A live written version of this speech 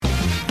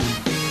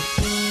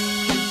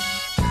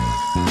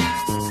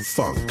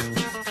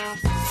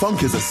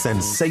Funk is a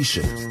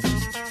sensation,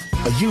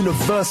 a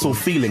universal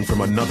feeling from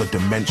another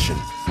dimension.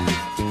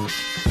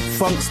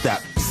 Funk's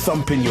that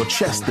thump in your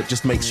chest that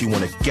just makes you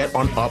want to get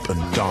on up and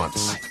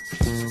dance.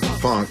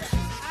 Funk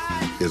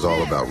is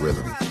all about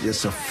rhythm.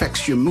 This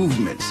affects your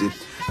movements. It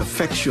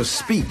affects your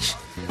speech.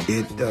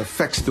 It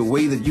affects the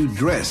way that you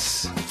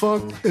dress.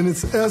 Funk, in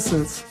its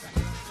essence,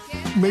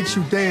 makes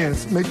you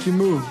dance, makes you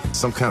move.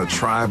 Some kind of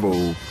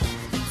tribal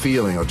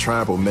feeling or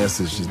tribal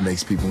message just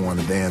makes people want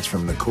to dance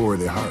from the core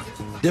of their heart.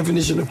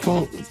 Definition of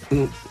funk,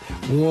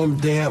 warm,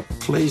 damp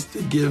place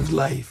that gives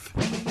life.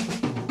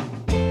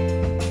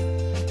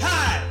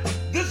 Hi,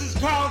 this is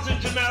Carlton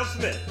Jamel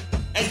Smith,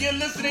 and you're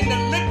listening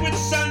to Liquid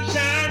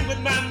Sunshine with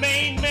my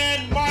main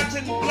man,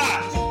 Martin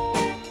Blott.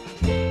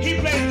 He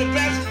plays the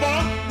best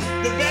funk,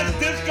 the best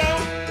disco,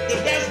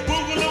 the best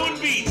boogaloo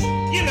and beats.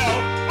 You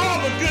know,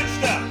 all the good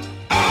stuff.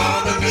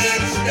 All the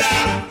good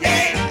stuff,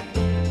 yeah.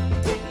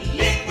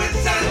 Liquid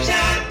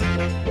Sunshine,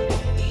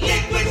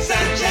 Liquid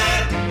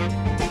Sunshine,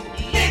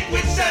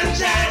 Liquid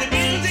Sunshine. The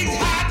music's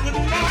hot with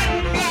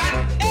Martin Blott.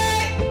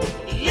 Hey,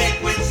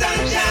 Liquid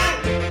Sunshine,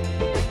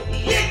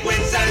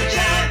 Liquid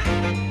Sunshine,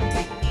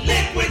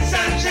 Liquid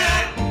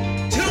Sunshine.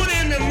 Tune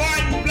in to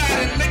Martin Blott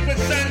and Liquid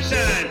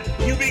Sunshine.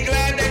 You'll be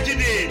glad that you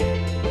did.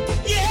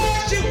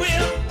 Yes, you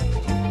will.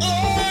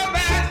 All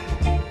right.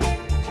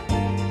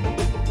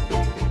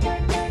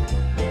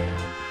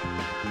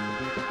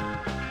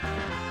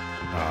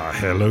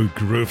 Hello,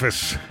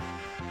 Groovers.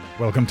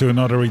 Welcome to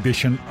another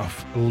edition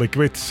of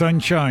Liquid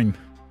Sunshine.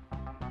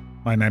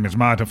 My name is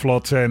Maarten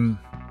Vlot and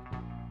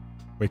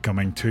we're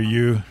coming to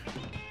you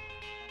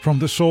from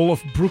the soul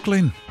of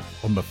Brooklyn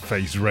on the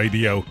Face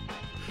Radio.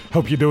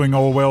 Hope you're doing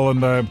all well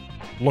in the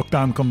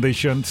lockdown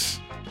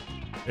conditions.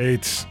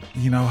 It's,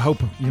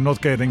 hope you're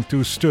not getting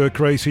too stir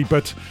crazy,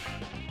 but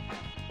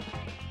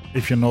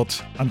if you're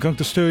not, I'm going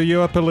to stir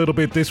you up a little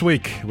bit this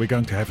week. We're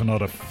going to have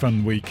another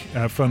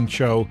fun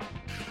show.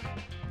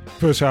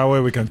 First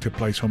hour, we're going to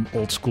play some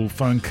old school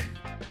funk.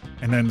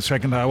 And then the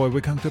second hour, we're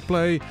going to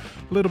play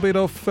a little bit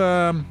of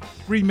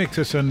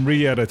remixes and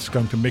re-edits.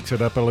 Going to mix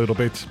it up a little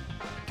bit,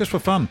 just for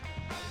fun.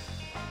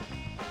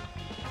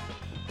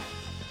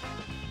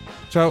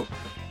 So,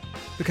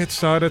 to get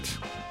started,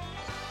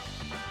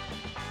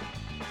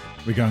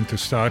 we're going to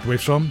start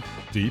with some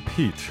Deep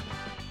Heat.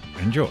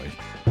 Enjoy.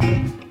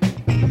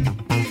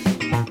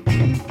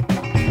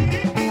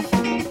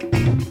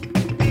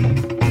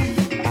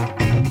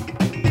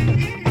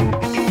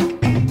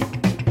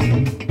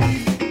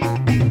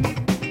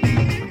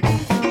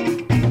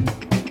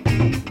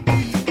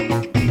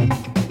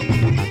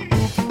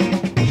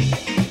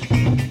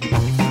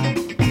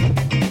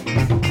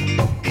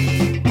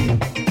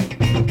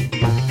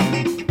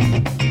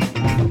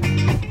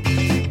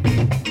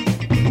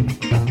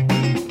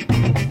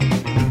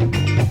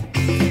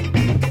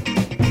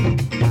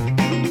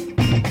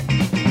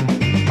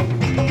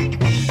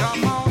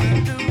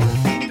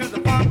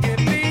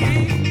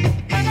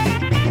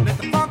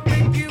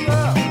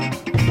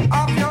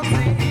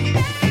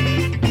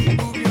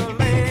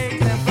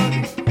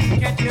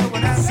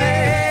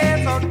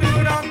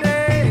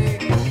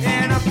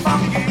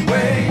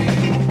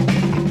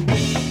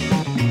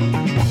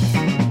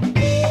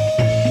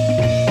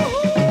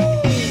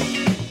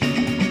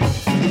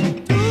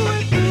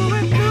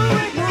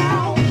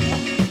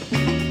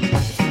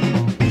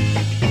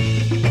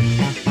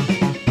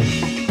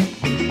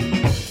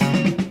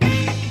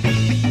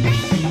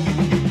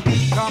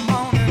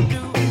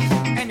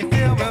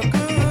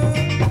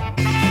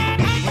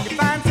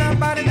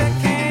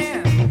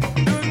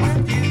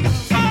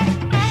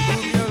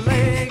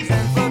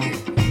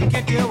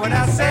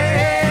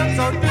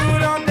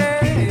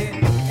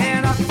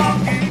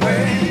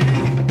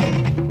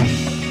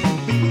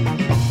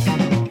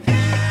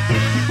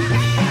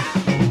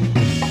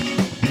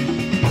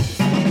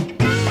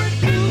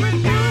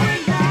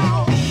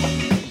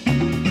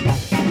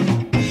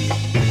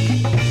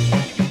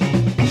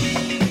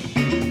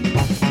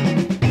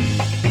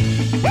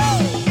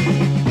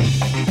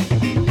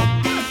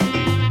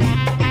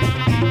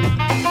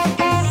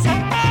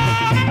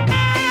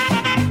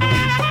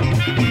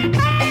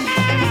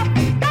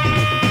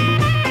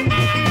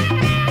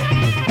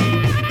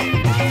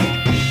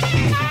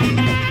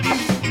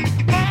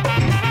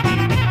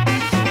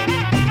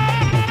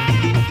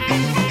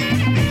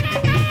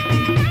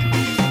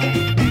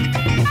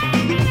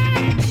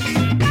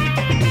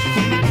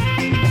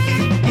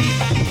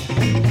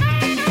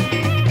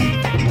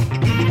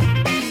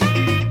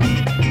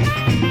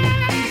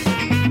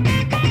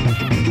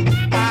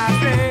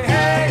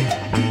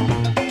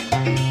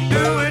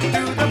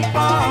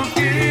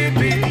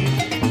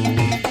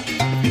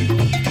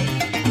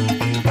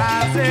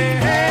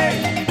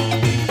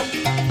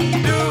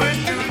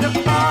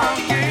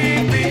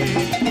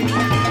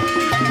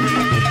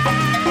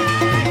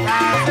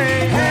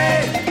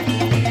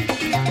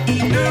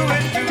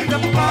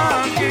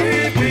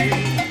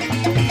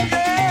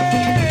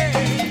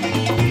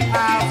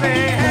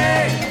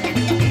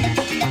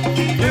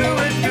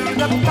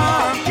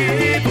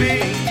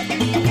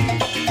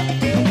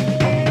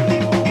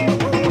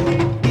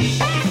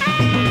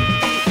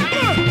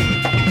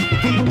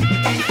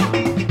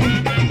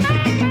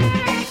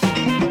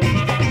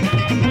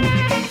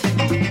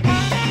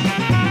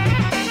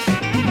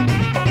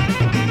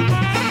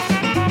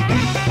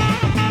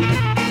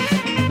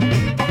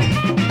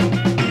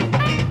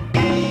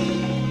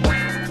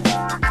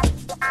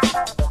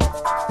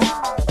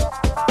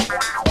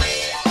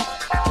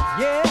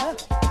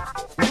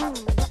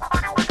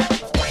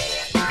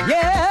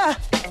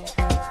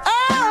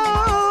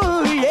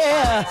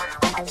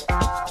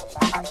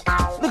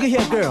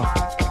 here, girl.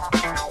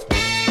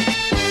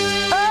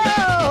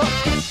 Oh,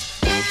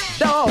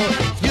 dog,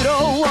 you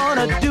don't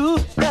wanna do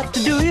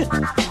nothing, do you?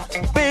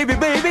 Baby,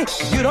 baby,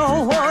 you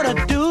don't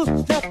wanna do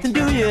nothing,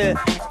 do you?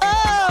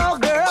 Oh,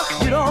 girl,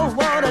 you don't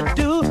wanna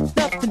do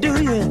nothing,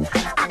 do you?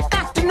 I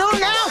got to know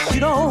now, you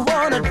don't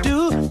wanna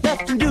do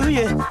nothing, do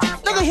you?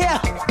 Look at here,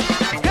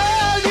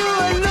 girl, you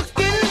are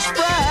looking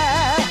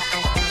spry.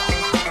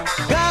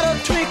 Got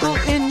a twinkle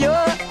in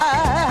your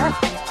eye.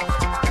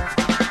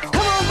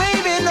 Come on,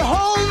 baby, and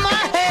hold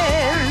my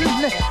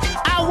hand.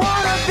 I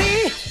wanna be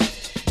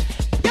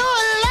your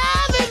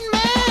loving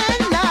man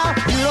now.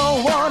 You don't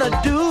wanna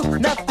do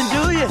nothing,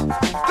 do you?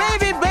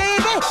 Baby,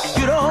 baby,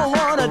 you don't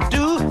wanna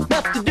do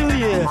nothing, do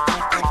you?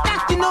 I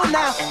got to know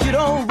now, you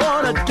don't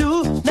wanna do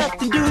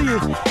nothing, do you?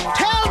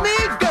 Tell me,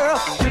 girl,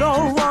 you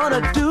don't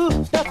wanna do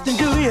nothing,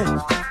 do you?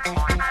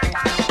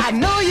 I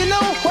know you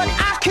know what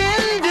I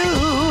can do.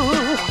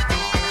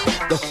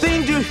 The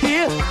things you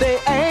hear, they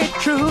ain't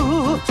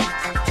true.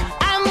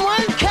 I'm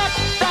one cat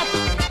that's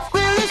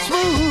really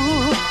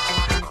smooth.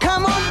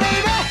 Come on,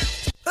 baby.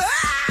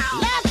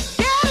 Let's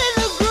get in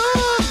the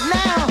groove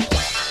now.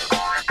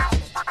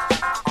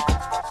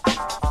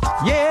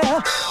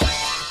 Yeah,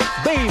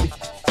 baby.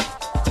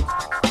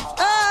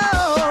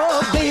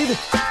 Oh, baby.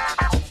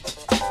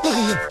 Look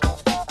at here.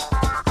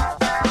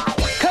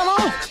 Come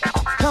on,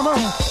 come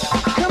on,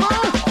 come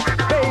on,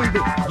 baby.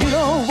 You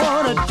don't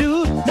wanna do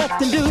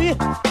nothing, do you?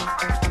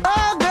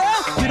 Oh, girl,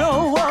 you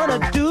don't wanna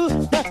do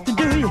nothing,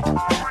 do you?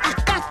 I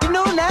got to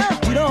know now,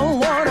 you don't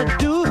wanna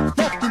do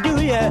nothing,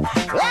 do you?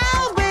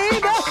 Oh,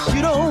 baby,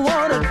 you don't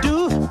wanna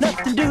do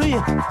nothing, do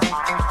you?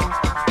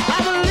 I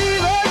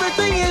believe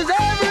everything is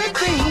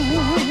everything.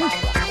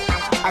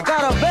 I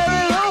got a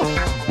very low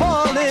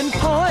boiling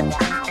point,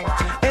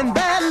 and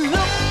that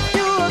look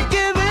you're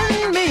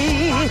giving me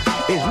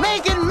is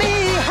making me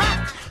hot.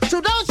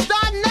 So don't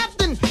start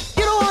nothing.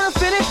 You don't wanna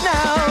finish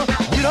now.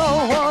 You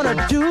don't wanna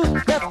do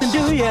nothing.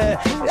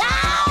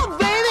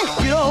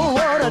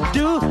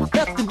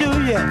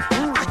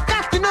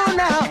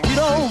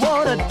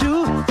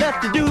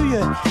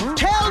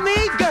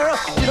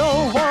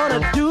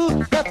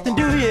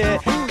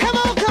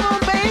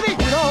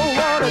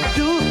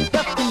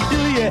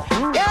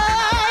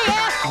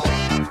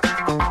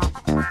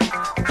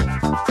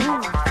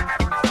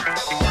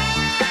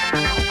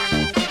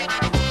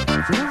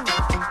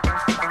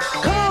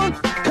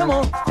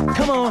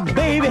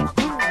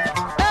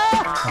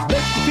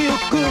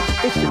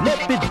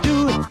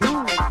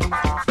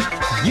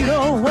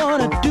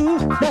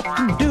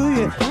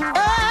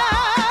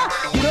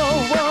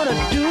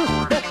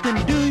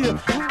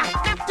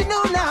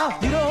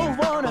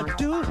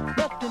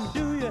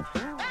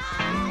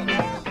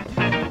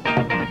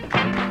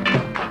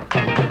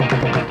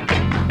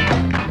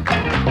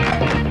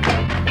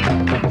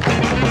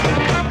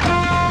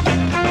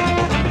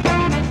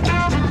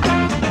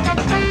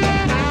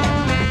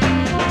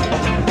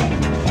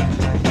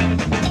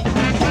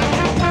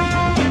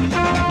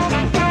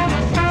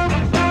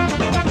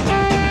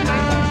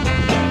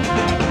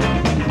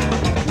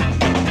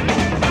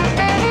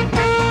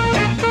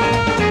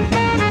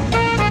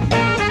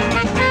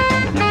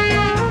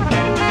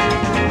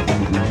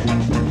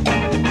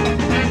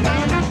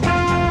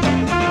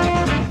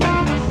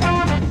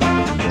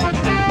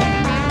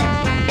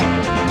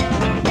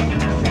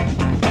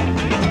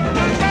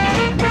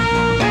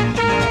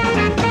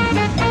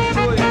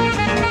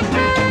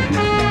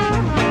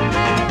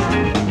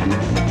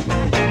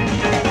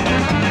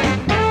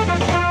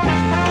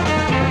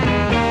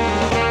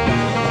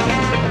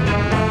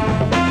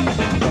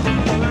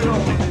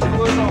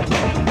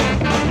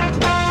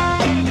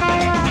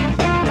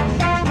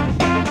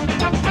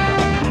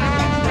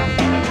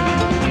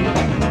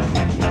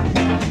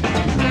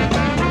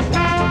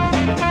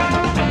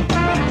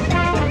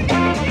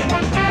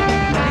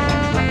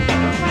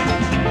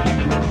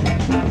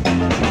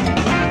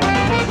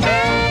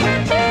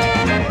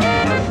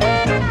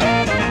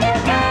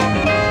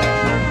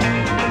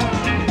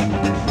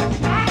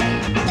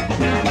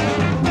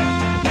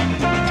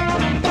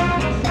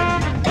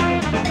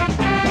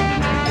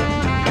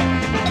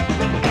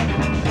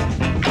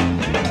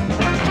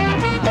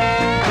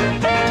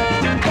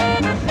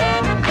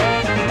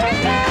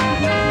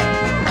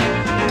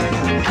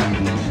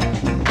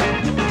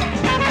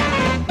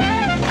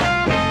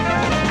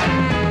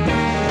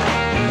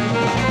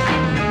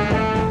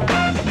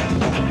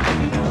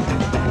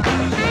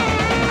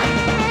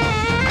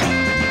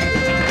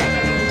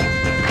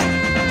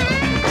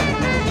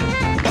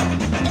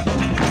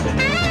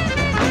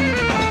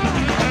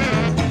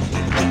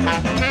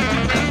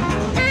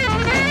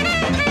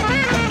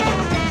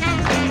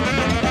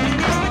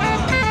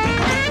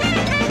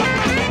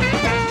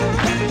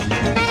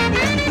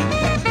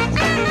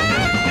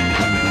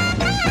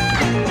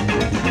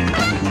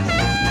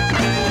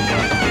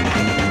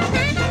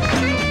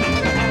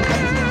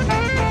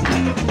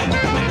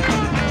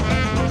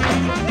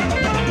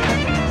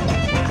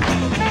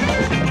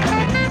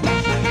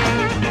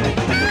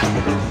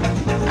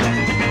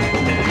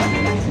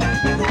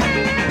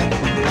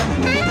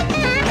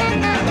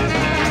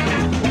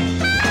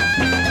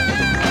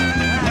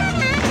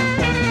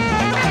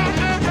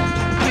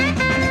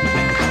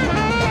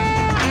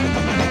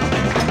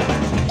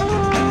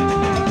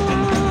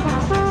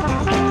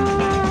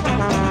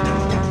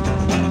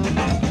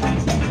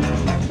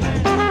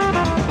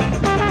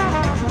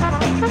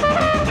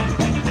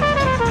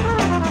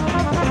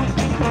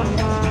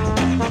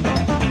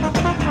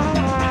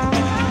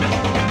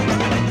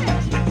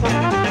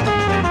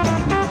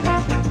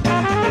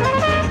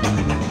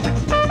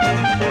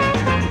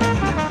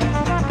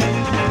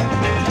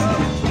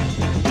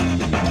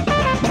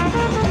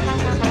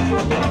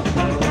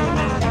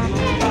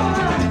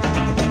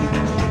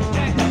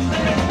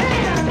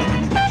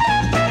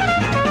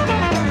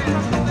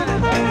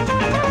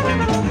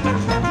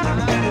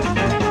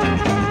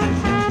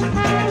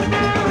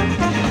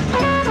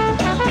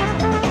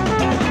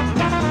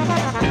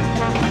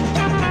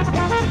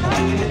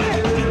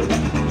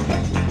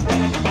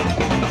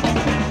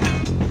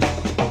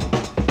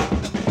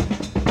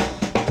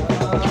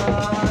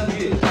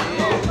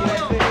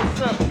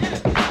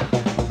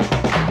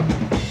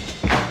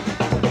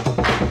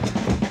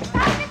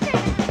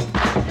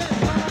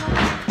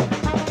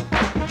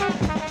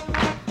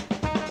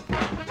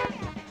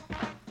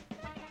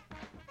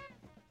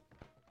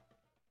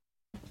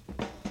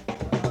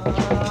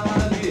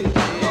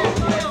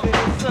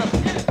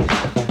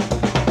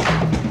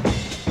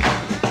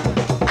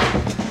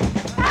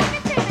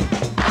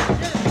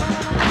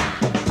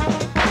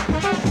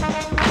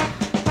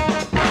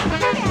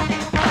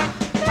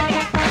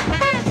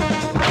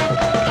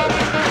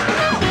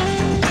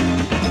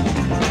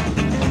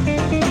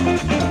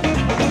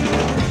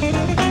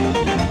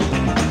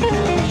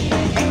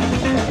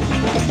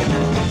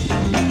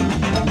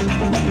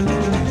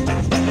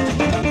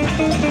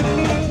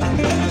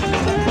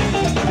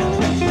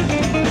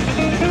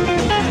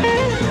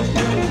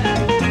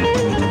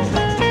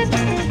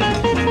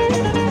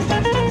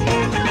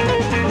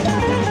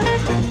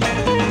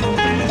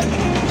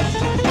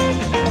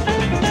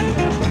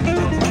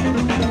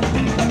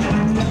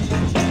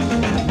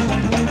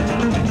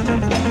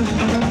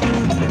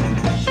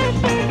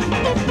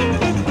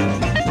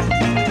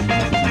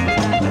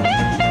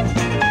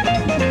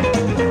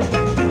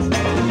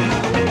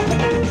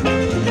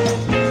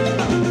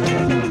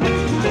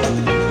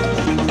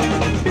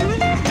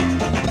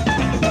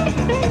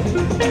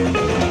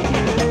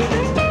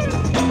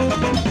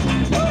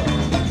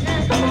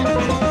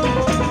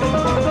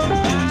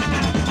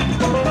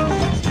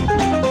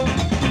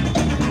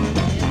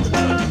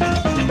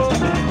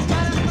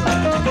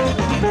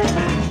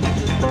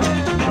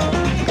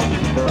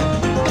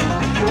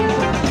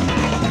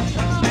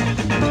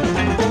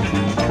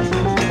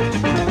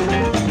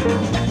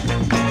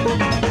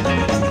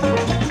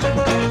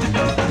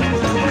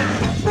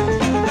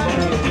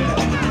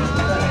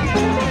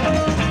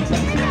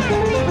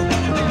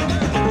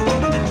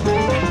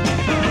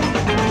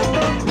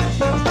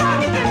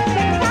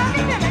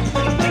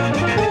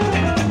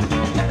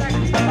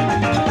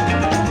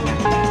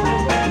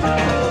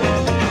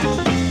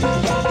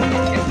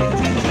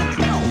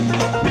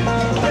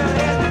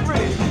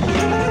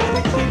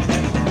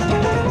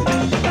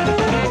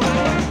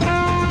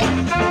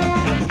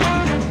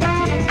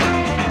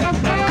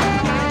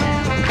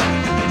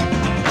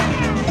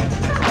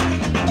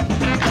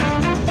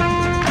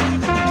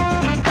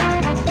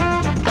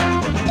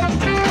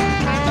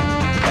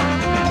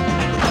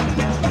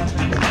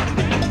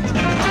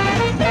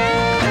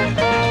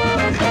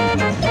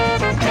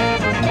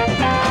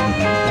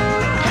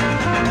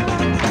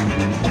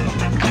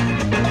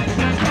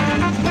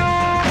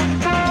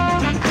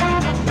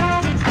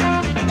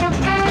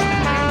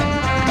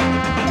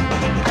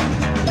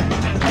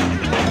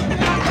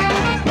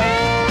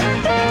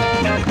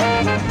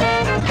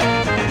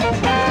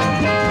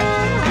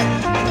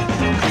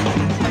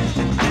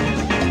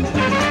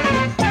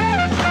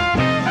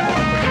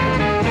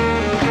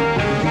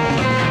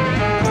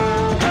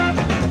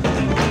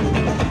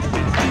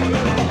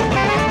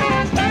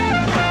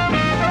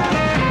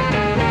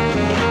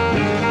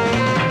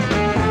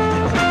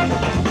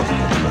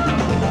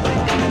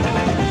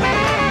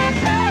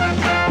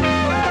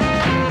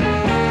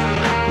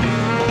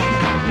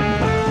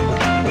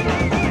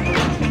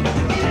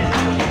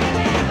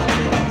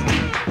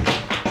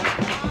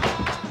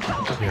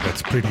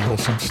 pretty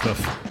awesome stuff.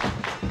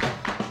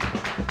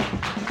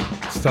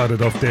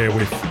 Started off there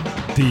with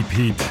Deep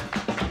Heat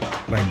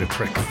playing the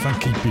track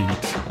Funky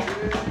Beat,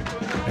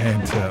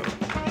 and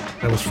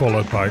that was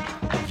followed by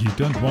You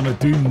Don't Want to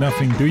Do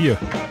Nothing, Do You?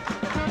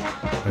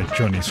 By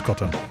Johnny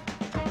Scotton.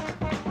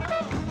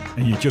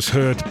 And you just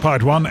heard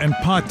part 1 and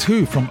part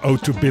 2 from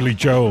Ode to Billy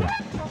Joel.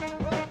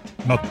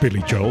 Not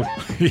Billy Joel,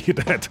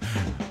 that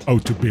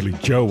Ode to Billy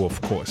Joe,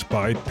 of course,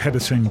 by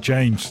Pedersen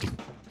James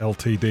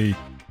Ltd.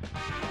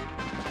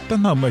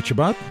 Don't know much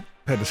about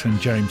Pedersen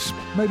James.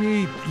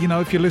 Maybe, you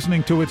know, if you're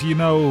listening to it, you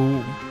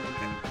know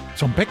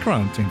some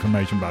background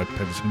information about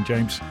Pedersen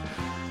James.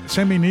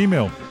 Send me an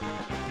email.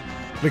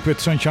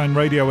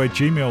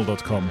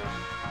 liquidsunshineradio@gmail.com.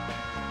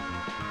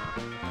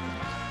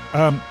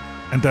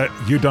 And that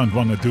You Don't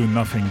Want to Do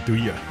Nothing, Do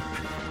You?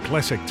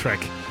 Classic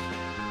track.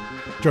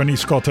 Johnny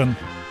Scotton,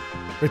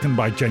 written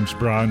by James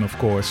Brown, of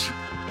course.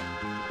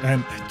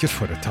 And just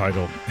for the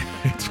title,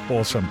 it's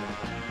awesome.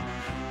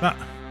 Now,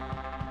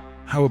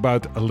 how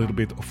about a little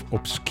bit of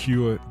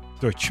obscure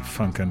Dutch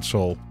funk and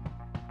soul?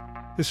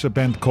 This is a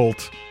band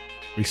called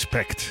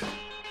Respect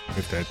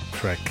with that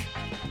track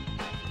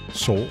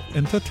Soul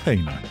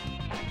Entertainer.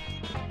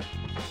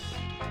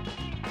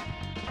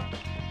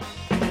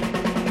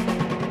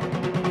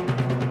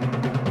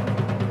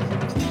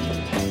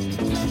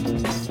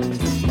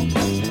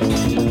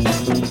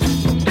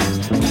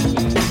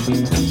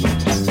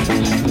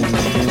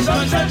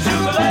 Sunshine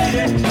sugar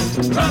lady,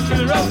 rock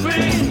and roll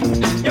queen.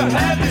 Your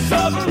habits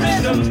of a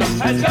rhythm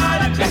has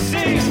gotta be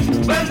seen.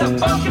 When the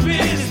funky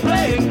beat is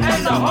playing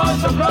and the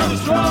hearts are growing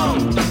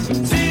strong.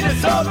 See the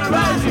soul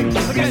rising,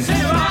 I can see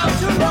how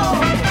to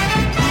wrong.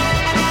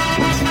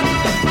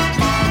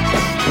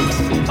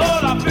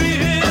 All I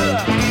feel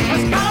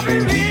has gotta be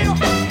real.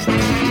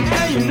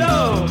 And you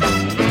know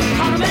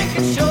how to make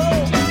it show.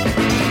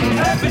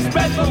 Have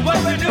respect for what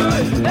we do,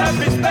 have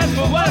respect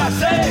for what I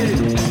say.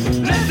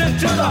 Listen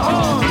to the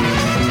horn.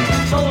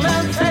 Soul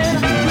Entertainer,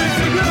 with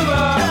the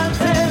groover.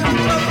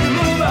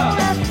 Mover,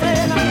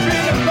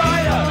 bring the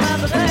fire,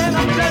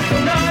 let's go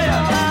now.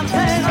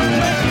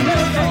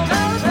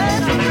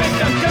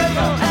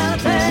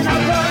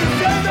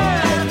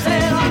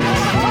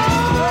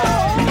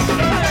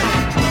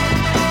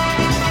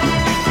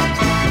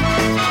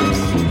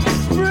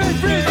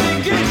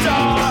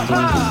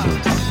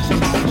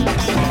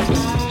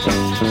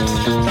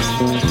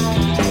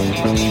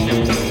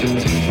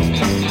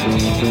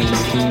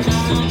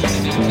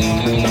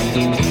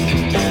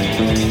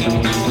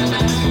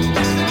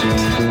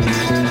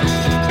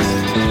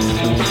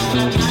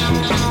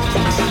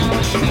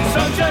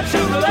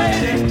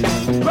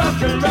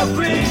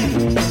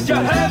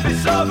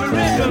 of a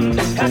rhythm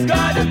has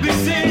got to be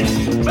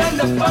seen. When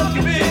the funky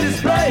beat is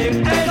playing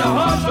and the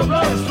hearts are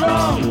blowing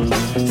strong.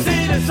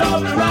 See the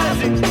soul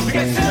rising, we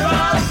can sit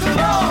around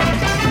too long.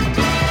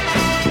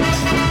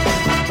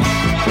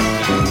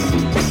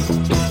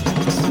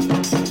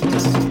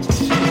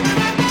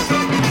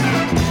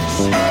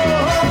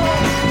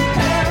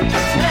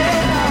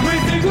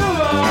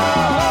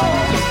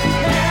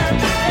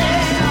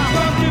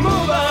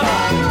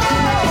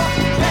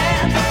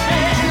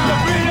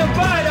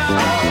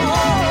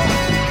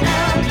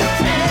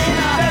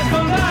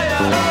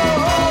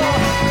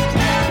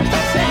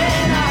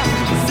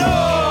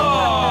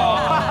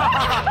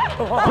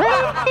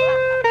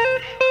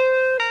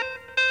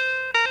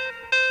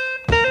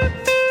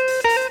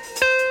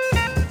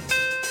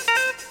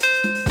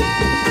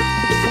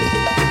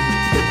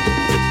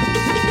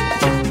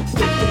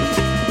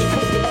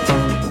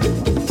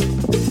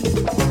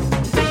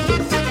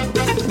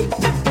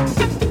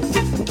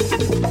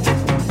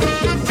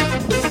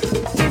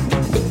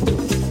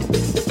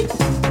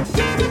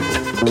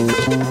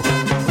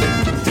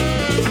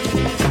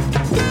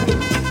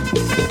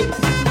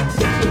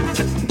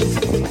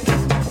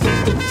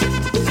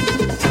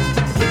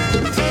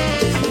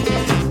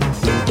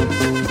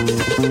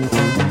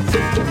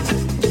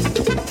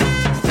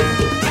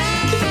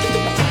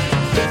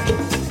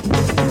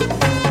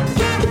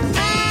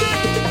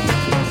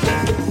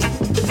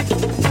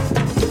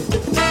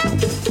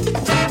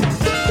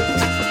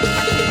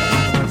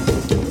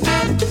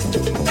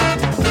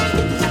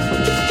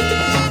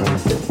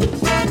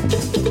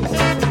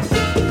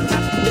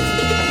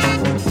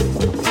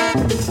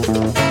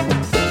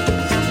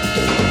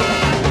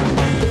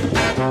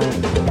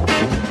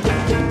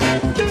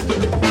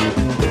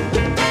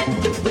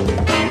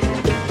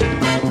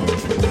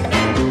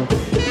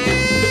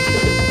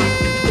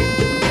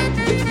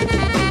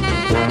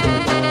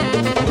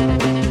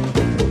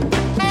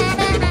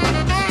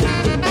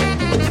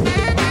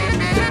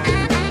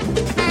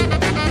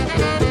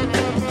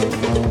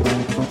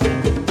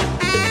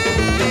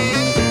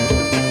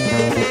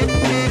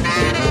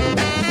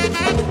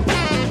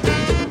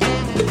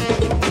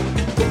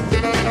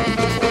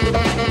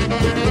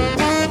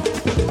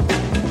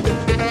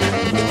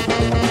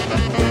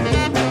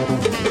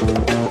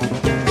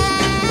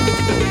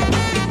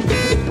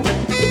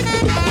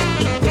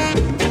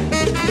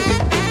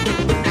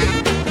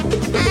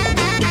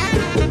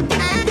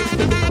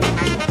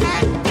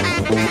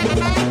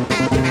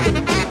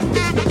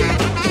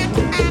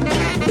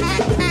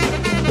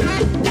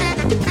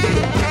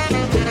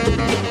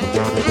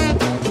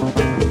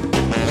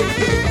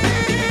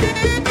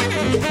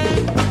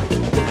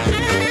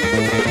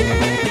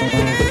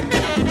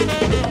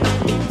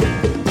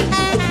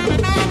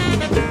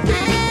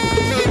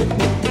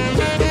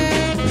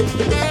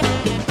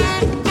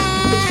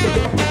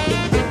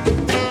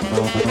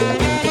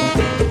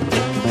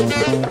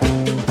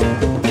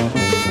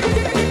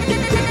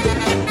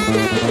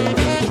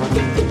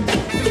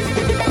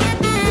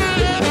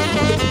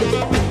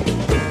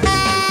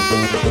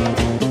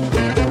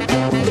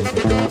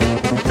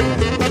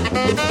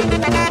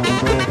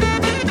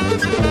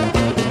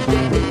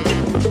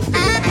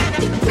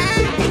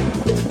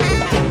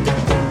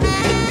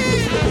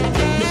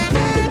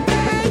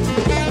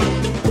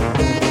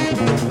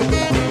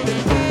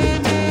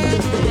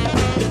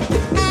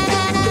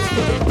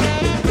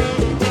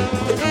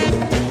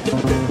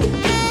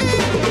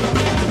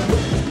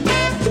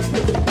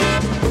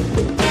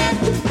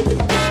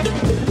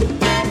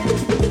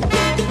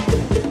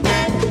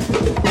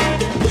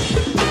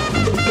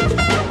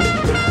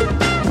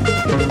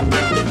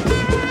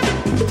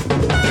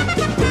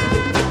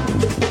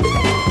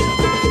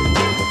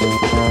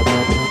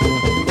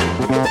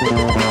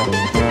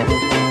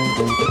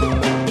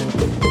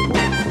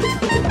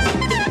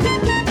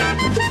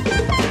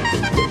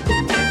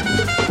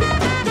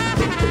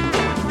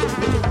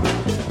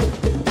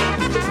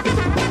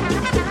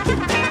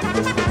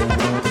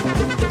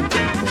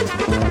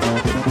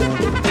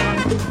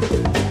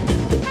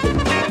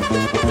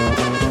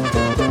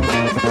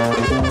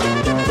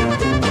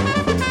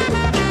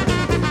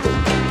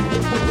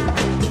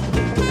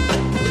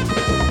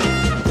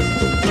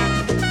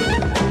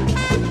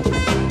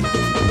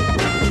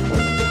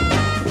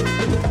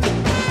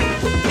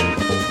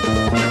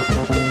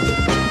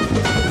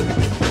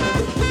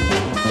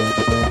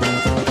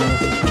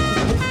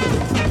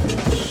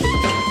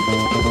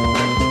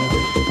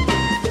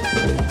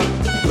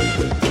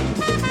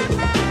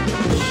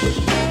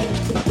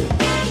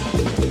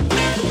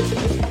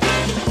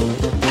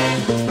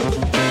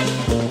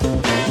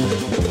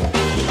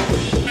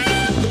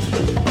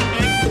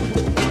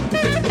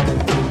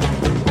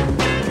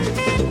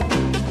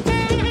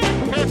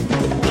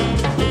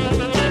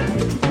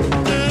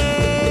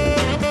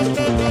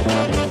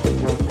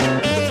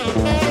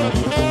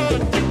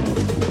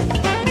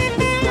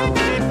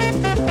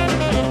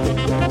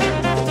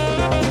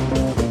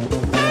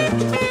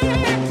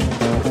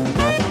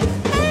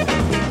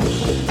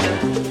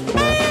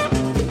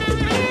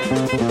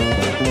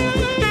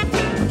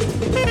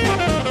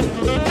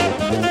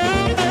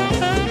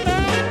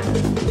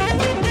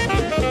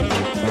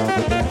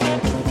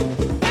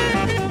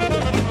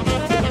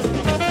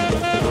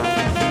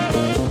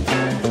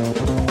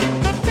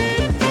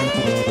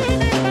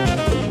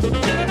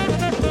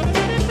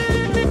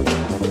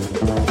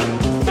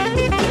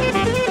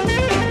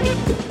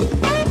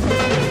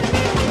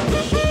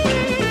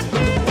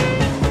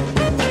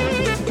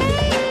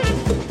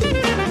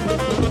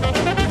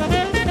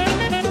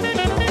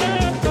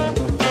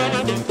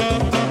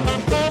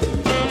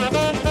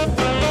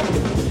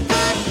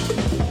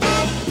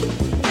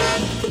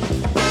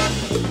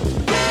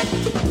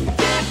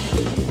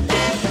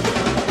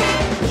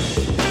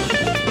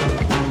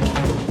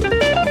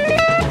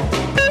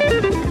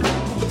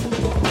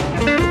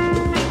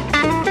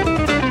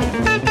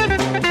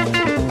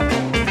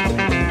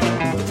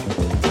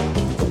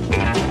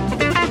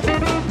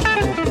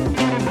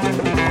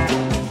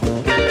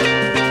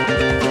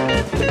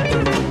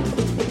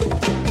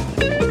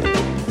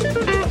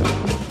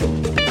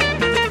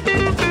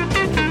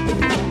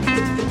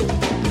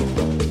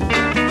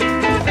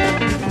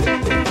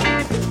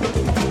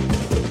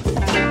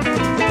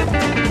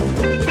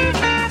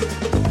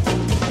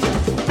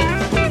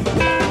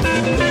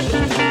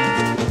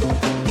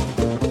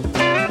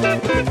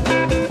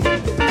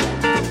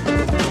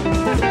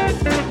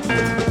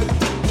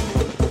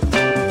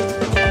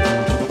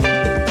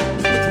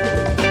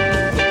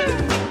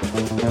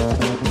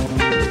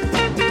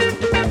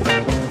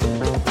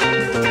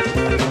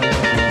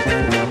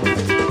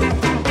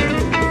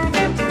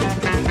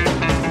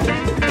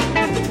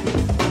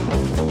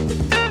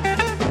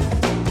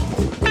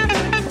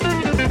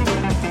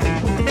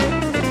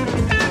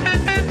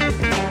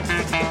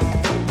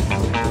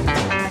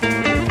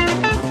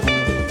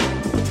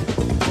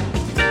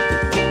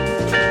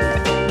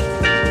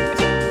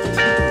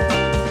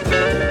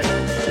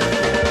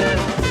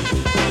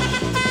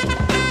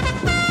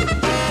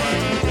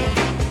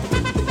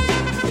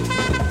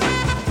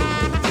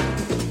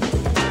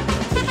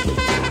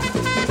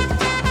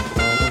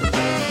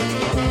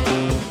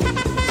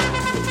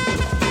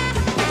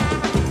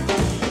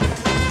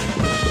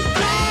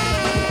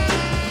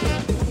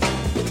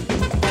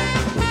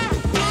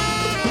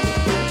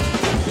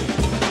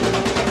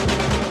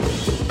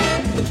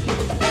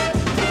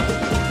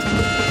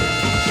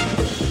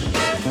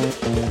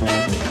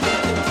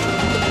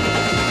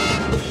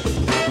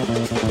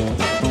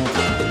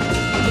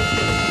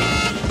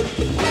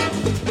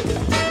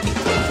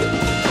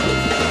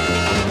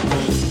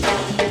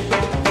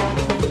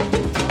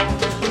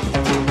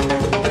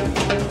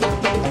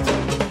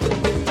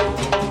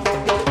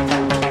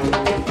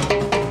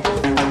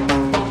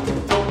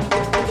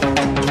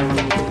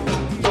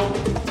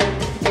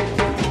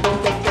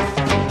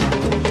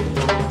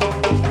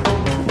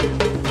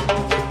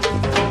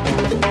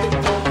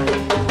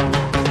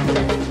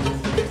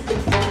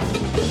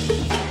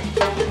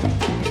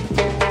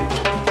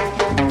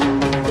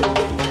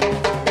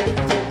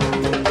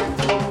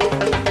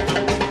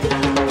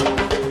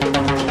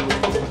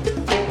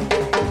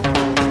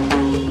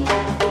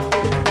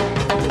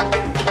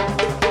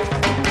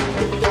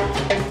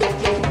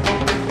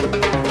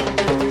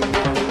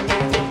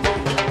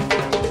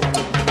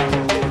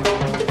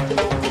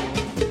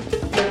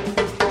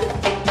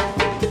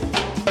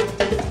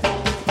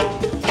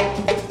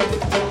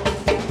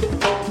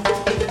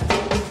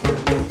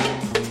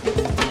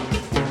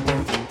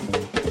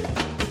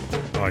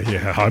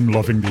 I'm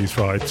loving these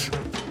vibes.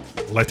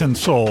 Latin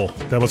Soul.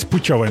 That was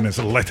Pucho and his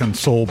Latin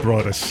Soul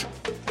brothers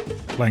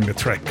playing the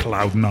track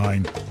Cloud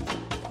 9.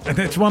 And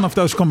it's one of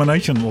those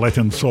combination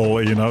Latin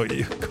Soul, you know,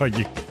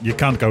 you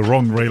can't go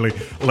wrong really.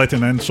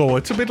 Latin and Soul.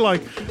 It's a bit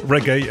like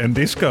reggae and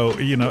disco,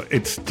 you know,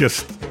 it's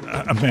just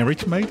a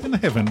marriage made in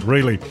heaven,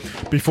 really.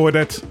 Before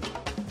that,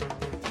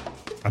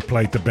 I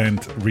played the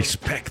band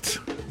Respect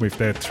with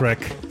their track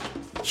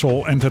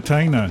Soul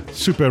Entertainer,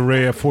 Super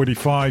Rare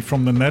 45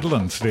 from the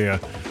Netherlands there.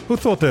 Who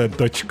thought the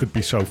Dutch could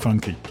be so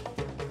funky?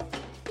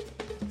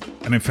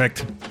 And in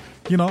fact,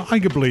 you know,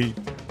 arguably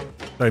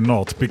they're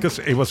not, because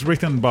it was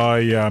written by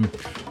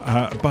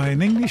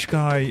an English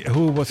guy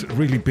who was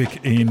really big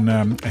in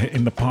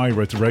the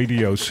pirate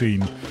radio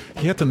scene.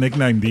 He had the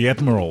nickname The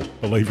Admiral,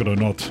 believe it or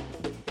not.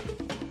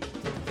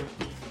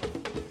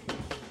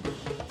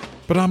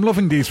 But I'm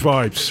loving these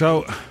vibes,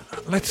 so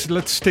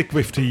let's stick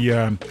with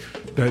the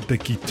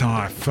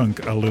guitar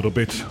funk a little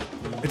bit.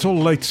 It's all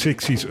late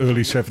 60s,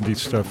 early 70s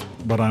stuff,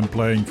 but I'm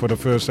playing for the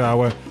first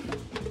hour.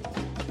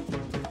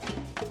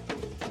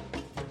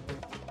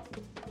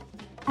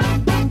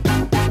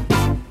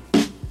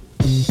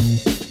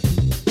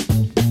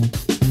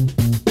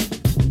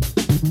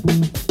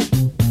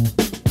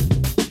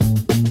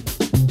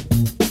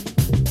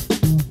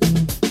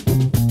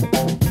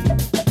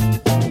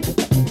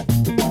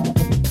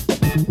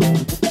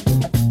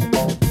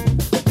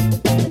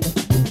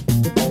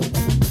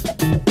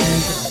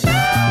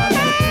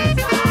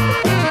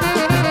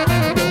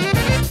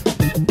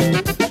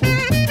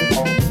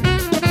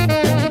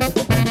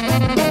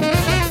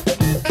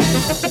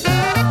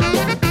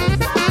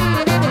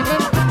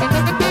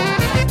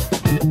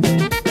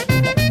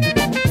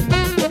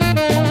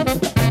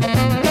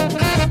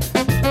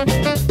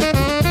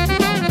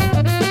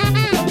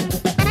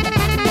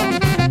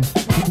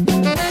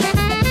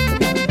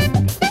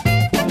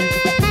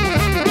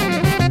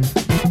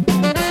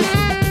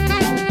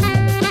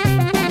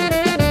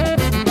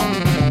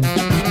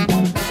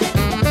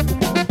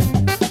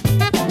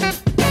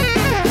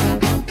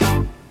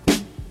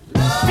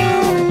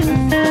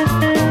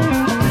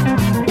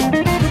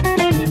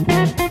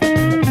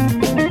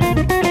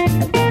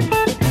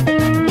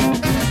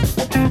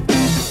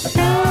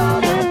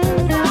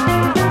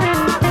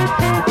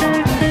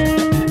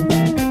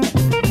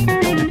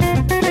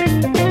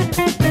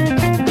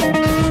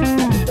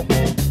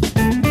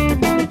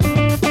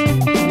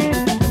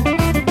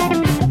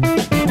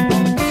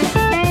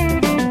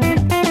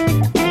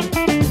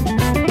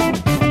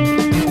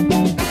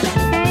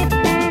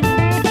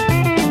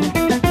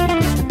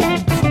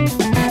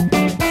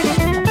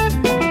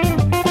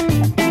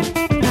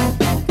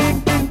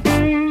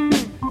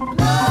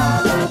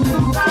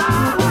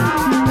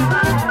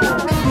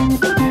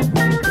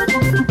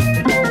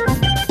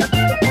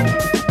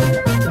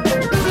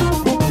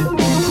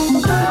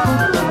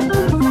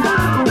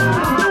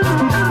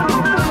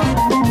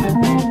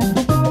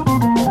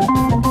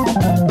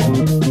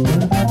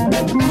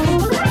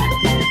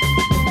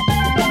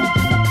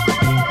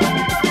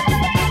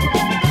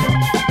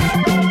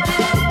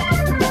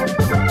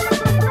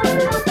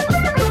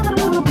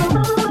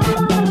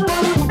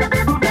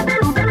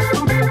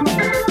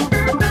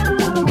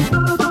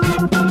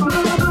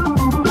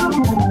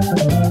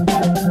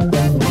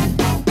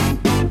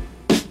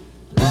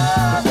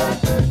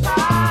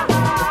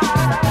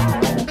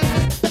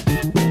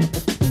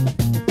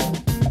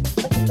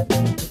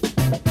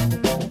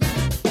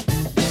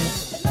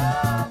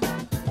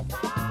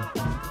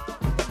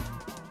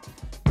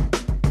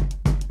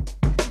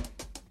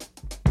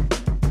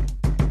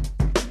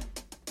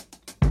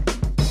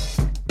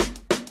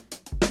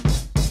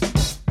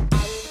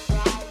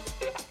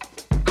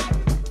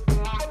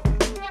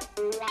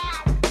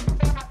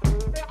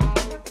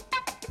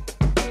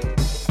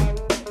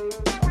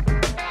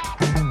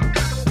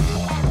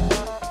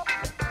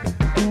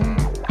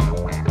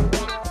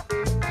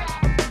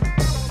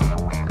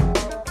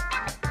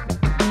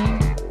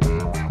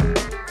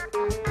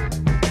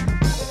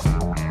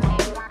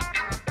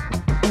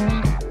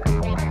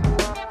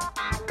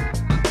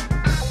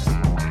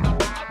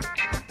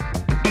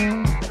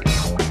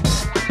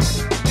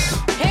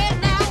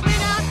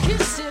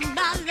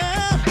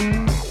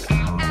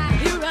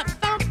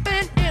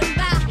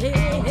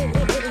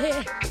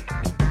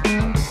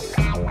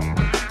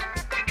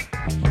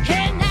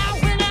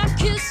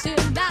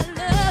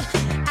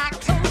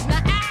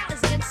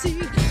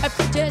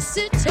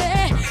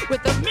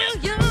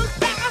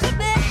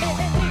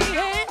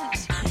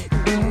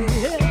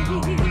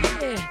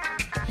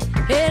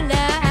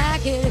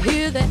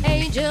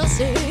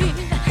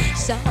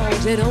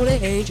 Songs that only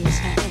angels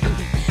sing.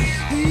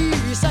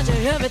 You're such a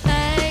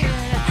everything.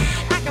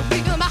 I can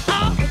feel my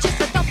heart just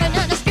a thumping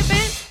and a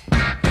skipping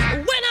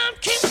when I'm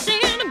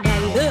kissing my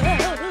love.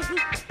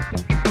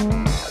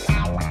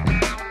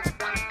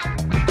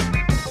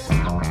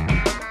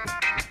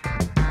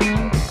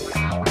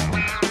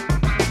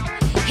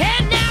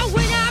 And now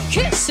when I'm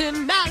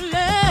kissing my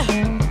love,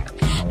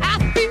 I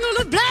feel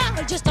the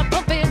blood just a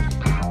pumping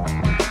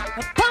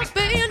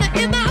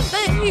in my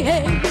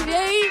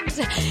veins.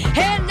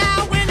 And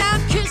now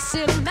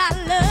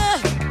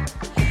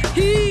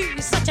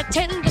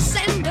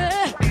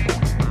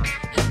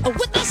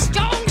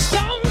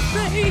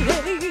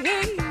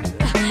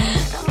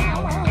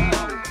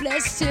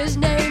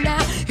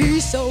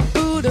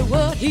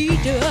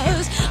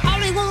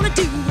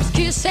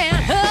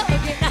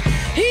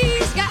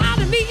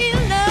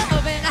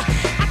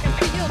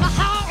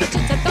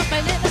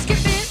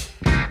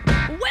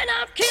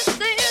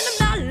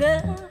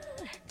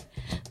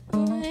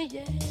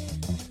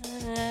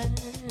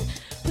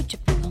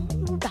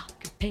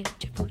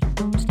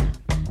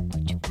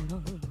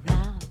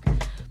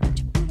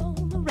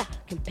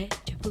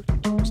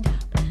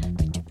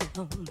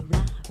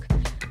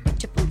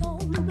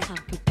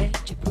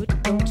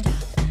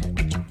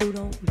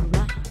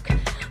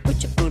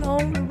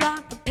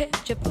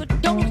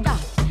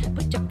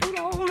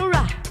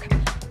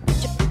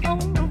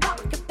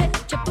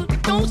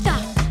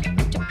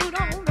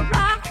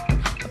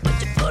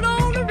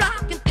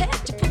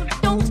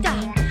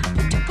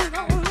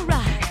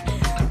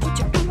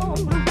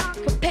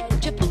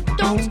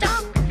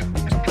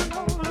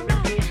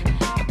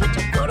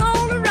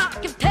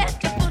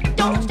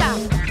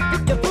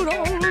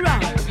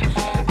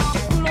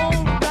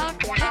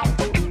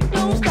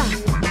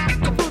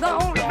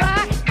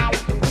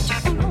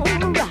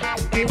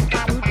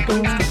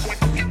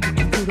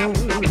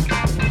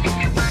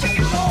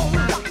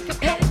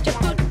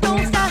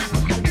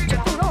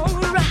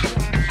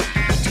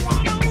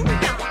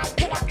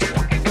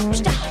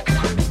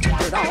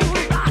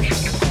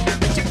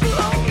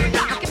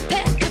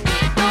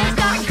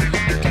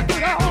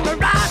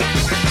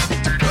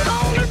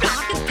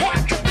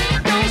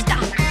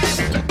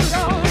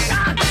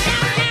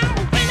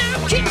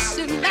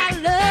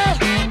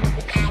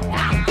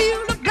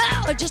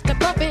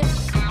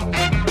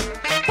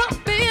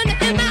pumping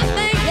in my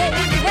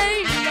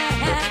veins.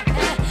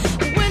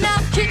 When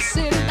I'm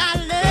kissing my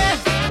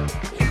love,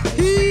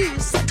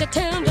 he's such a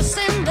tender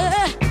sender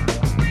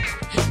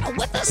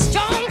with a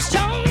strong,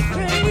 strong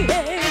frame.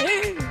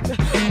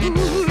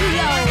 Ooh,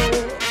 Lord,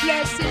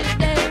 bless his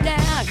name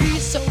now.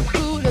 He's so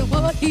good at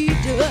what he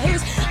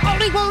does. All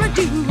he wanna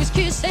do is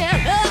kiss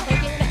and hug.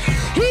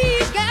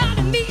 He's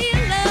got me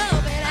in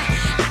love, and I can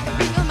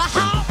feel my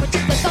heart with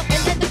just the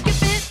thumping and the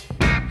kissing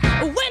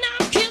when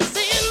I'm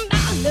kissing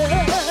my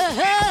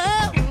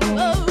love.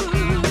 Oh,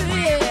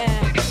 yeah.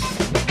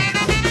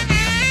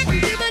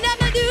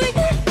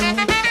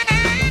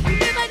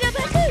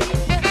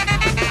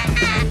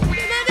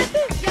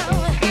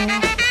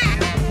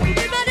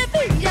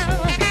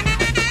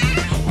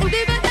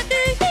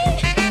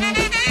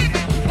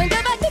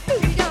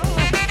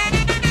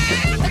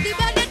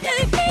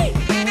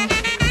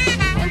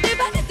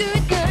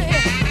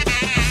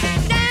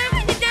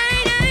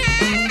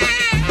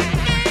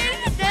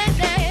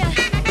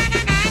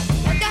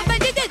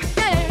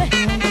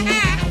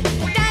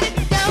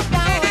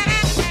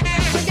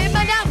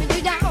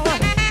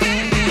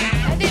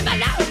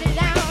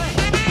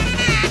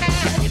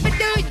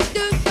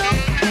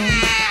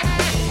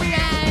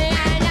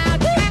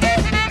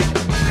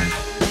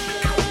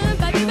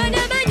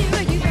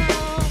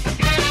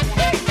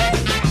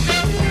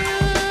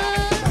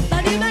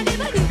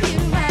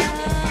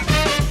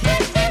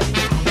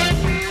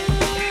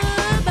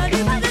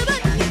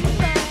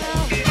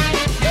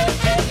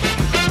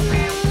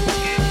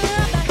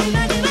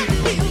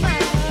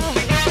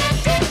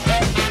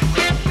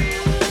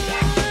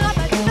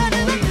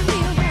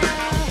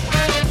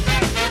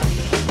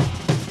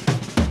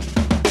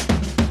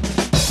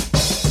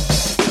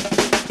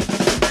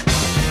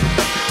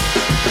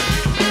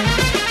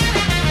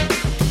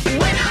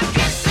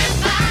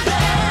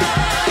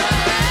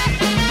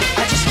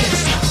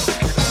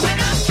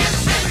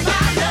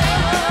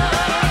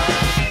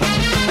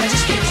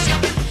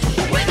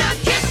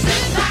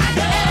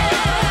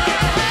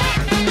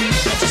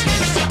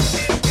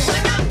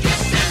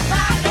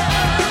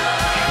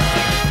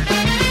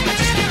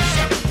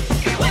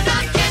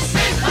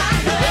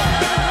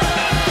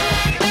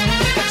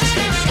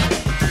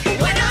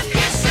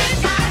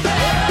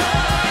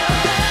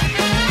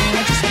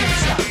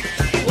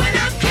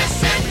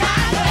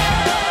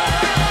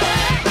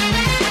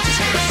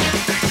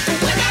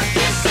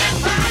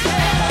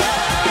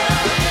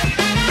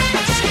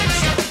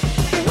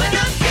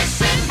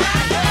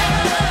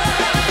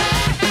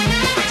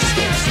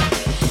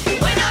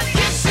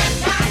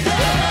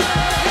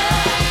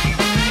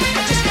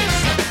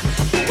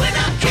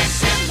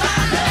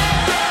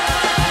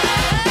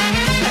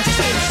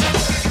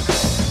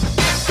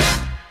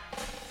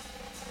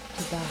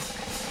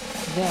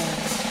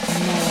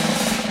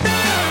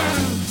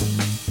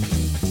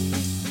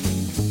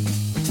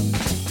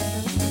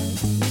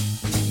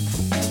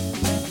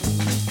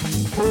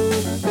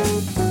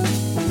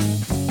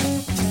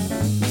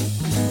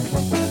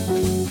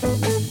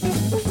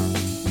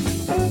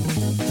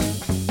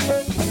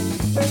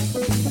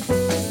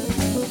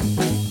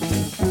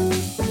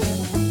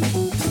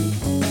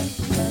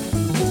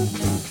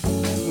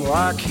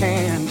 I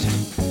can't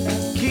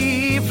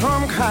keep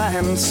from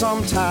crying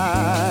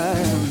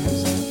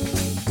sometimes,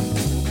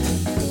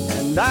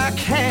 and I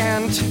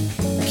can't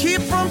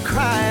keep from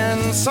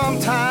crying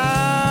sometimes.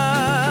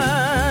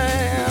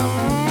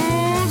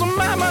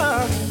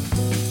 Mama,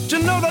 to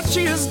know that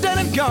she is dead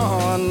and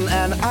gone,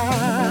 and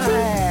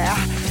I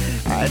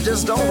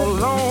just all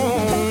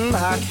alone.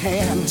 I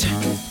can't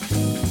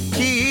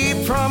keep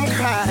from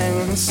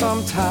crying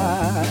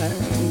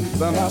sometimes,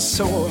 but my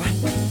soul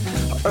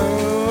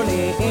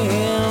early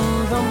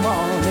in the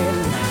morning,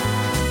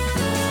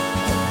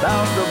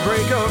 about the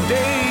break of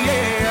day,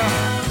 yeah.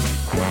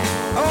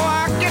 Oh,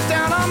 I get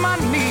down on my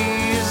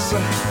knees,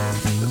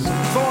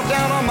 fall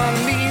down on my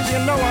knees, you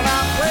know what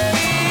I pray.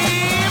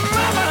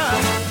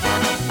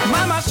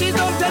 Mama, she's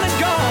done dead and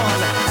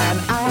gone, and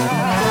I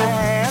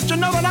have to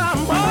know that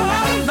I'm all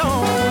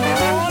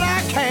alone.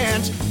 I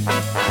can't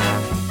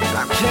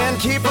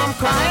keep from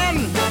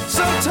crying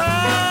sometimes.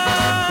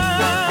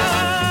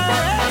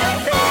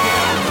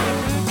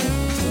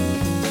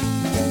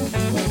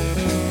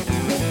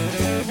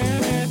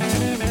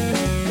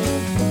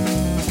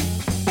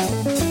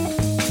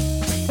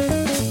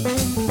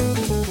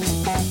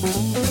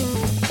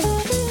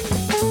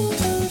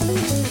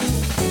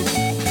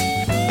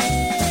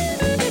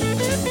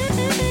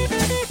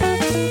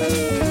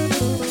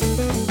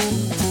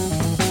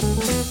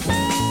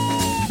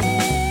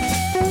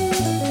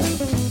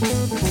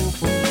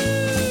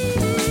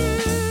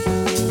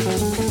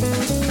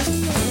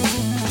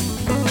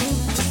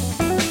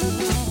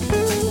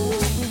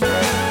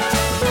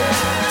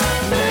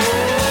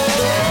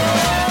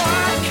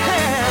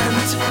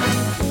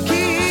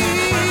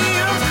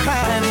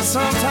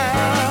 Sometimes,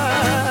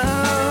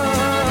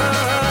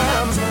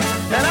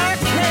 and I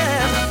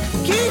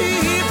can't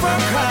keep from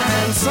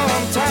crying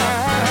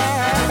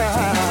sometimes.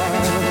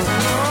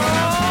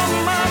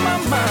 Oh,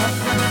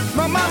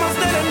 my mama's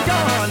dead and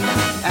gone,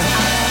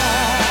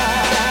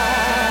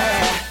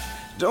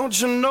 Don't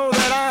you know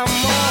that I'm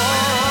all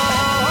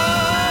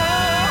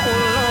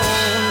alone?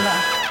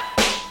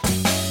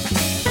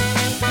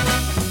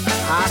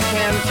 I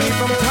can't keep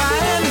from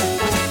crying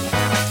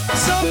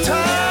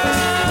sometimes.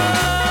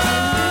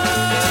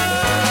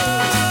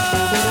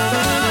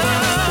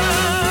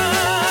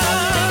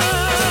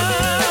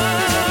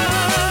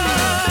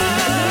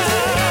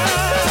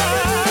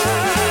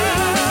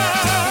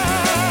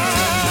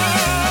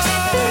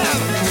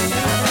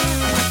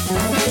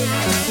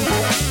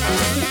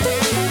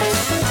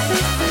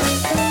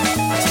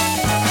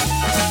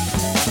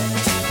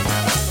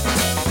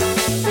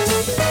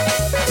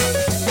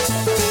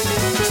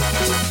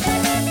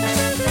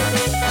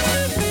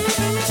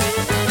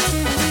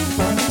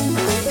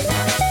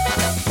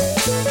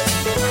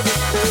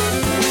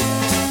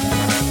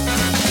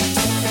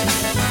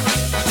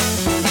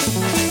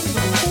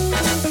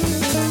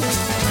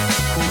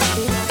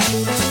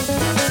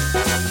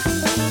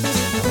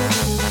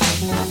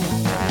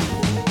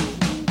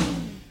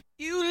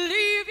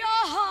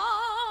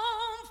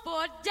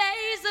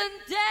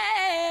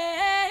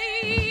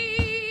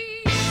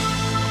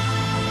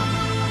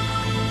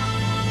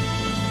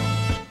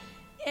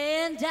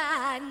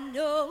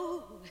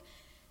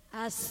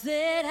 I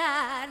said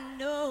I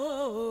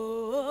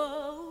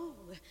know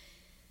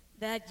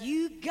that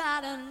you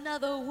got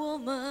another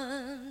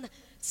woman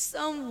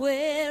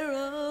somewhere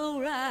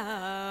around.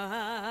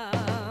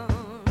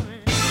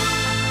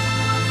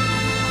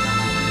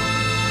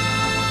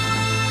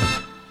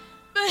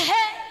 But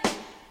hey,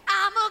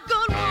 I'm a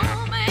good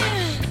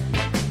woman.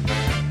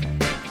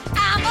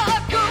 I'm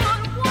a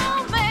good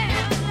woman.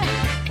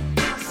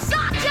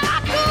 Such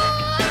a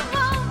good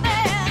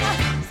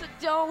woman. So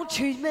don't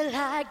treat me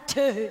like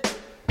dirt.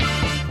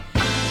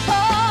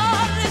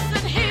 Oh,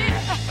 listen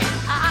here,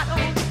 I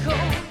don't go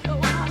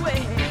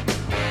nowhere.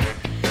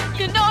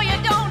 You know you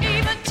don't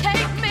even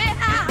take me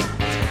out.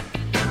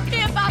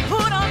 If I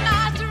put on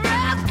nice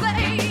dress,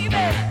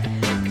 baby,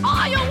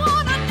 all you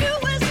wanna do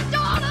is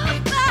start a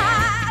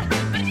fight.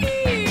 But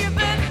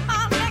even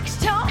my next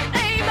door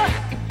neighbor,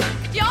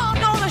 y'all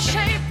know the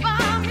shape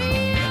I'm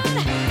in.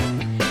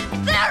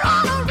 They're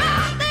all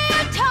around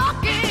there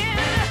talking,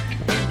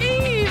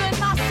 even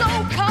my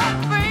so-called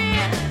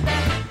friend.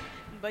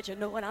 But you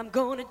know what I'm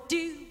gonna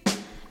do?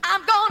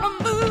 I'm gonna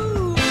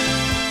move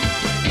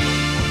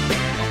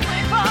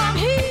away from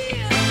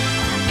here.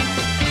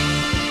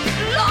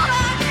 Lord,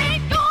 I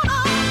ain't gonna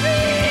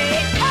return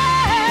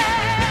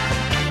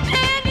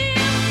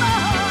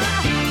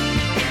anymore.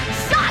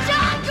 Such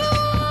a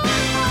good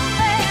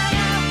woman,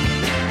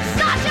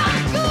 such a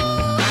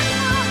good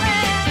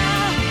woman,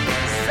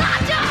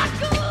 such a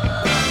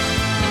good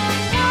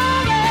woman,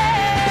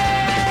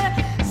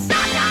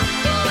 such a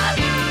good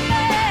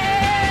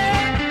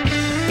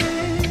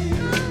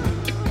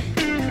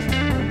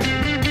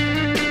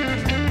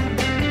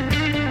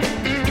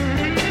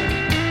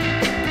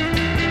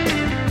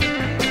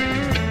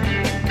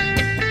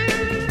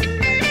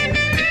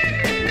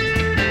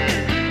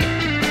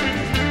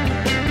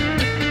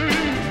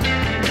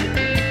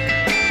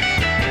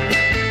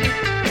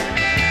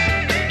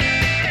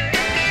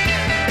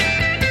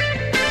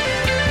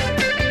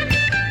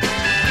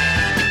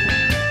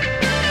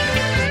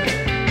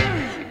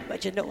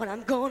But you know what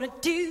I'm gonna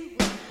do?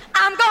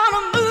 I'm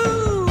gonna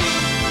move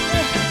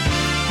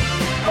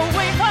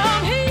away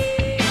from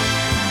here.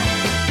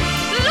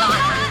 Lord,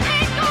 I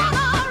ain't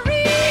gonna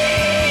return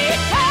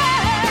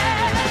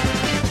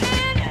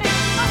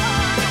anymore.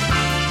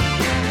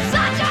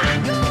 Such a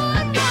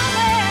good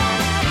woman,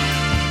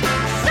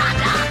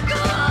 such a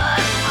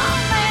good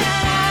woman.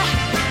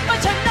 But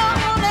you know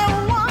only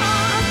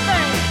one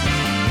thing.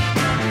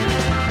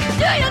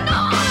 Do you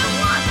know only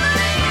one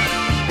thing?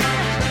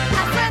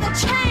 I said a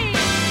change.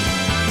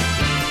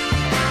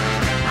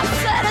 I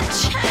said a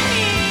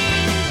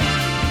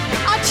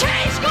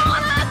change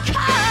gonna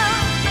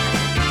come.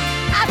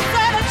 I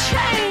said a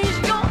change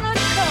gonna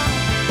come.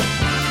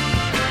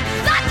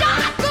 Such a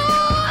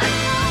good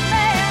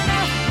woman,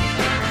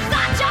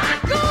 such a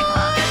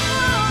good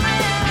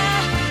woman.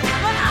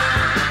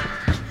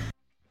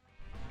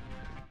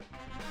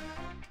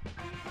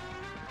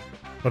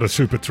 But What a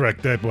super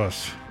track that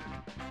was.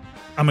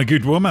 I'm a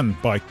Good Woman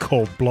by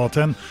Cold Blood.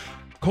 And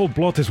Cold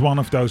Blood is one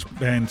of those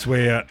bands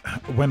where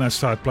when I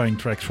start playing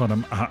tracks for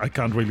them, I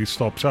can't really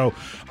stop. So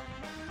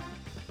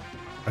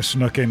I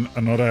snuck in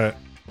another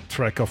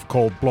track of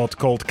Cold Blood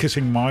called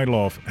Kissing My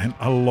Love. And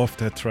I love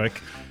that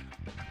track.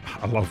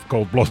 I love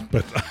Cold Blood,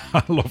 but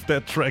I love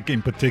that track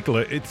in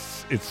particular.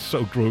 It's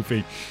so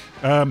groovy.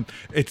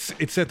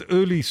 It's that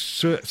early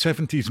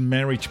 70s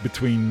marriage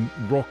between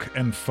rock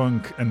and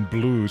funk and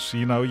blues.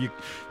 You know, you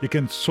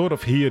can sort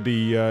of hear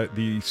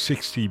the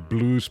 60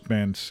 blues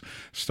bands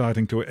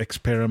starting to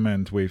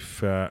experiment with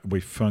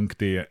funk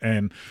there,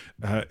 and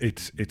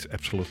it's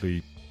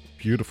absolutely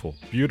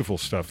beautiful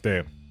stuff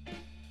there.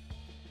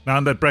 Now,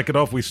 in that bracket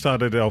off, we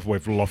started off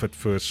with Love at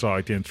First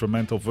Sight, the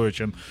instrumental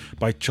version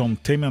by John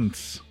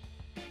Timmons.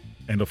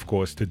 And of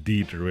course, the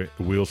Deidre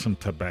Wilson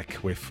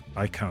with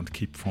I Can't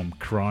Keep From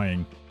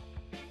Crying.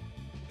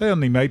 They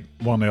only made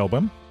one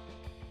album,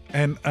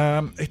 and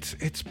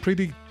it's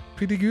pretty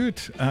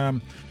good.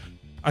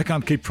 I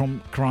Can't Keep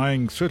From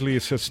Crying certainly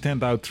is a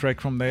standout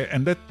track from there,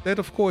 and that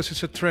of course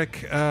is a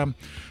track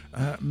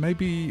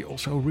maybe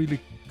also really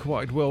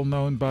quite well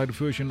known by the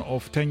version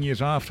of 10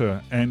 Years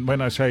After. And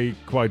when I say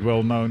quite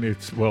well known,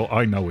 it's, well,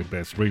 I know it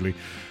best really,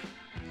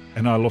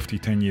 and I love the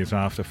 10 Years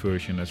After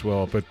version as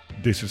well, but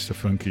this is the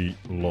funky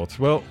lot.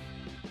 Well,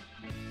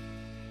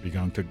 we're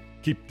going to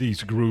keep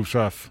these grooves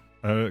up,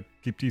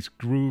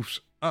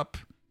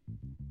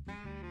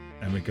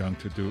 and we're going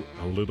to do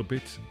a little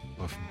bit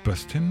of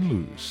Bustin'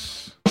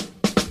 Loose.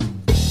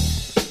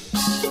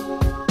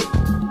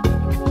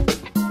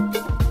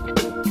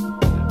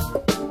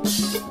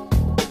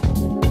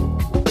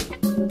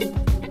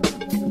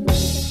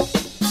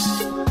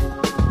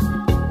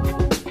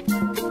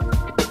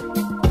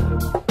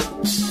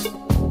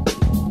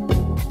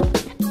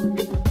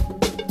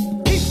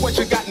 Keep what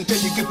you got until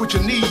you get what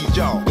you need,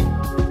 y'all.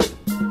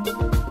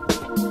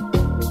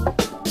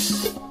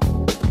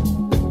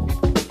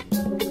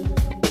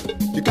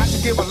 You got to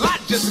give a lot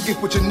just to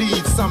get what you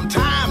need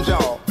sometimes,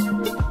 y'all.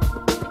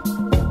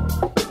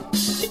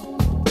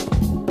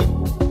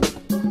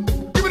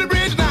 Give me the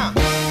bridge now.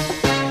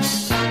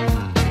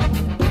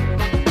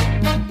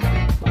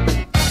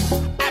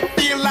 I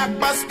feel like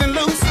busting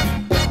loose,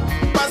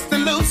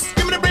 busting loose.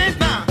 Give me the bridge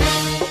now.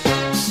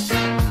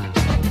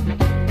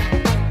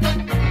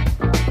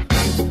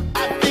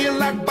 I feel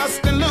like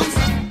busting loose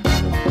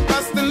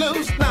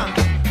now.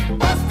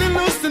 Busting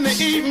loose in the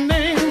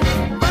evening.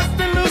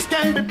 Busting loose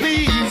can be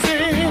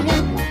pleasing.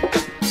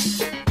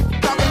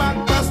 Talking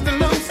about busting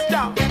loose,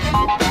 y'all.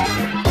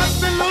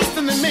 Busting loose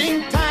in the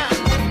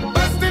meantime.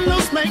 Busting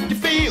loose make you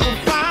feel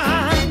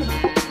fine.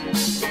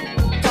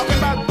 Talking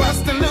about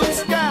busting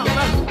loose, y'all.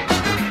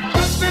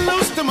 Busting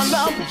loose to my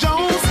love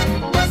Jones.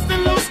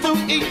 Busting loose to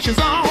each his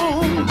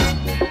own.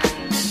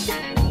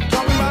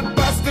 Talking about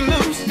busting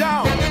loose,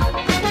 y'all.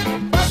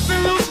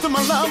 Busting loose to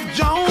my love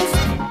Jones.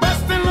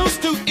 Busting loose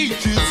to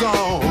each his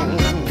own.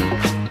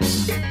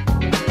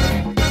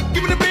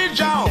 Give me the bridge,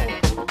 y'all.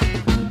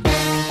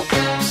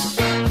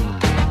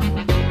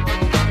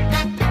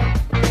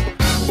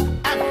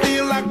 I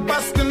feel like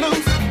busting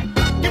loose.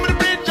 Give me the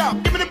bridge, y'all.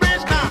 Give me the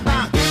bridge now.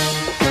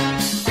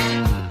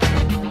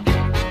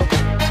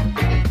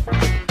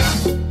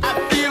 I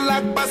feel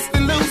like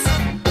busting loose.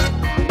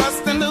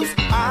 Busting loose.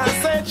 I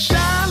said,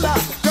 Shala,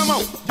 come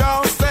on,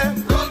 y'all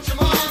said.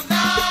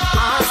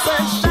 I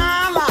said,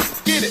 Shala,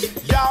 get it,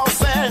 y'all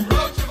said.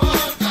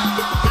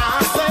 I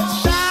said,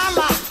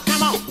 Shala,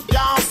 come on,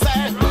 y'all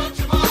said.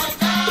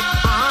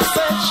 I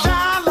said,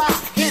 Shala,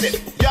 hit it,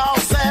 y'all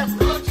said.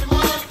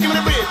 Give me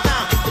the bridge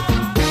now.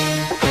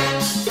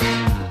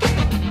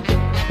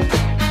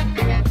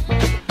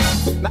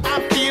 Now I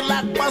feel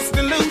like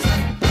busting loose.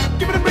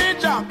 Give me the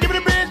bridge, y'all. Give me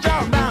the bridge,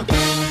 y'all now.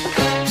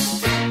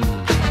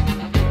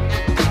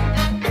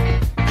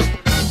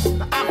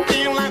 Now I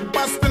feel like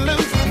busting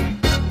loose.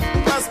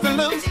 Busting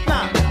loose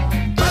now.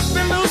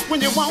 Busting loose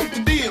when you want to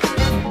deal.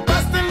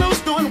 Busting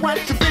loose doing what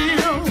you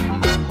feel.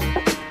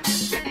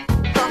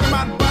 Talking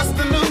about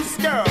busting loose,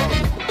 girl.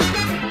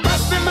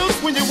 Busting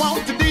loose when you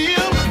want to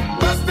deal.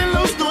 Busting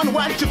loose doing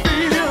what you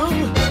feel.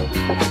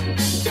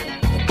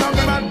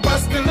 Talking about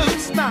busting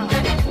loose now.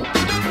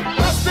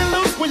 Busting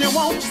loose when you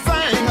want to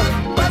sing.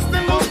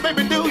 Busting loose,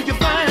 baby, do your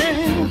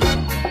thing.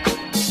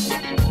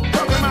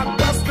 Talking about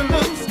busting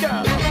loose,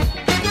 girl.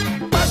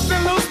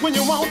 Busting loose when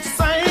you want to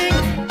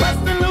sing.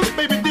 Busting loose,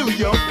 baby, do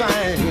your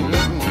thing.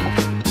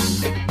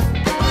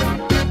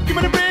 Give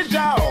me the bridge,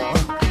 y'all.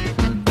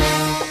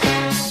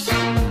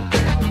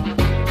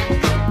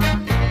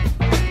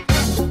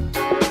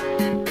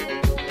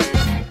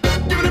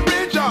 Give me the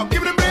bridge, y'all.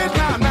 Give me the bridge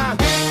now.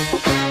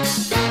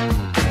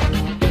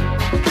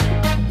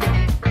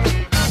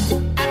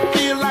 I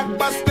feel like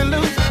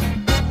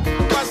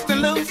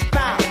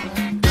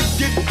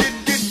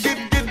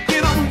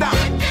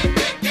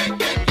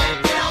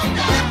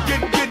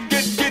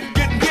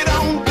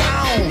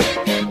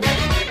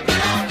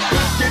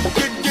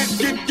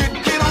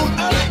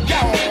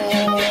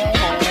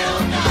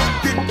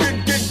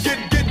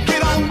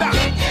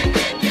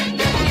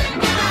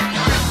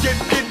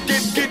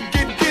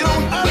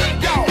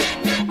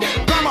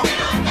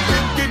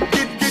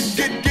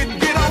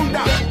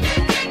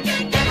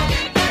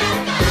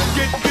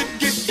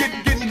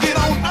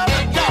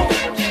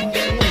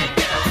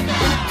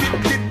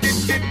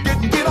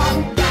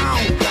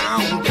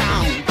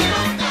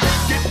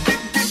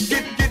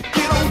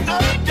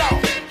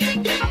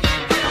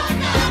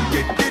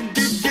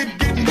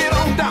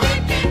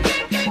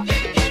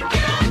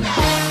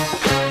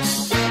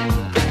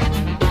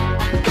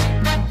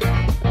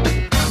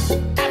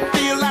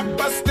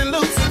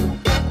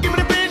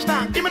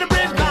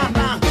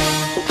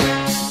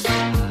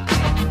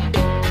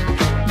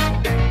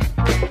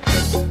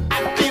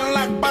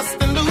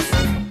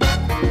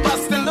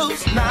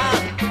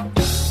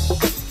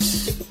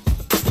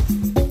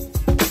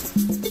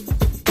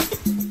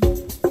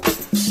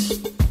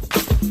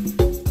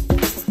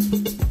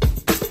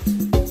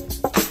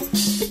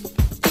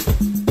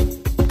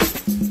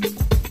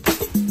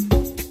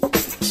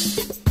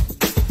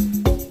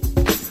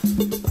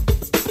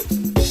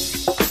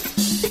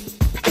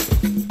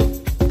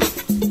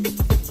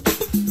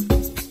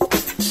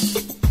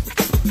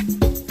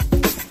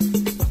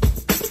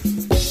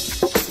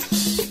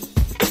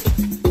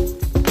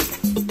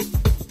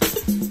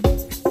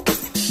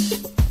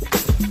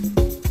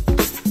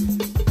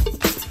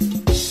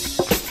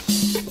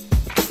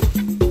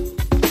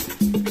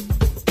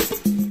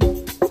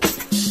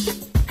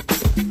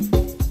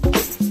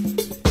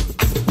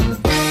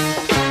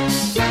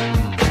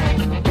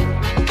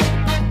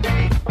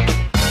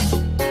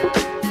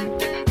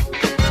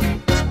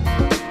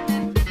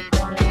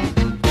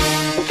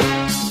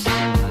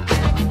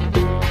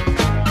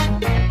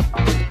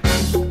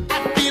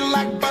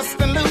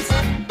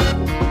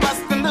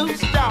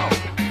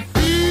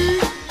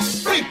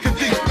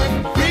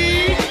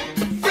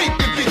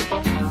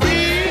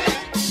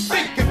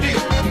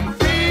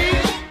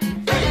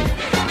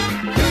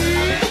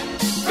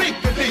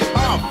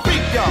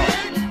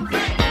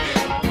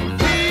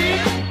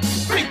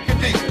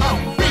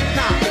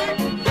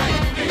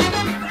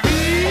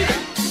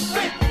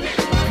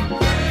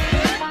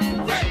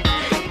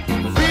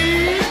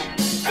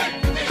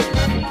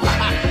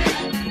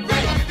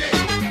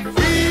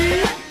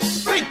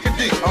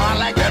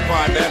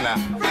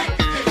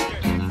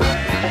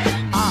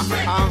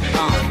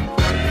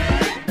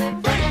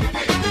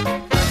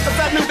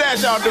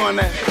How's y'all doing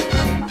that?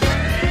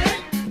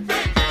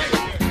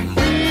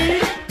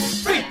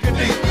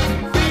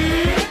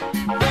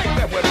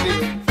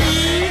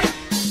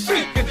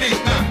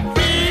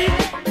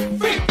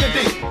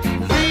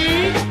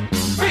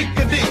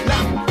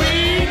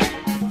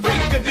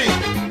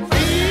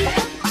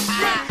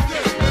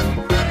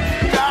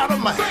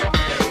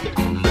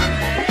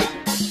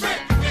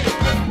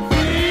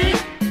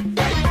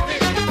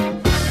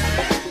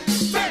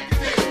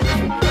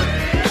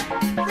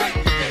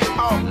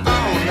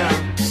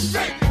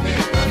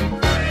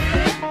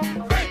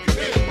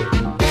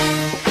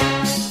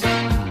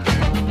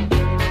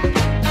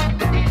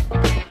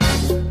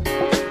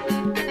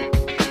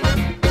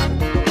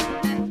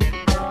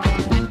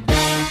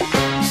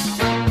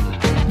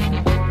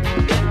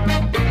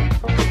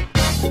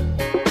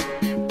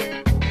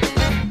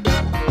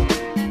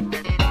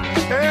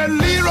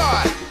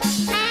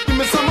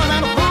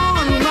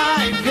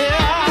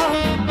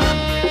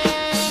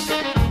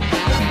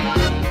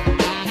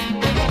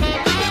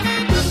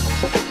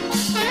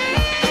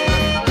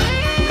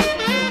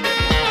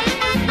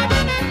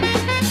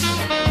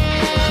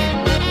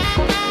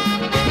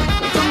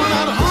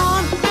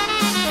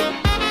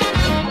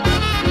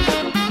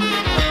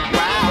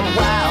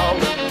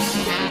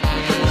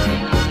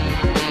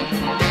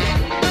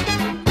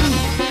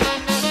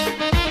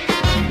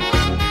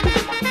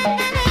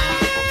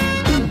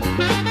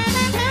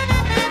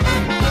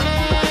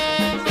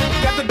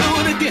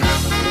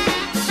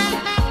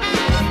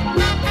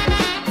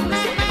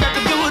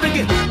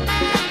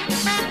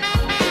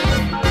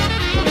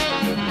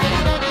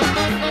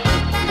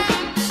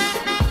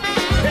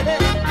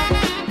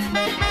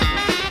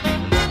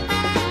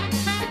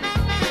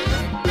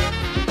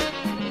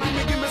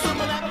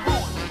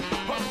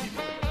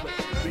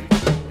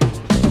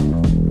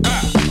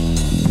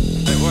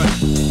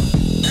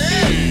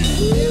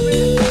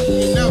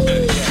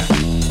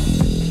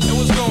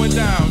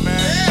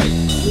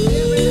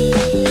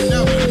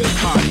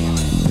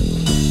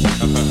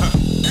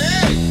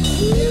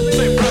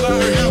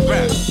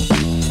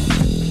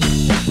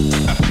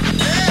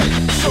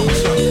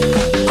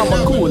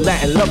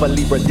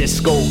 Libra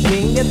disco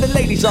king, and the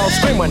ladies all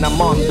scream when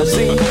I'm on the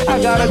scene.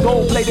 I got a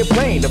gold-plated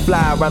plane to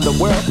fly around the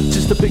world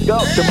just to pick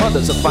up the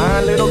mothers of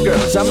fine little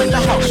girls. I'm in the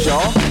house,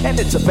 y'all, and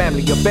it's a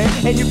family event,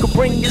 and you can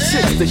bring your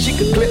sister, she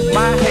can clip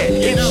my head.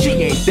 If she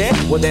ain't there,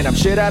 well then I'm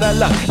shit out of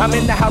luck. I'm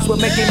in the house with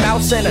Mickey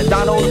Mouse and a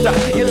Donald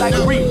Duck. You're like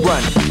a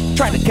rerun,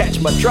 trying to catch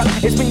my truck.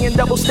 It's me and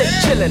Double Stick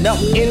chilling up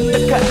in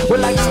the cut. We're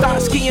like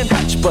Starsky and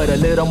Hutch, but a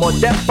little more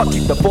depth. I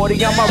keep the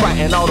 40 on my right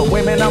and all the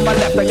women on my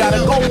left. I got a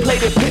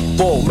gold-plated pit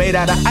bull made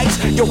out of ice.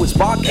 Yo, his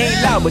bark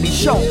ain't loud, but his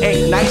show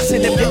ain't nice.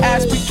 And if you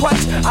ask me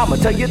twice, I'ma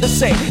tell you the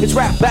same. It's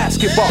rap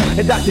basketball,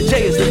 and Dr.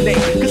 J is the name.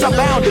 Cause I'm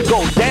bound to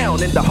go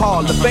down in the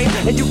Hall of Fame.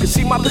 And you can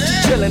see my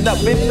picture chilling up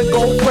in the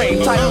gold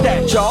frame. Type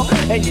that, y'all,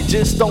 and you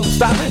just don't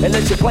stop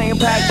unless you're playing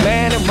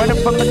Pac-Man and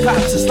running from the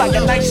cops. It's like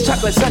a nice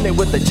chocolate sundae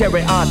with a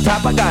cherry on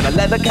top. I got a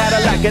leather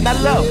Cadillac and I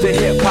love the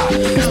hip-hop.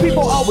 Cause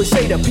people always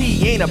say the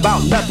P ain't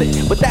about nothing,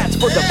 but that's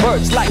for the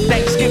birds like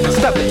Thanksgiving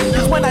stuffing.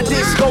 Cause when I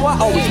disco, I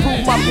always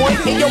prove my point.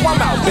 And yo, I'm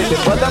out, baby,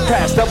 for the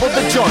past, double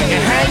the joint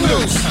and hang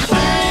loose.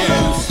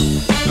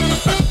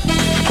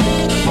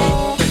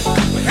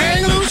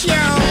 Hang loose,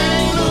 y'all.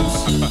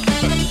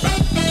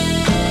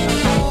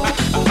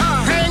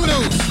 Hang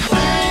loose.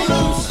 Hang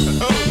loose.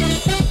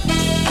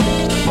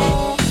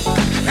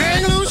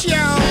 Hang loose,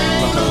 y'all.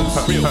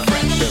 Real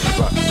fresh, real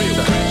fresh.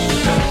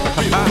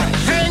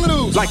 Hang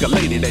loose. Like a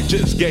lady that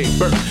just gave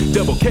birth.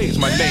 Double K's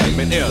my name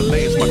and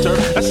LA's my turf.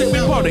 I said we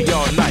party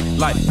all night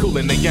like Kool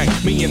and the Gang.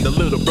 Me and the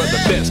little brother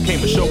Best came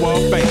to show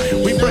off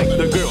fame. We break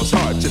the girls'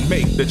 hearts and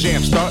make the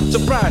jam start.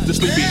 Surprise the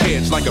sleepy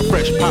heads like a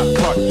fresh pop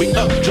tart. We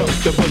up jump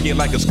the boogie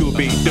like a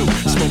Scooby-Doo.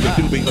 Smoke a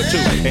doobie or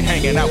two and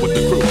hanging out with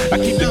the crew. I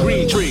keep the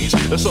green trees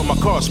so my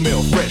car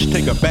smell fresh.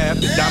 Take a bath,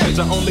 the diamonds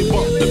I only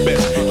want the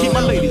best. Keep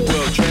my ladies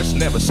well dressed,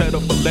 never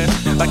settle for less.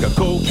 Like a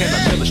cold can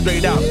of Miller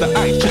straight out the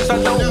ice chest.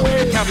 I don't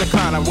wear Calvin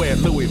Klein, I wear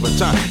Louis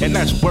Vuitton. And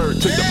that's word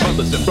to the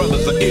mothers and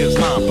brothers of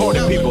Islam. Party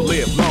people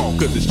live long,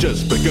 cause it's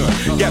just begun.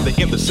 Gather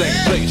in the same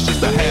place just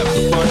to have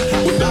some fun.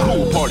 With the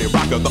cool party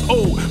rocker, the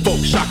old folk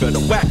shocker,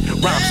 the whack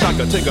rhyme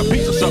stocker. Take a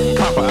piece of something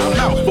proper, I'm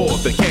out for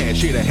the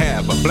cash. Here to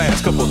have a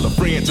blast, couple of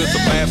friends and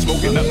some laughs,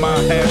 smoking up my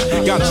hash.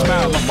 Got a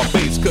smile on my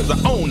face, cause I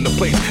own the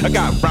place. I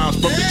got rhymes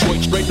from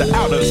Detroit straight to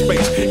outer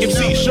space.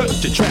 MC, shut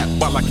your trap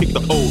while I kick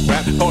the old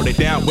rap. Party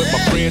down with my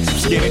friends, some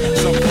skinny,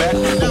 some fat.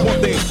 But one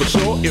thing's for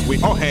sure, if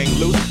we all hang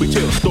loose, we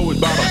tell stories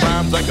about our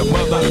rhymes like a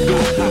mother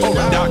goose or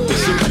a Dr.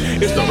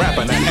 Seuss. It's the rap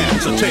and the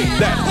app, so take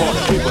that, party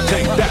people,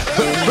 take that.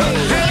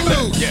 Hang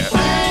loose. Yeah.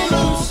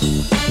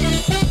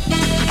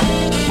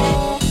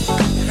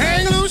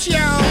 Hang loose,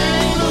 y'all.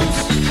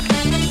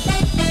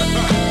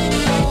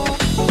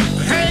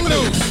 Hang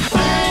loose.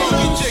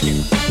 Funky chicken.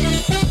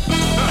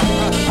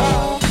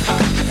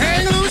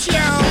 Hang loose,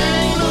 y'all.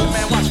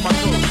 Man, watch my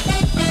toes.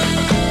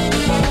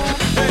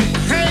 Hey.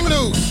 Hang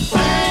loose.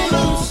 Hang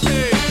loose.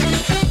 Hey.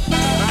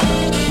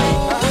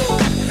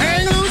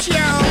 Hang loose,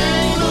 y'all.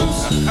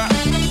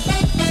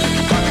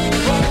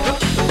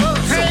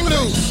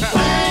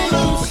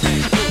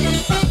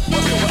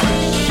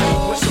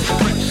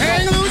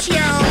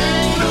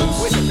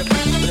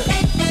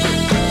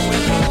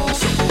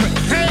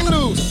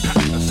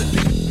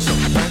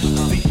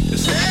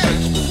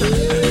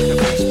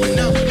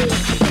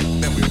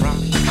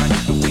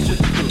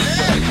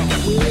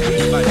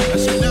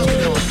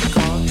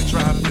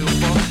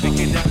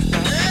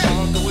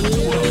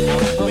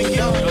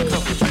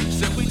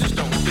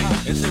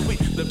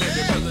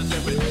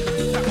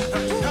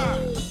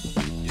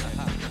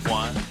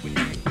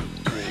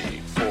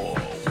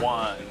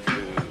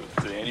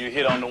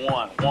 hit on the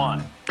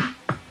one,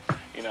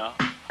 you know,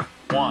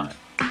 one,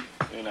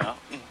 you know.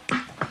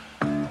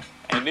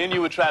 And then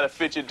you would try to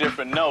fit your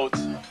different notes,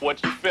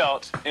 what you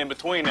felt in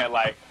between that,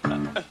 like,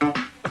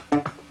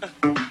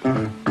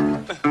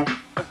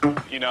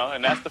 you know,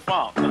 and that's the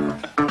funk,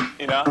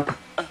 you know,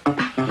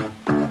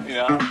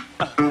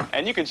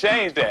 and you can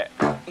change that,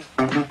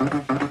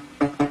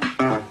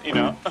 you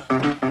know,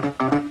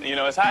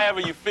 it's however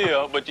you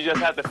feel, but you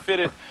just have to fit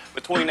it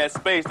between that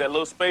space, that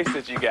little space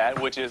that you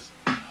got, which is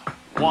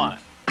 1,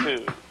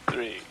 2,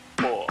 3,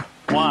 4,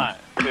 1,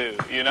 2,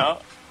 you know,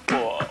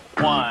 4,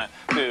 1,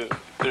 2,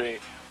 3,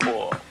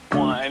 4,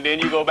 1, and then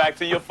you go back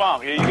to your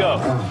funk. Here you go,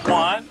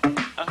 1,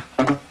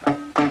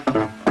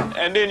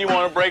 and then you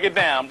want to break it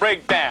down,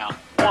 break down,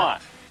 1,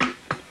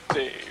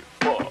 2,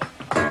 4,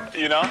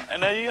 you know,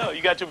 and there you go.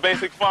 You got your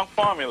basic funk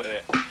formula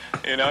there.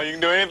 You know, you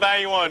can do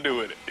anything you want to do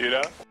with it, you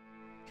know.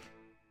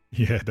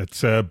 Yeah,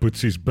 that's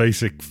Bootsy's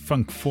basic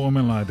funk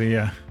formula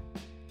there.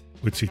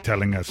 Bootsy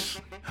telling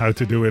us how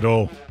to do it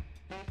all.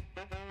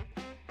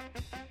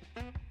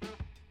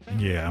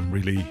 Yeah, I'm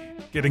really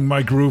getting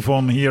my groove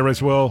on here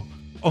as well.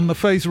 On The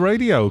Face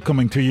Radio,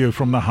 coming to you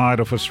from the heart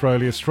of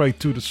Australia, straight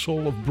to the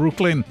soul of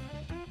Brooklyn.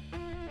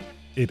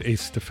 It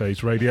is The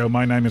Face Radio.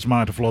 My name is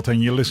Maarten Vlot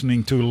and you're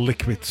listening to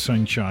Liquid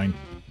Sunshine.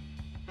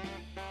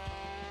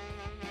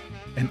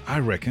 And I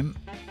reckon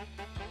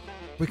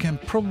we can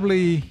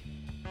probably,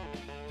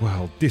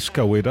 well,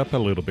 disco it up a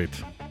little bit.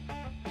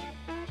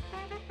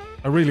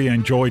 I really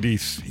enjoy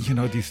these, you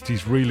know,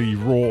 these really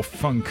raw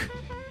funk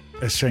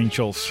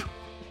essentials.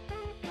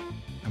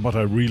 And what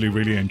I really,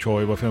 really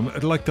enjoy with him,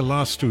 like the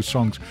last two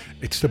songs,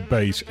 it's the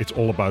bass. It's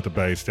all about the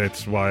bass.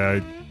 That's why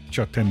I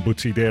chucked in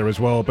Bootsy there as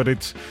well. But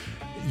it's,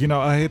 you know,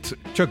 I had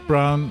Chuck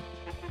Brown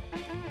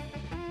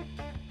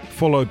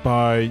followed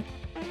by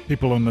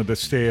People Under the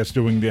Stairs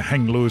doing the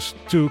Hang Loose.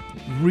 Two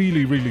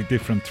really, really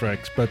different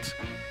tracks, but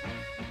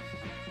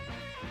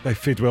they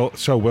fit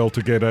so well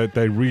together.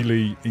 They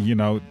really, you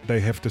know, they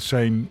have the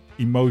same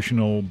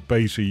emotional,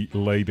 bassy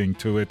lading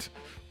to it.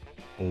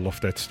 I love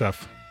that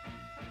stuff.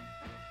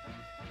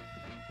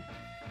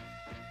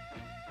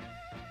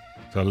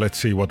 So let's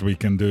see what we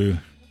can do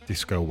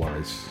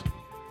disco-wise.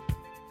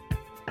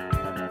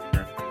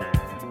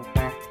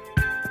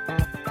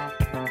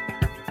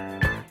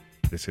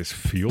 This is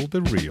Feel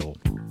the Real.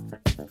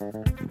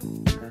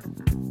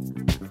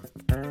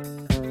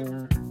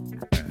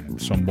 And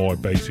some more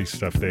bassy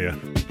stuff there.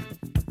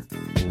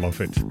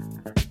 Love it.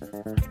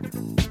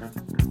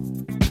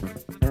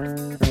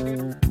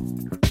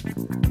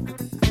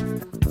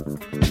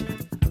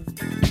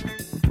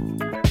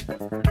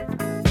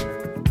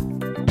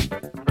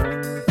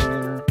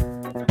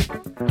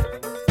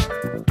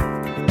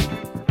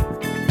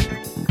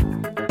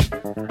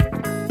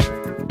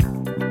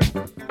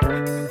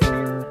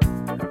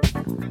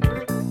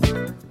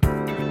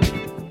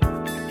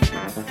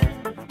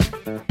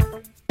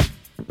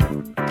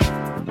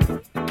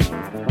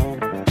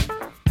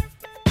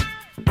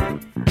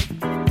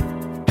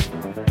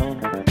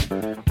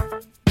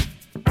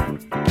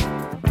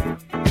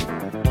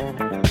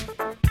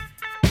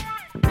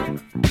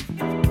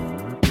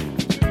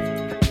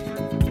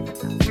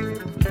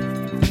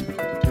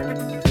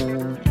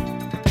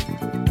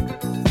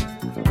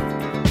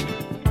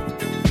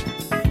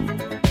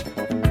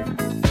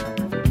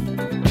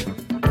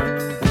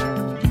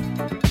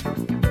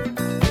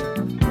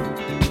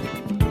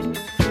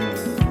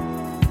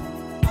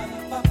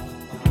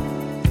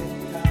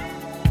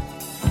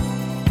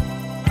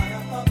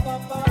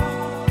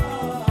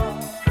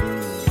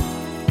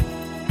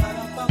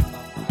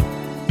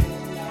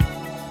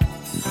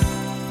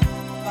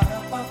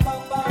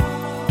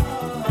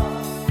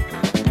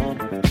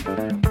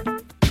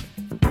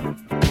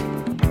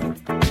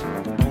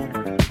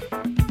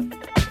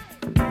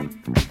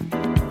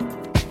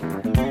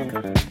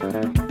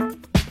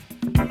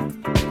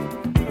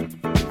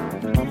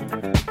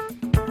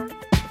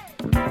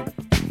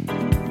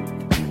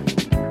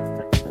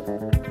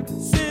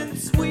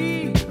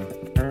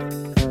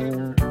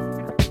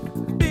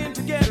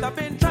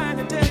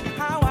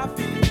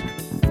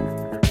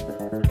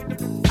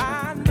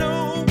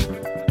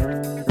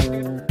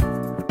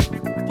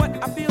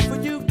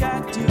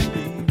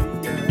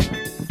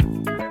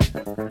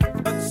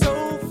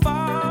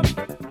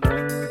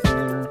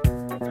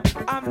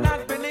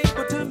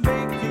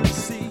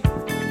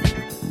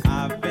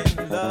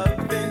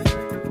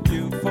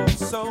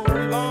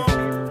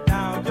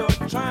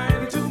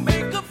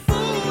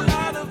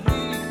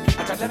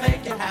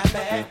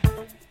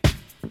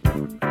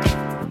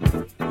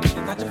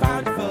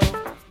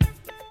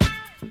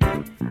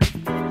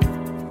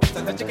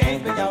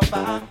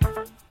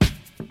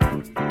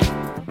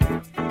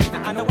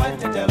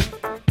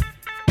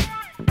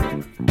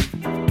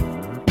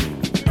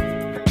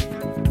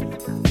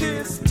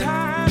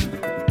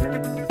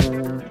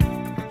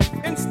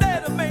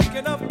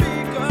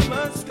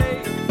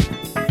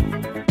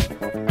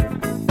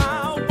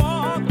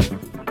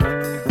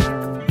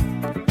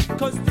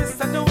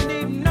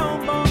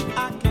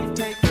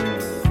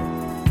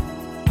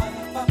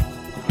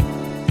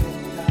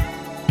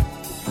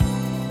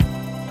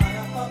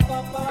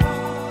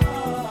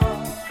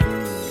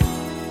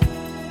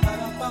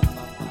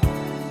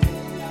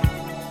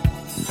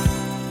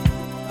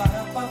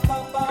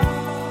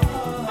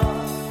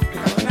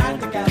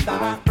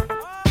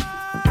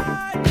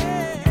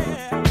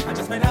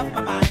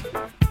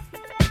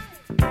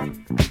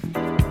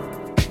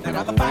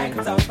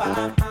 seconds on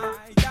fire.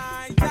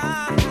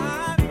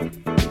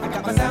 I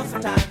got myself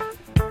some time.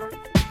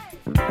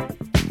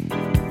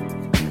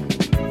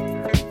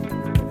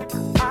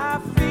 I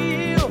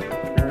feel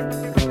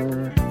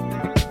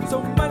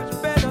so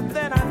much better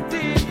than I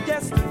did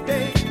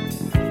yesterday.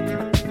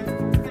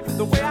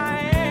 The way I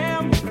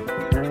am,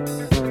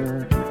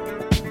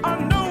 I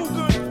know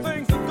good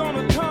things are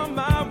gonna come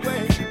my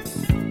way.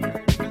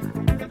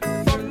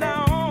 From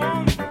now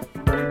on,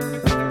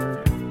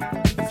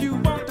 if you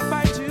want to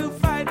fight, you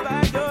fight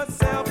by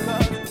yourself,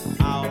 'cause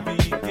I'll be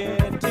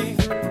getting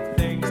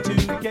things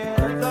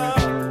together.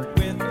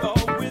 With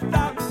or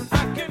without,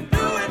 I can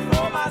do it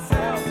for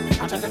myself.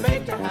 I'm trying to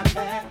make it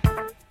happen.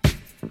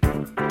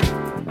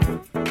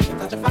 You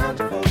thought you found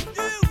your fool.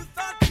 You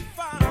thought you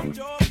found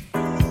your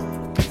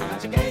fool.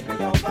 Thought you gave me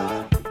your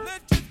love.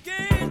 Let you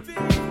give me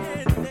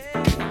in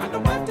there. I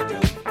know what to do.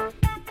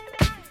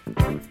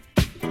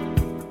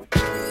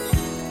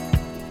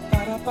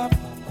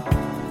 Ba-da-ba-ba-ba,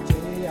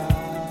 yeah.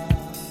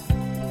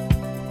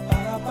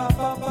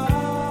 Ba-da-ba-ba-ba.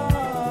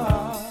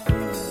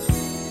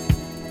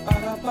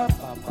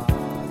 Ba-da-ba-ba-ba,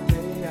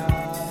 yeah.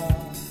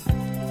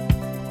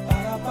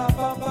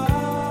 Ba-da-ba-ba-ba.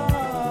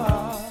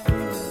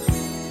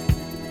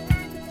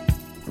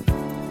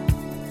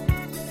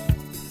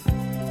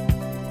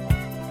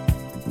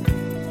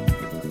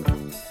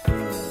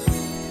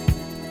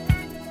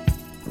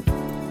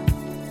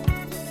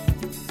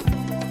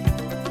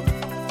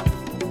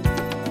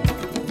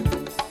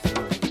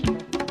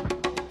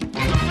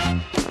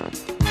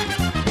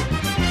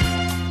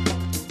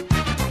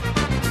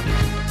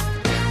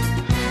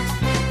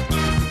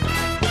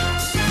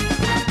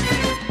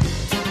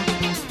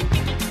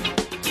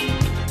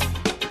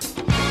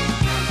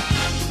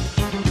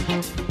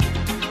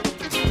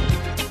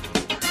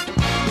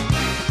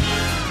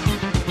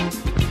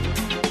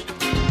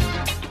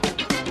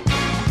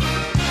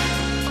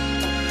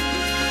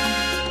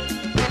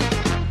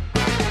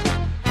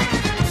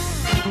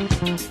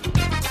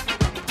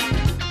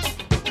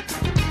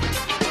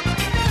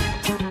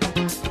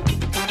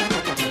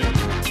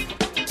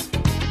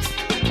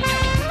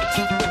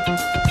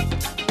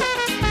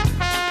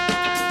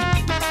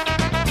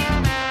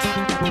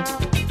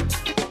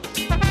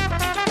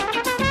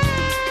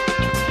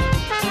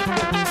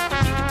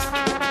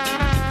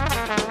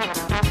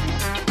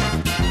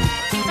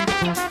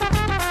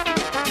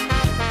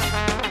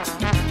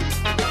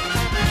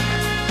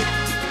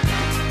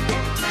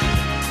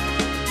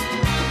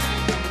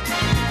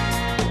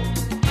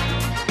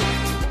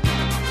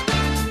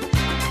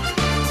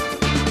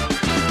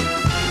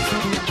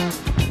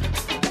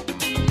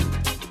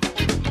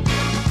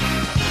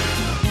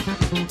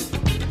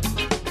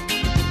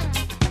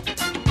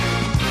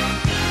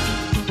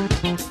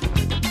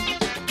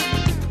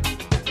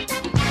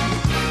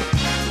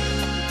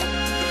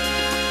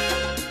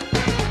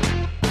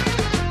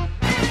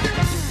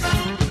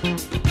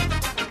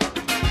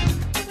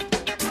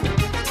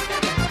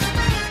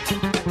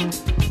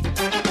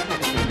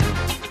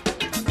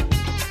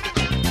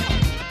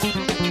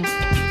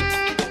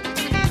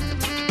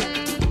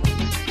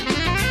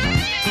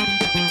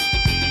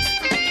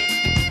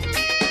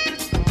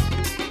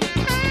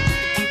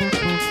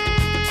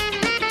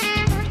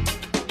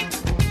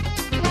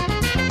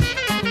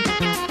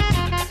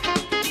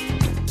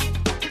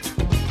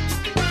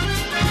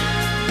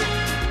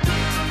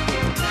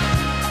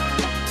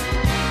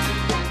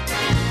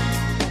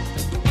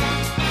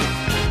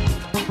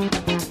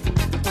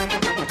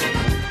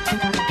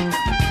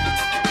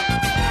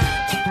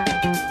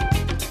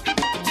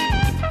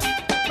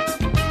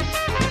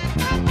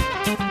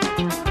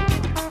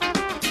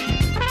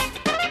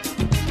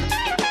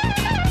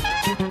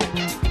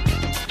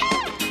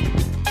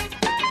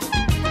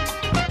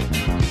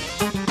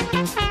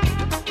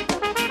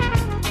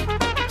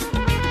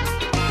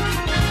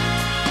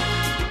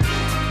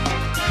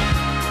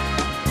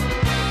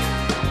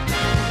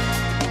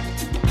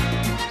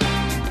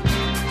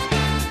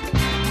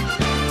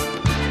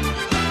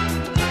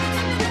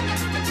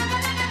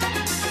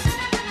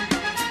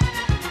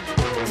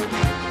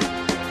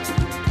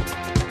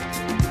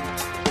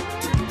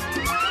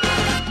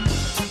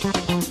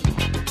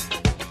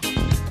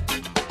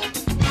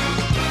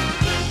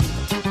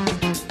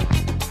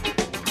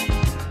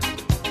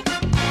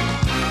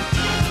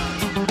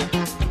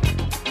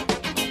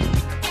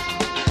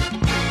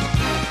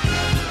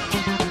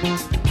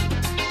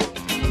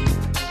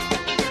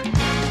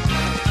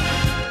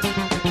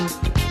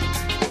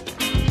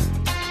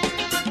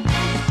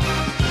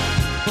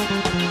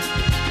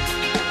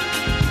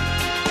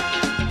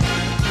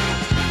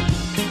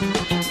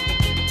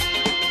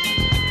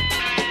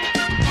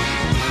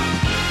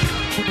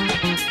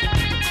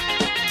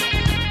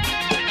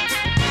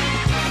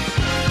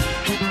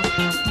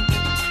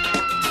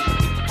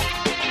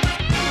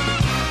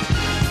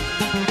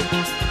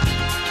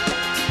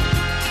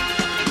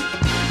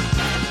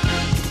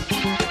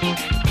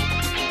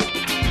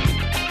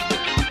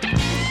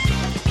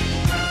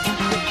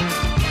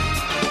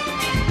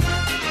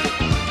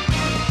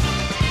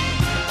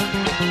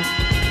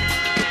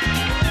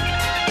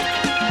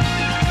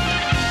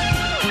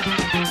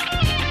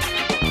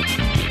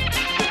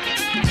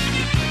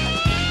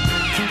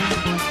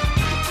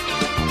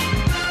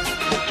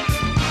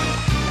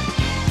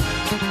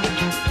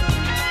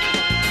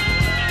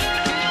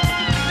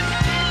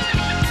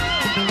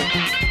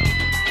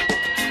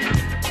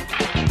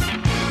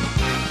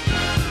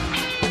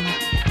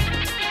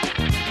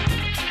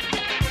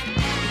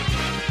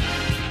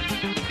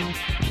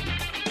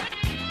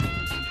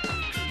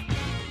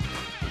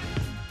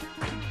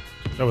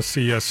 That was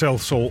the Cell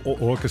Soul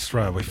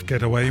Orchestra with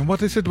Getaway. And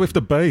what is it with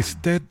the bass?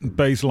 That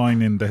bass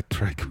line in that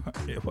track,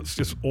 it was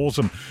just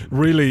awesome.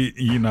 Really,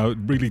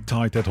 really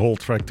tied that whole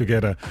track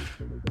together.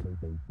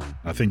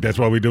 I think that's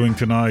what we're doing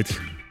tonight.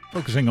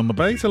 Focusing on the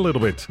bass a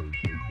little bit.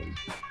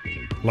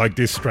 Like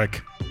this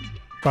track.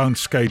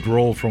 Bounce, Skate,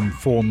 Roll from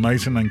Vaughan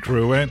Mason and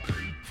crew. And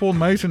Vaughan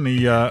Mason,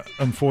 he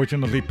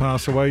unfortunately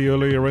passed away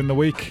earlier in the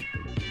week.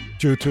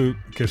 Due to,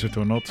 guess it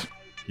or not,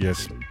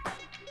 yes,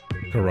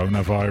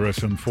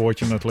 coronavirus,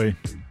 unfortunately.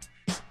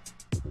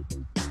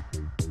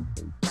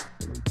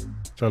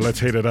 So let's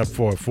hit it up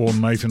for Vaughan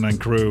Mason and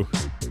crew.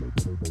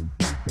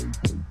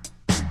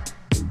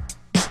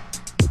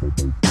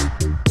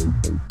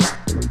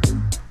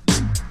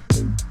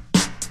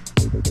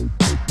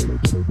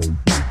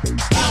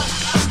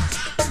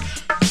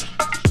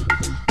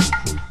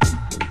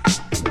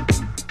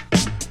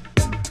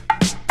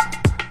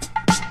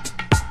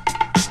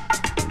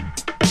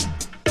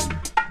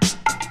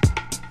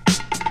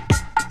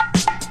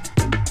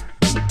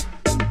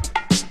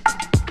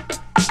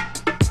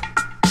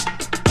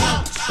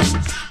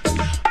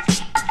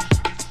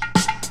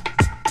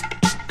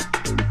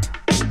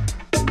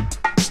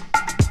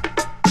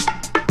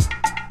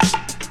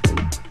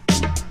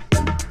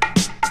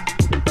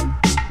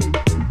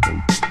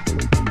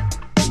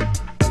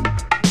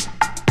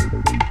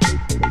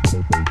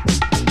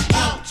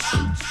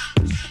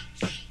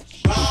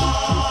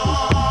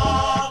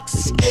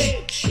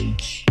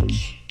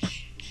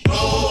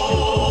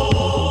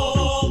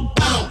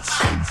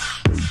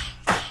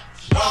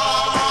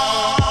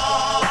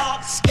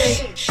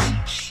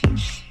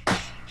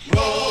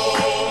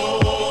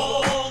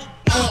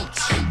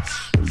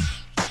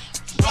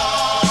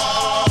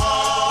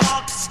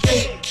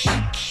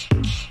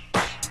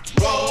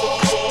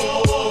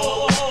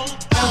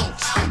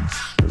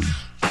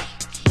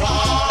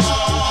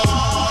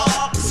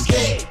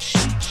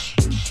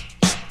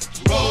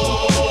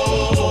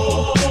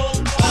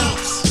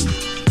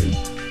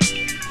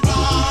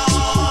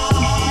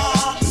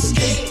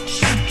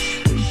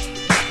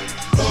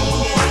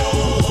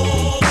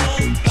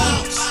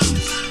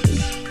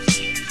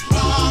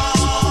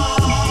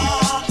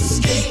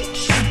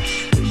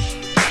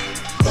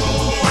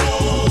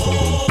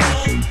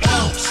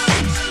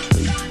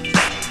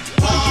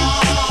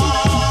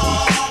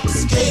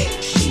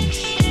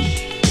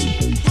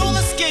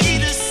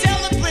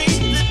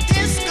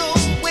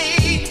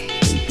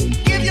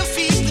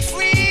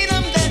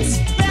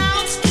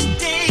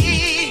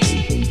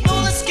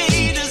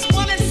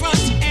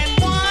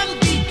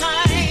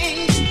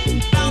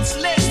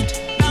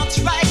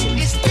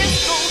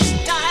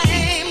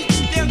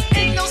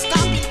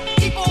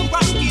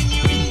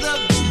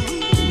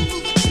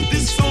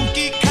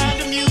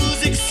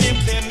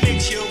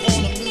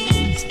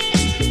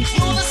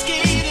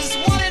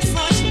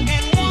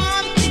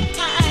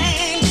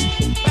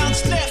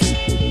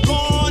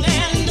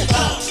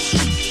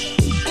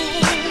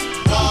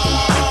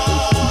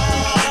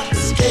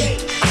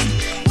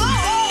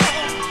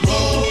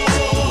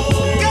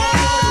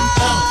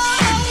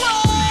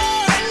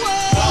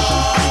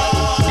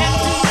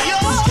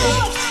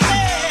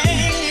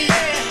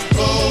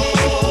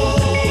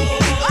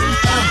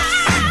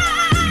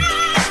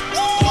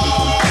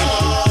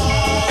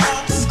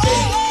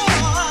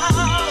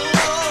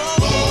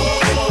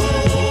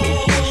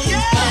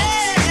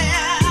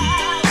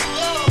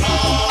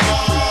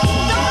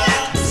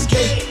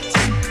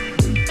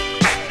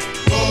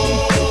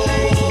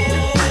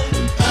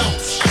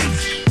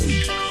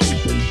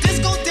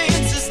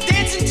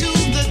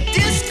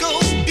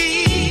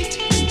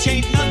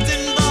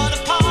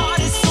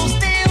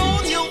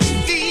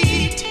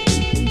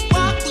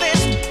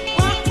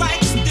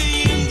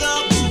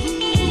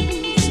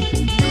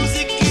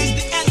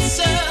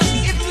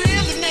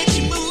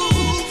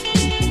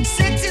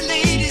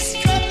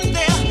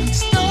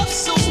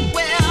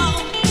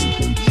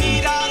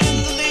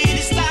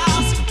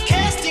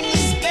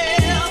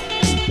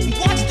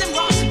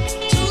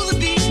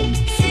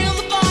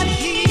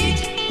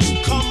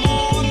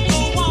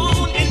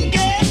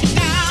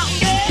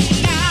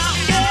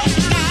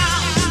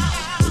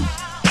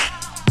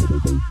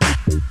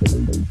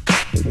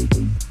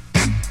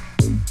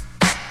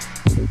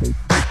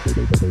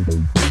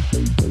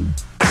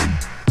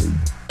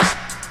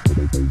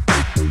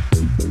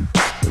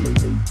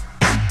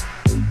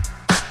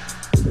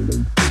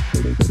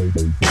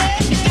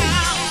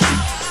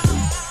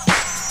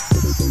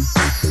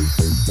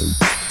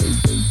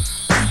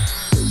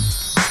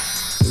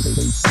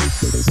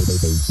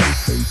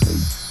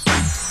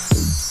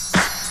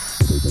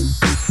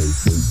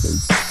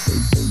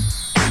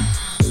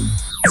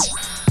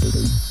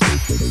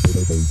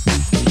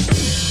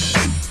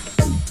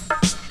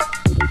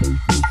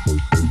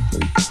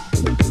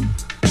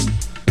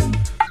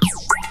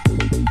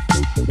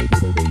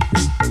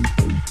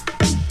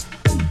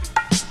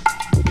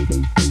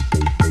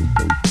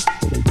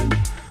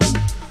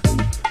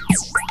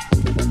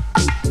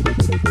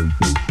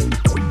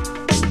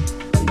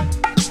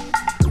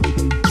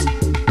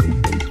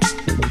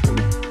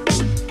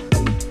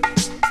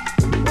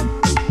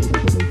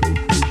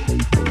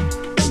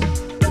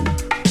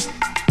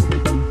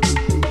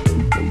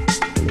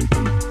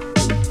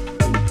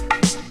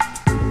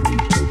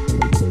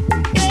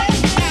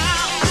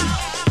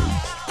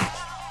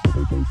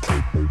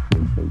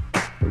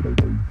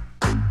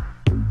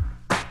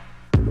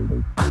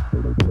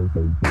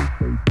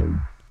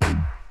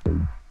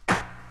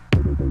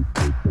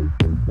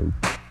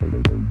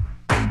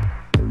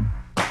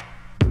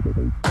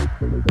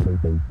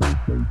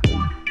 Bounce.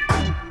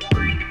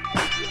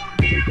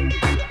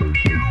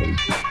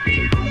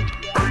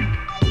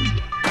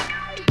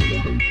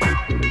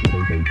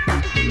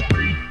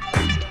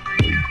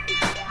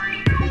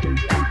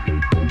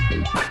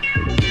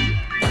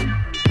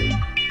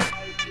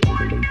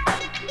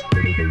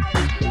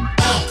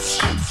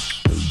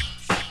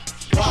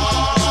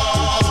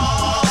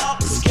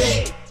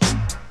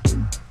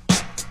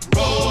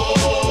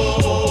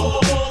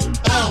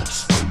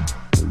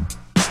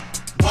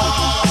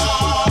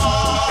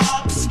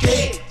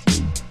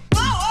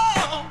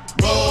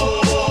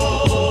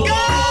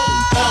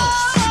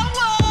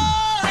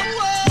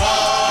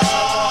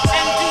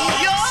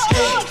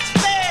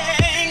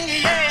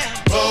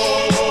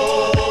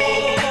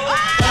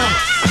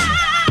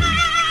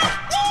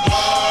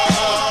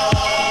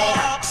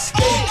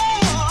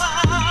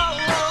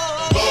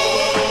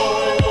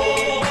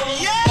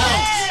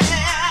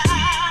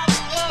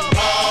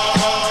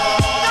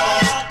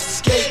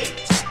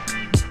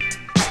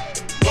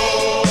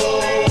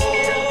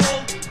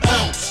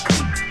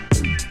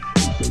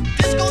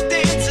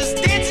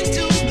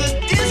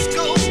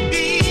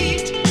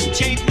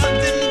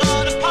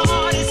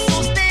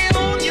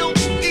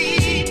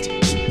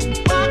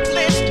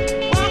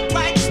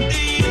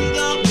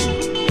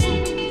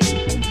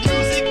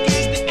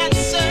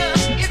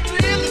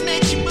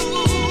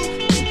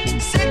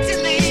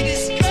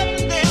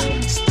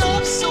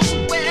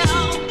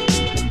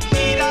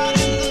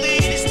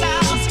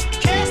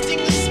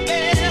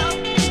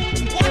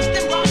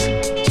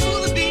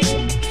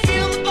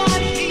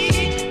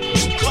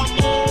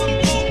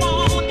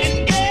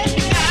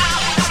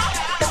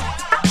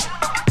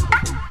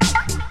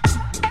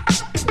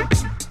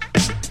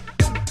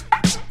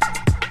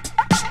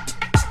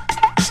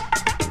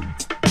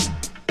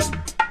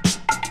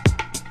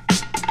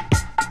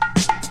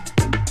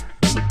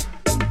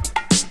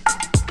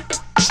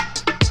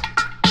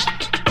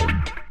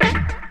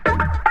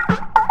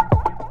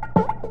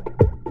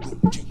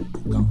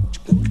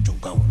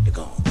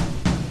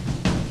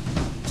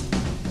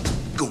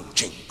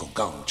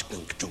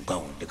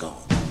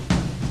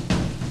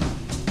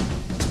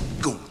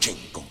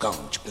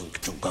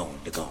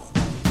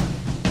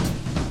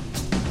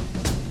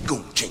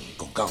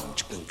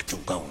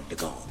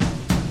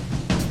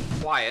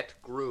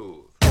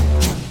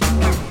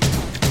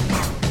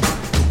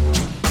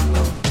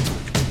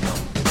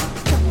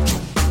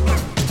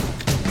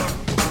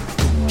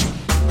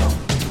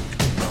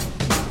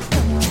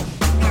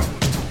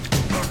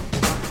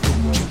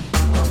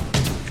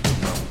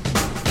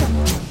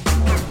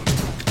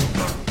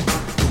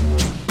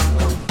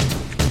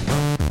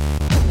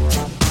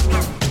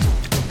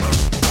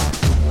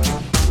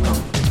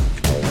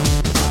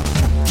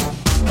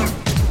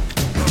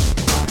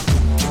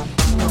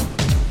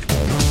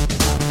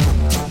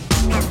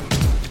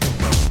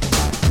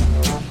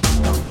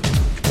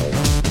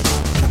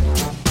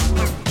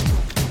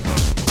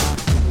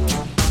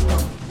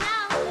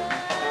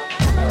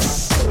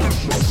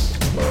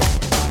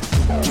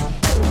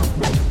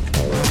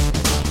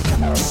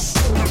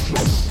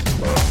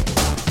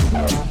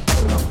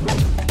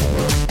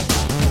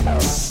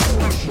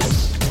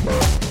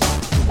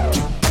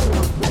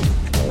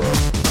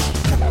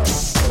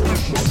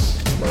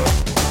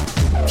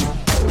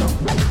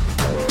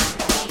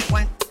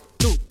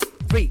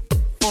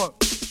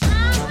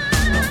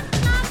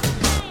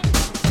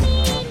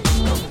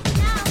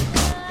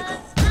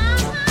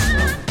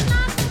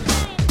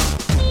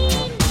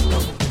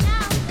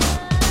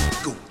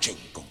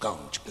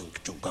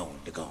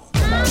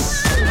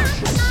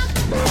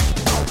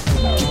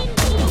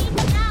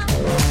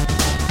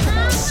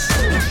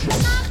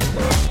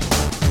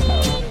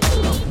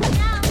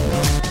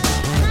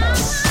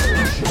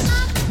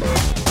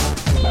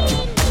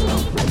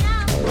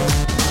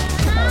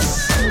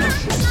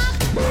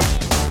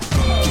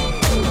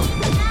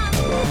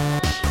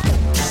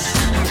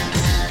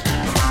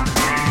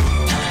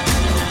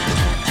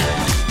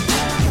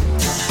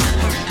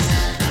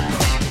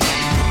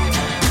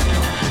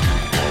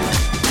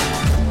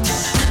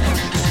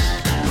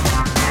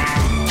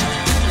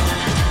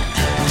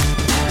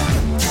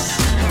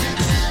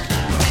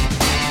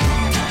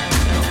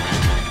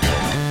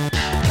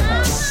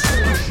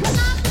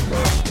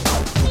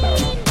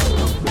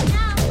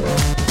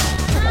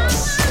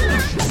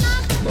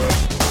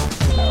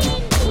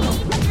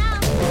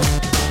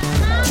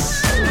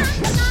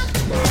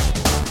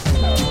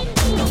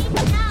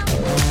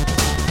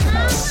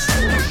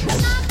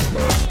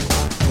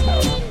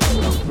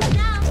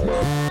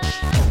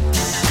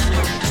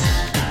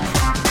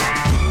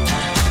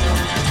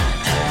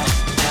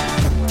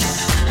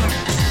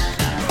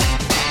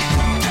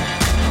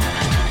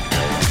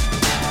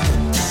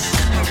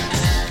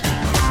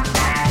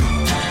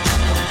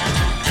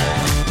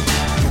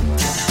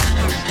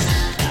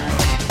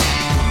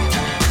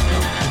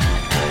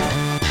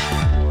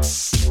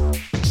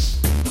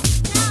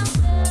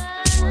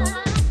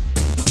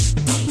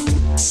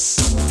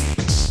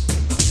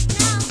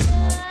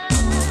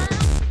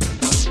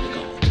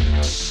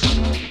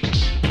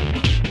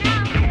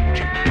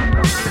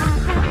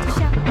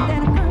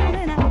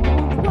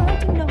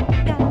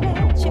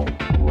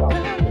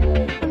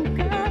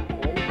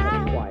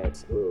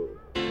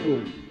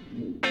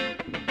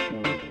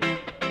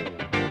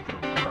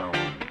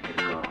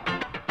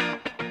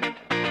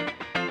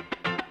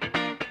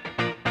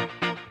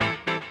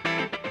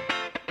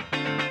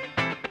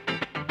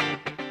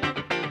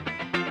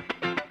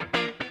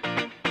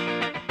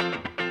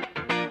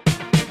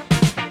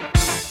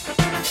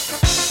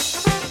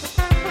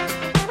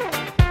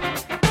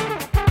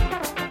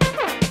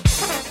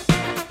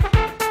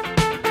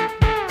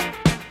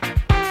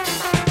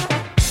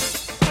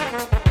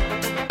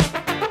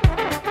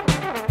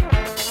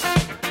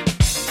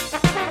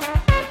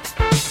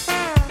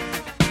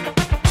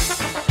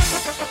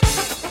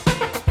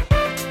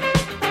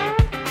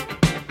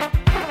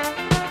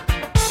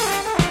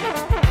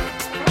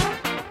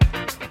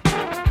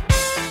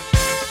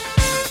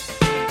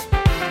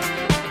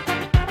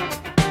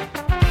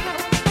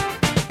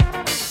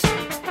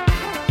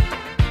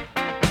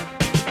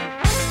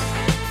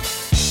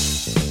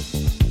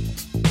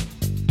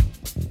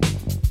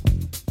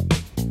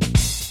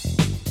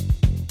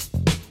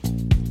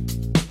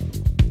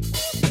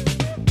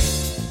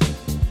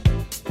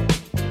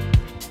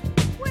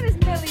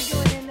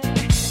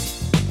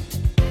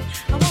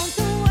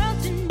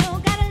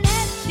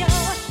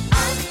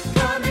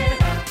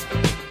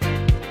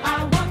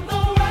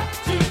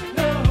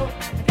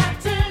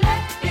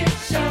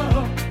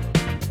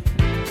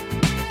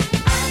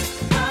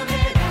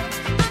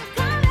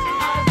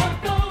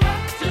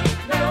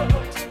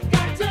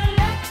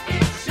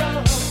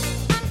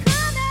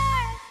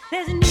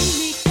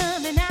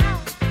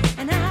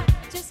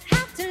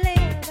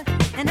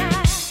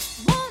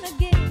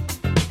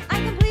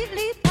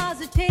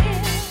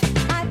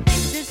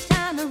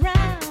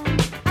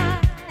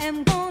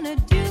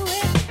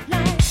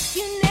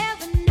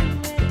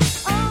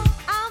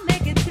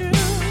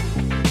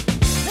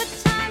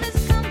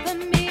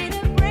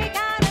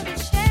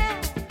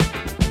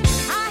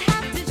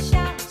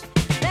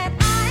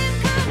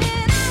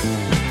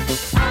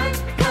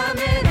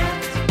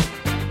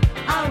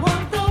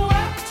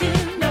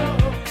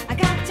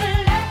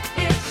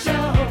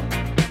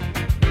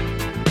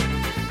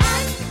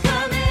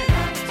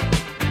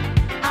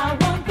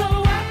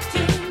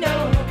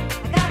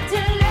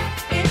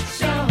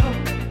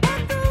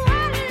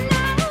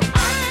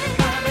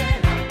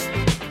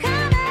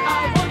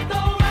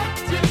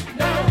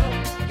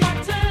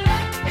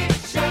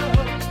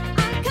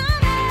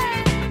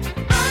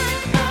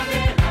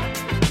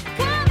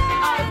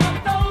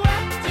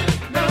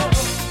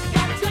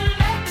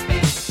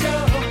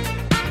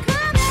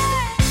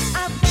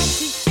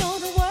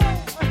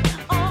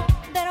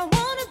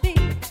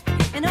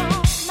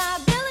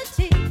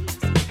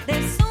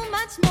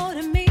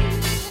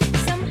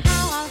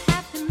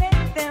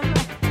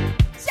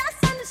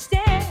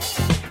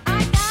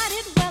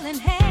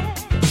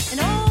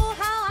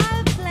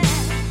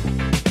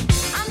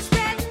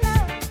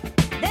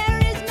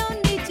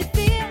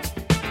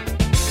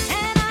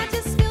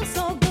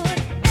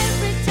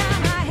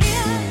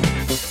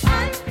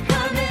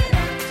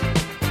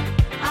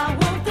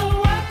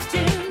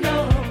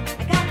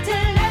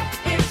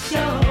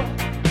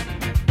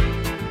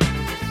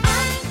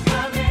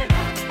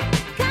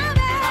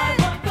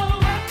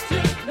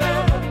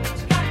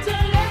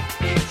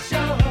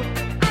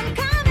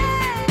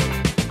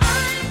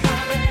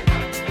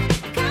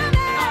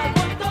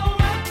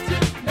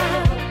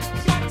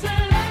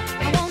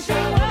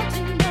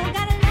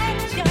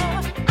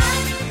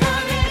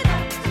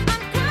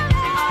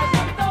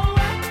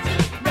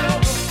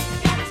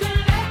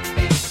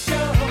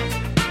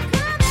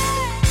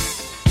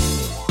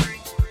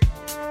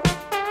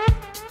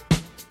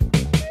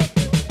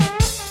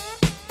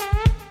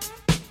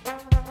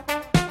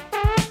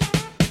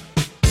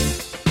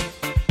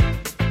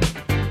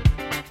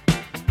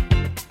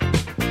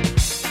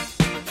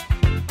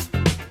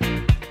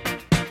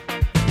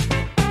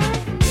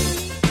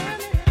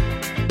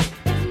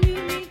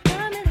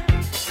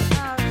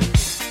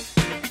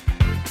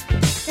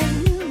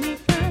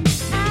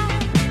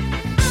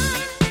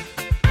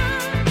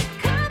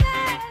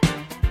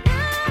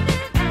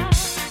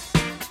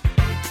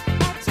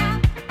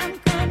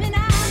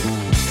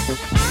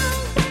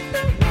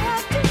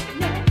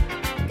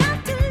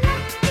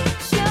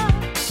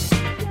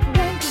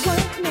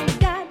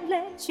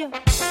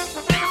 picture.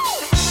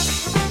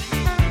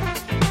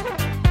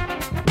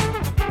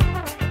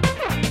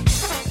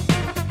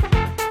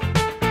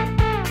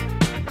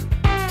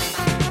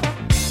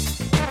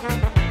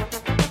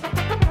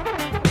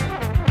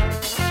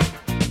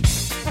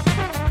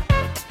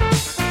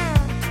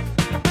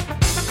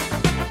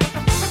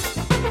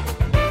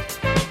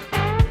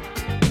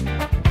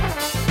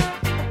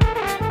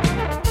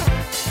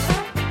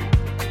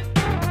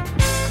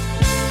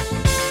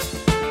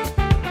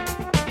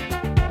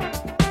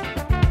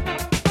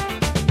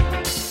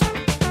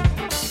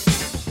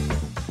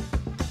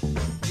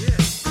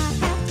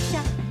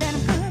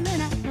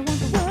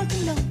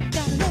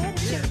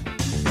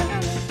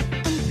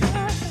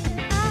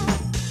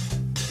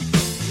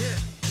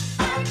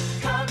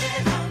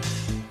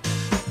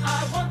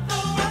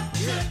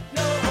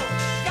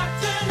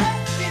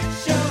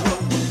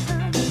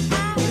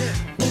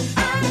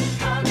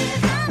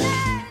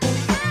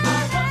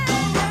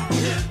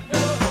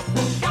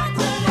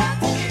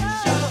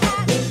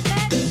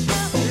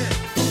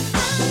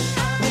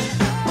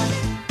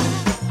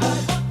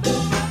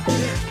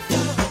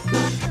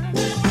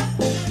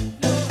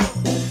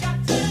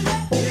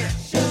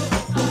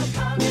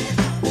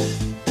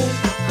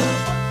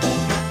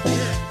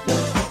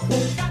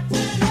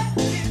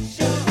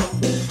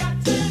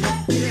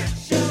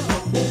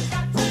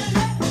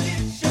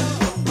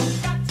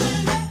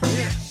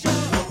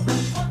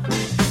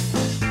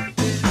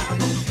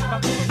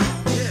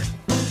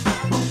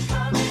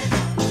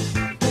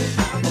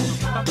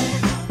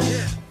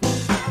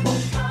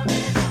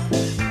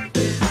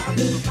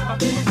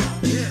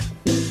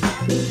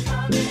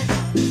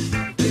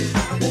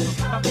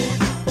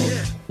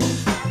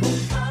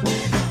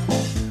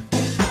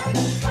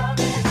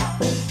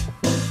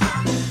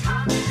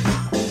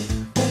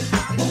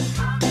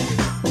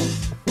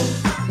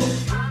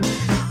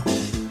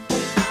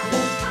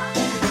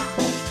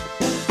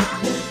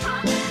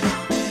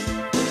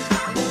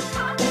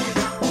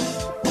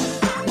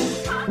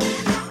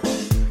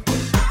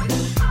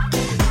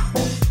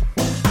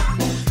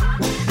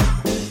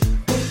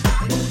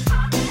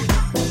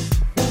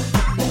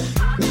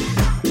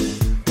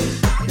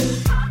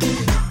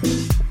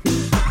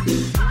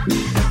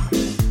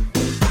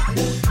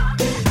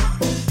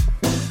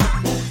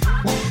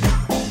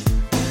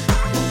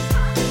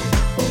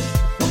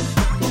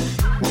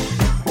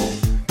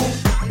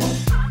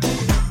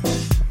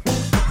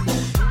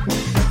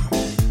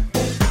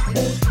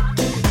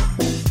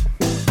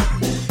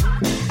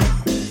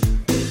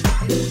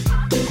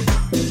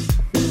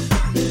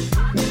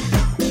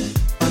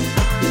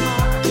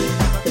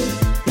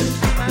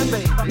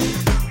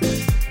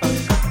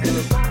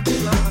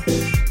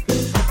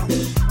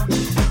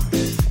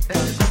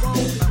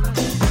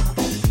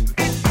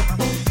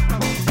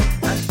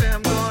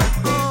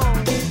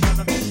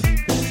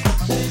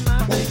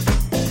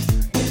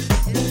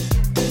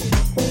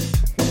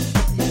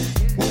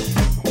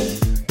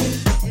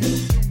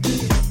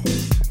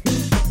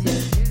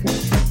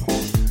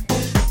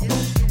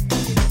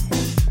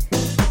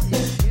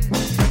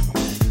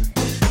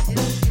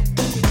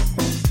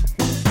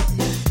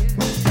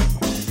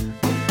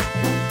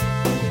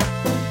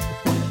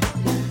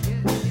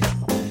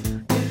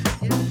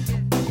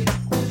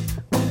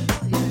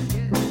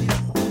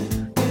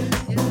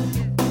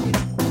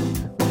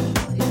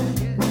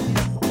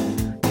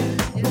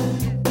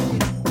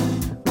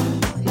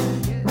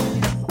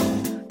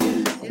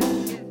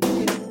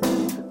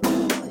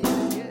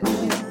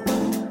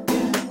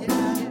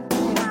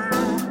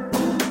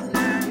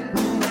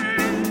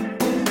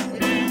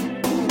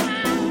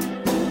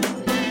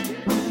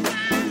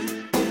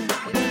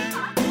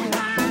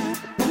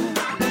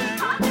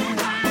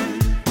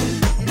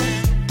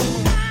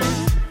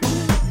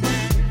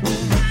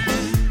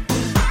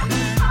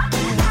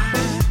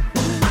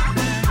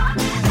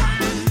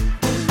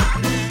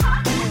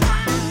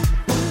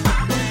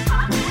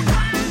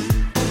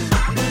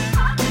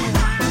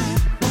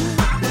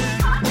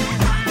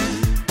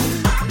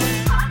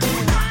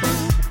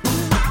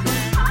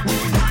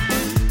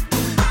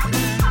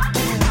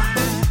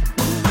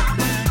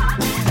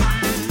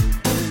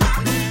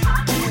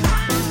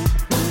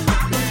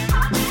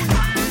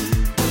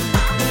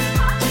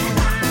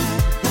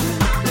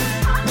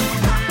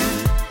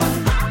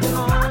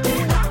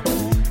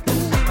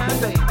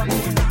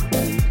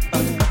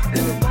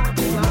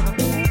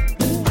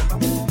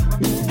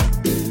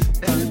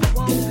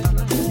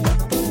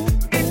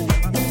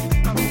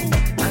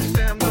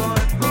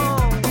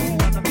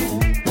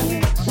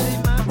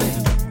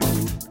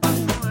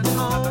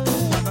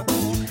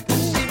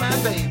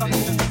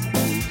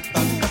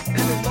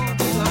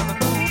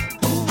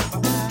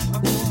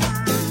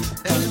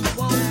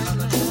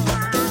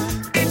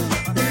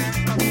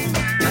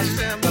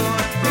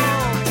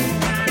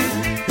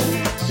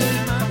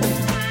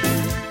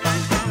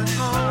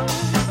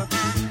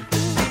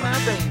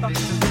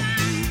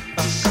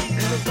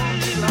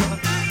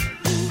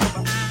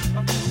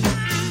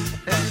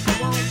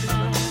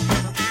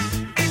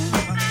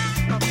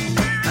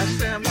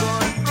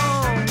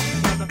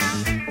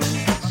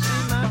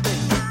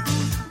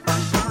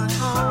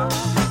 home.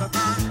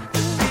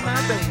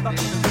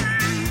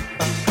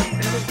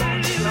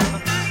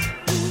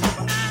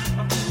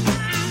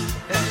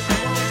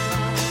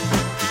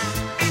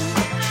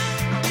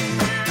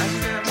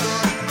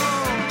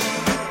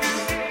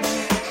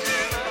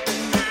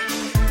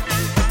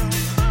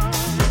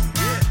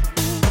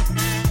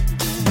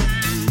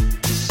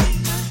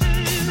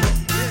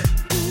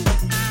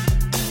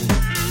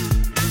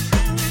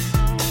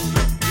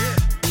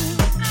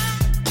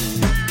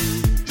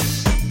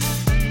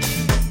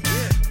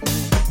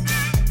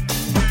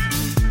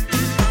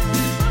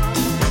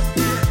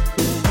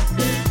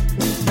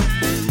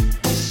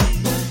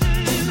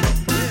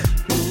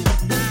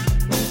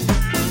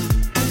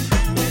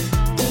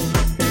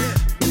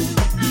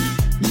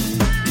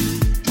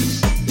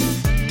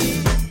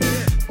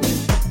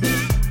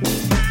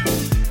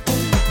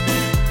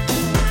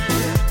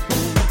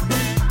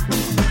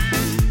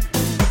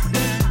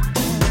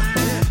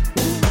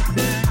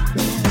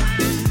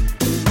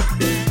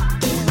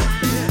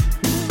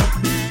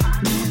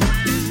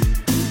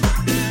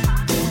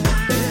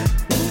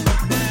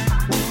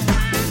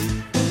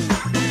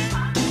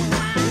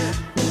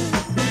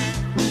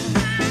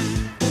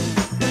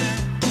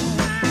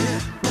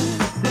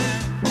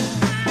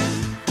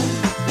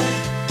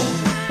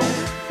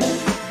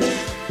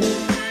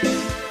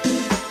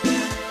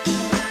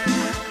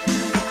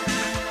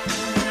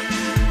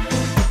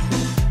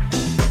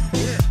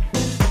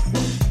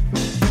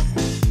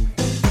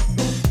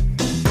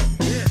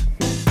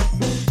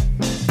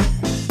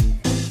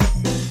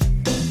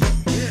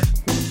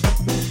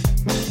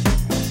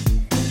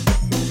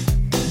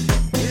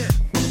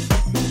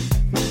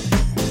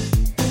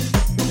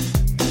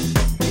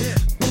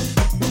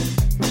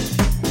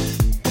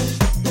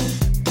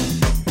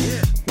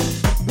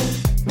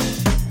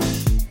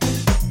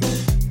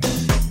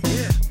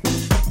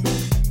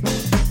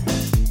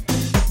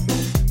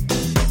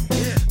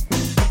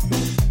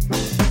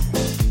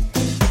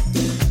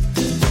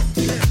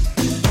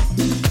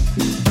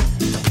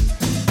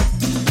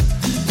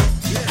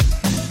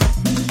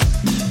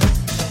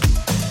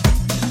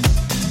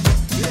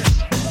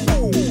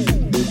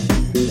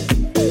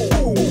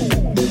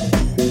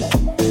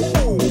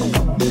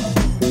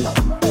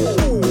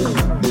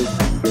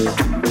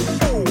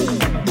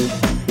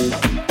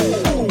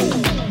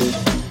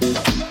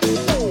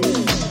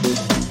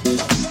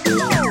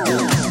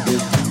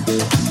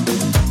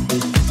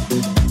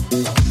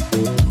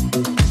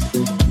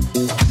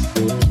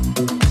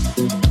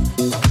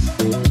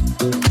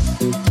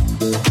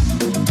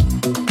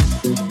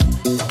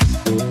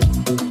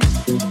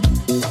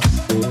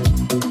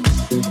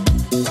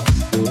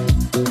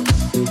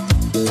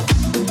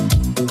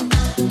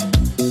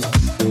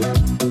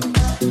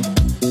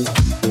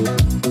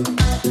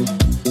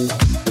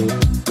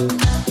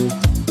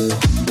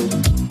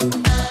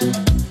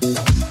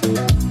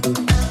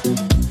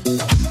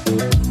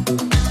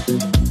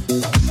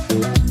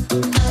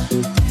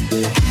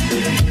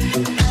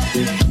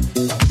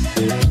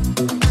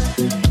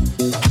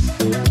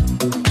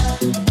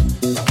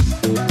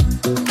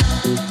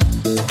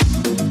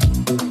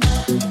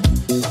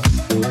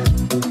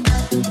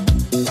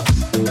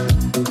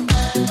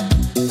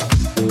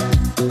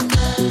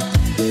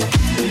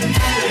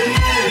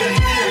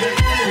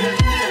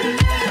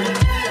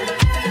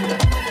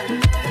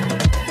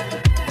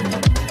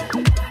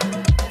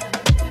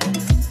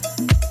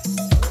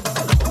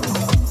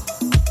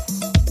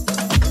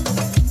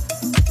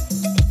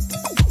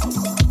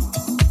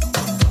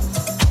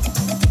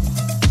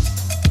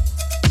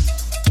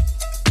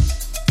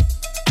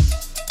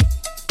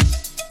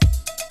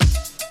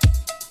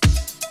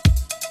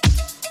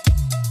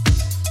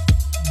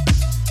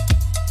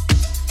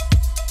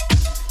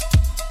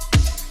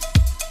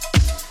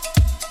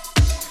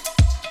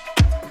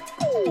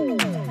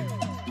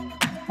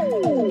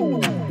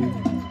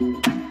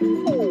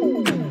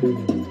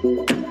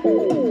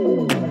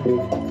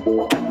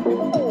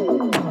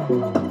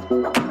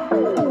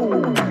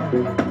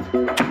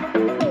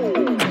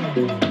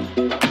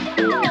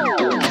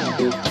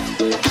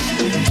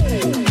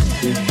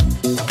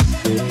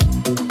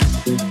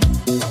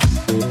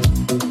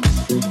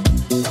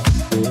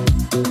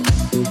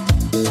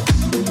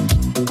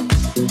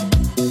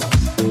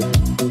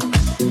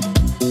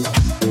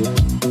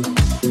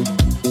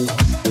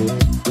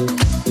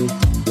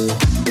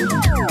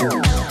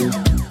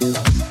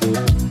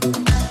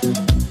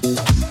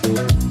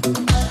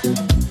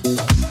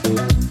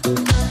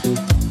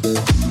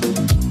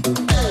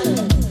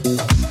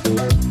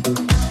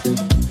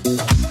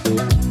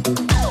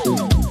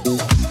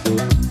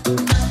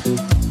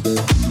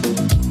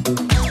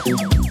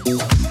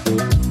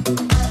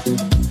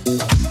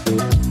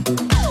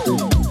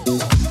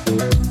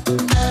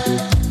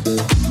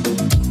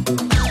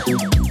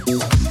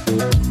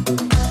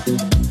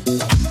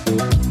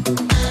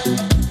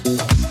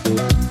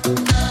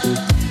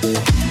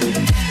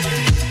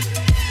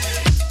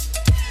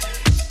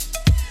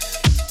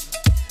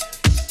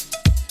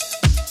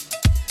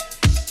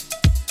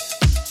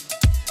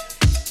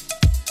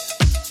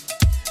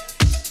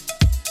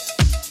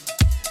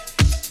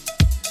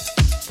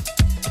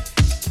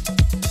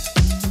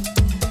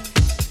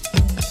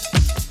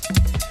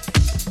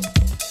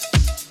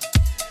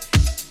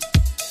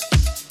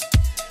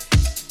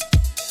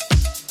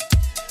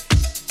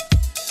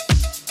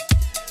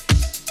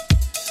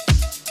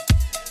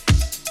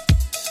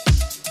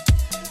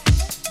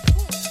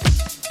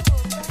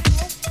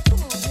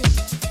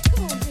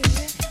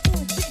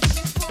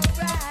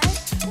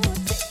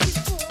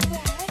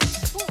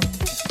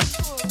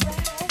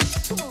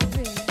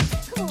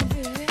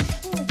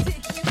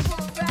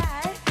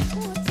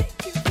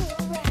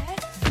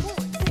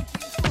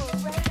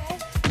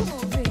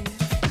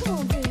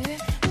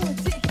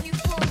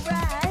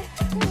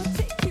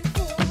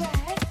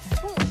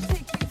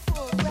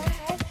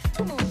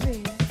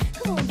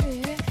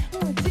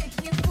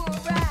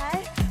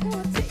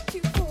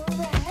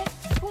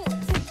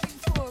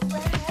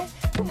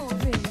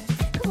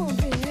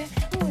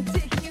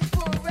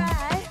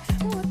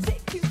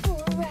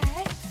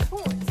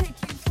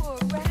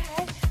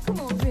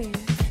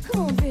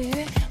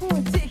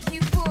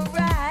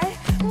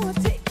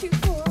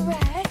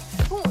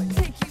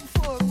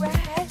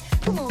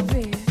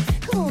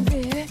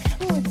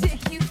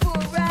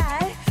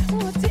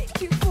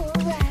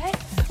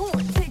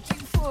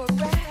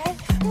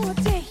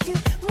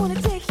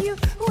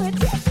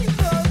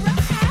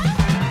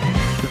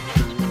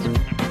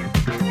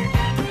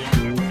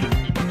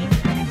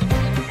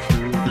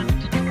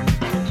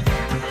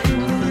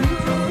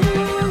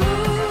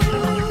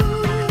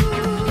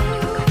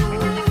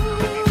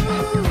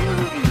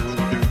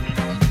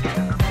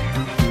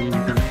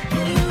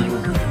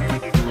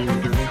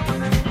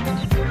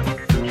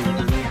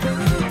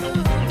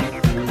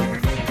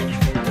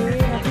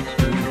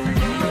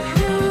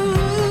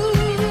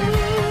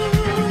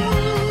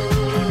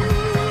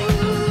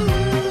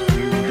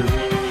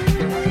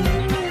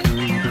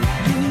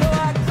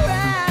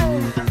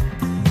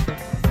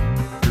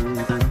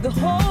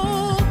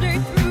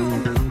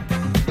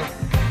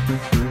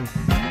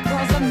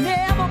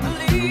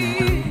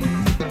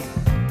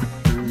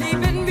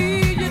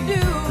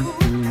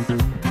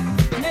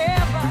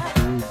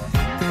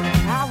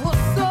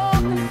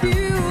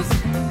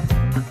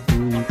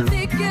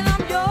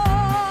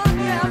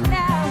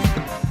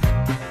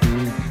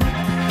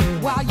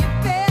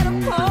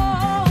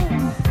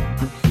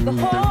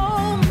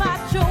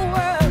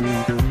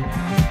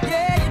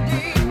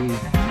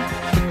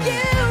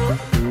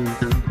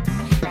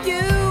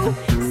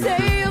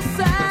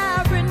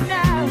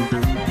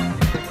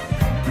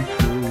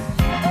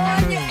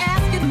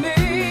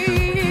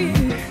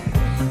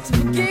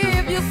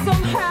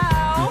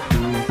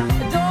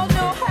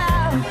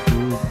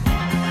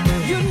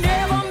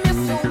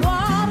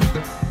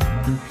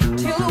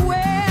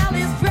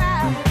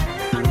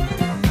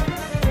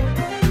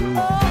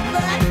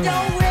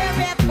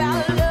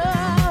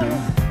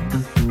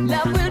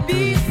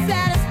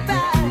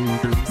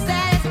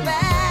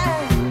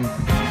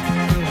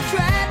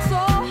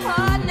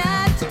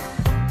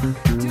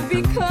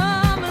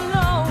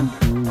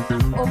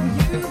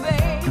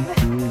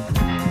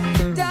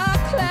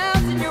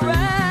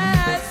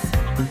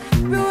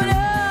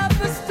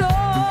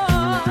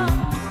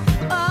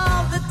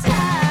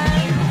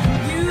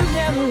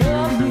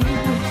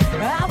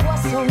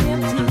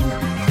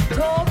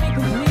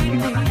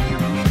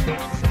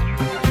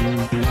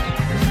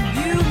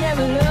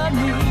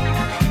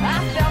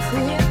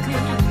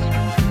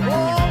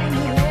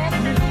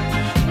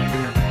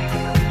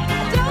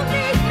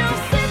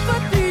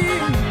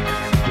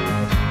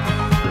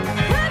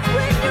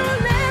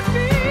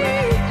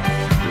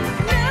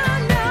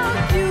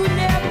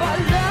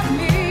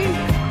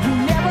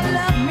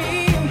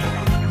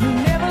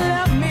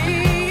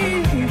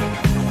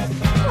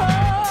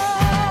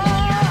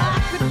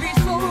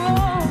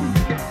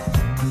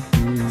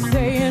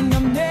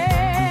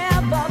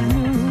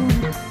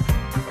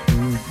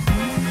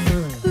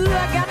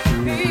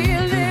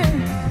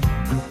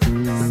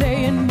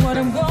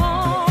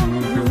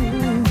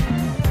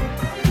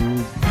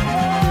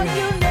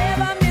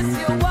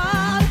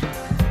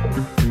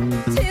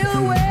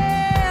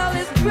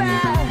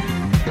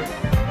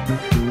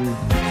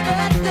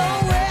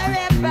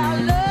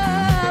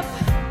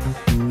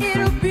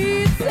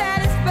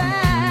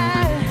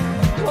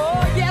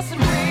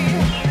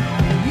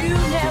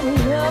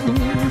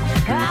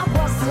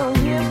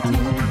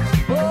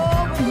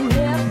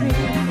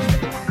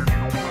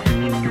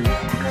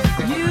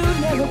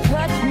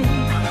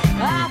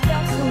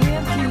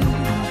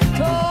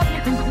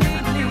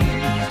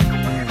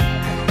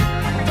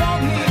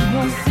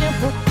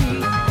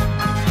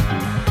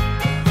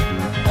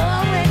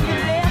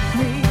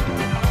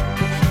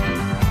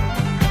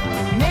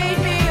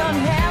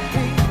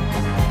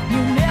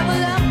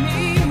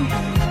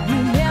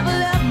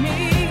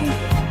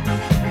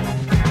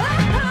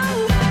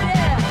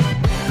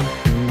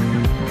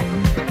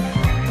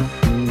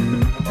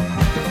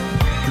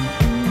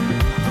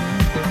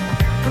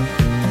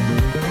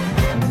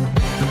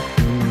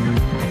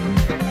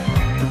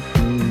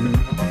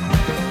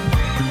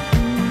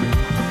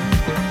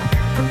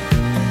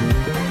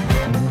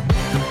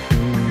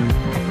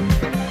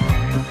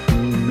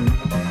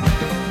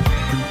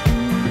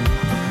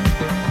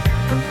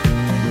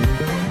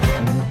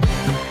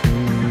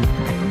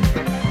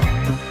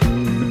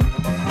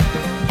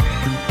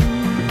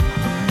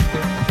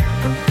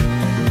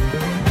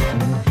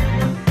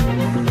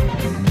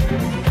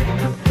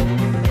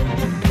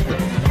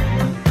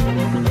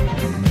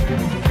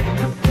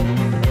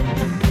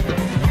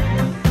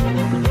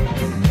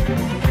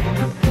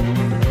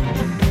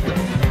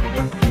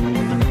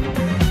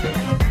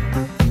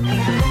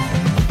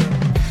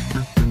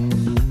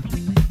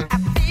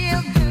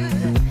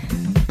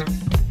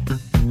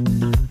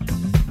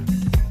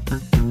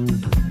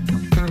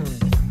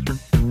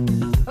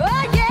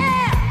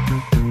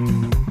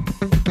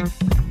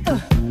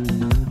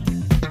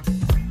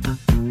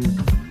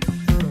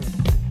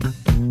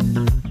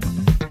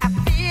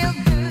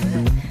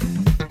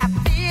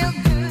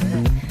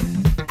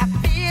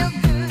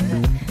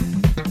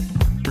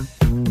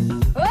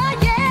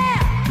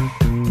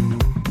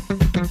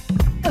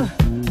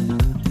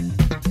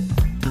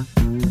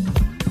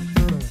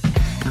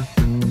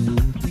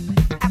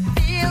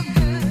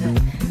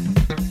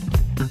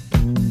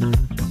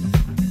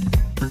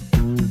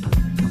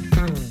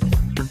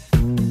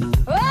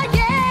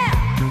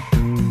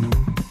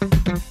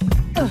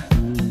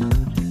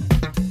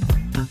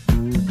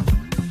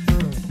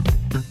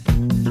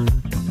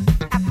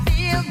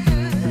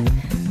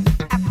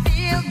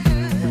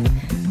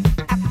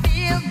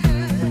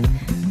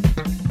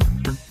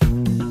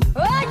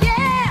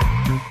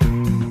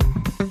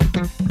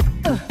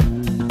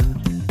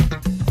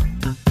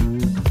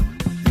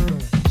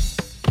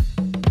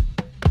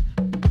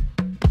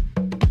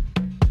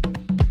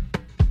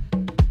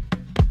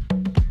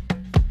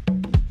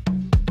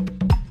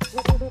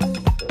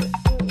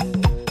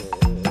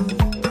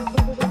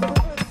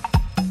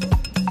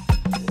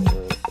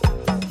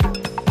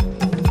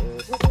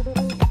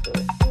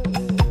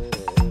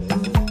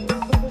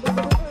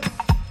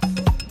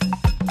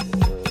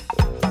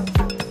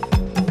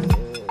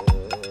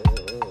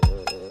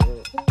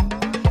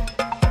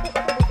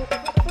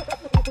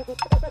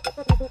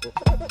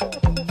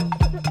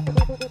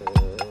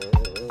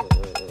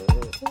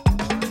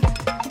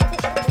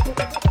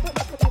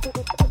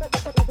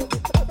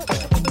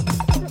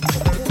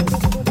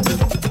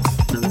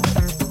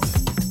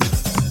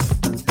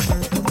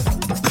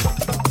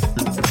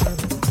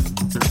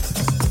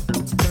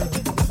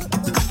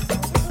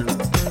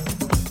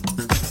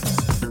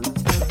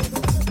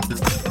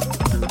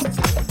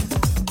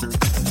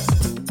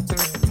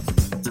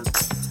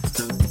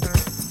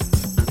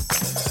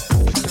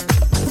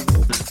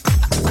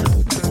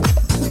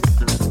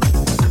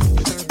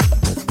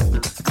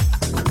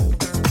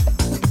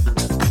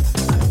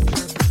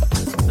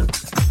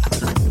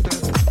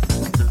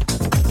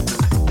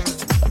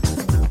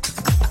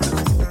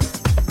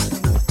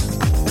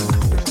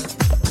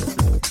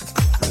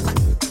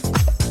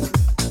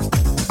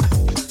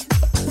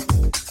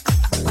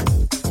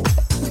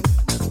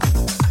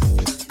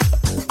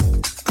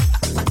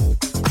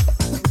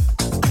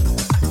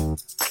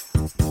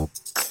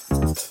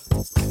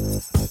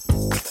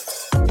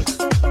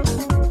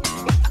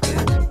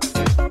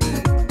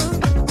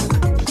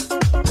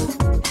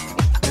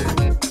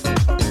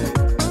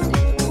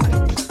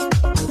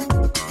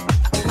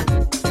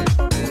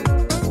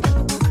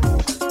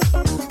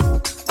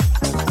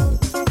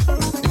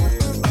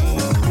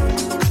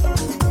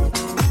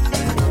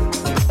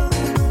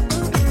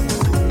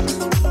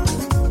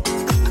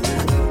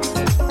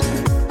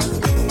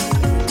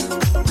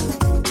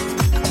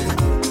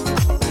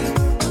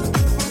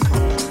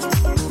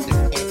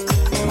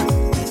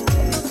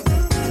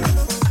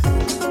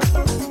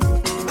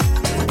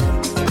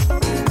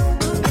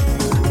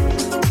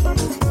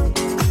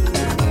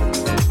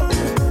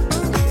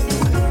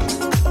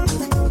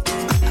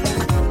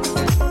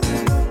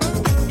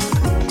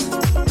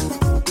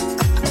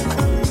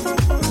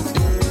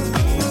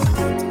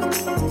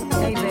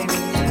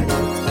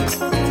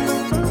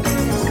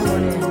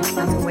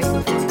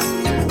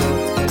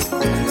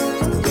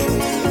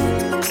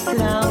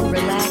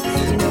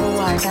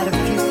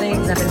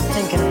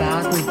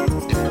 about,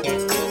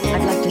 and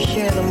I'd like to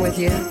share them with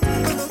you.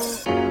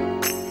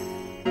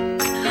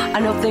 I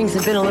know things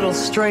have been a little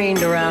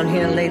strained around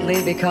here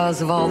lately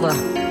because of all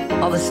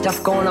the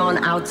stuff going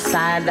on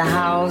outside the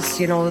house,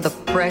 you know, the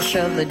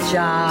pressure, the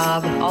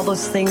job, all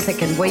those things that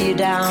can weigh you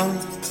down.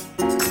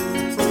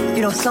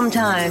 You know,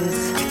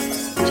 sometimes,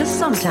 just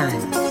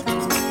sometimes,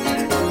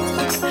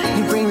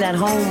 you bring that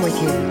home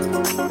with you.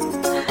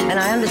 And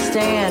I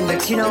understand,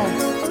 but you know,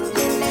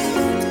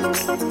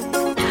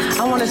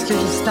 I want us to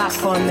just stop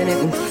for a minute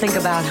and think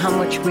about how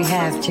much we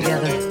have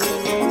together.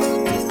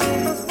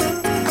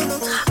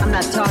 I'm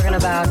not talking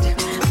about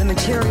the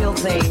material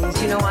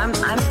things, you know, I'm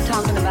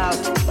talking about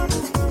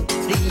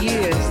the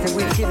years that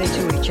we've given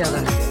to each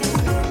other.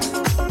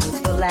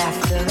 The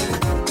laughter,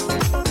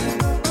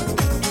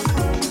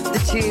 the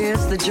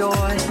tears, the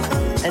joy,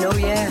 and oh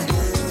yes,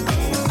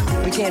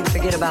 we can't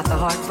forget about the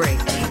heartbreak.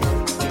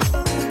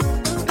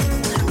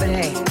 But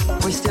hey,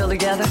 we're still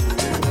together.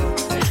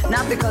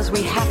 Not because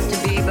we have to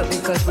be, but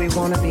because we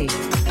want to be.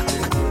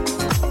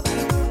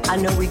 I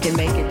know we can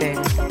make it,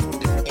 baby.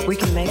 We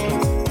can make it.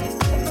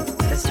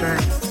 That's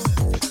right.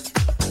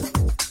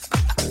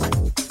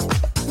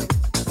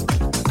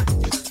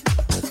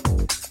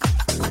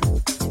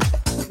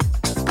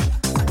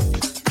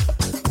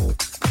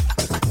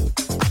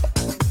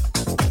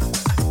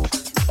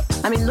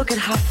 I mean, look at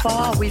how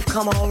far we've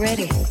come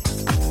already.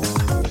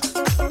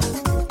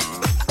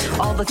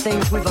 All the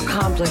things we've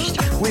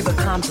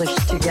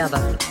accomplished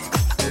together.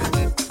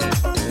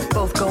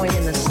 Both going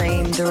in the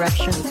same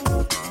direction,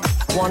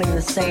 wanting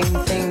the same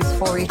things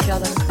for each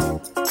other.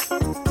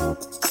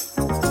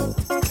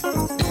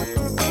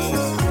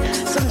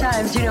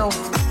 Sometimes, you know,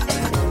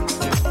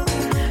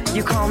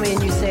 you call me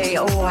and you say,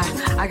 oh,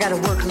 I gotta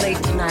work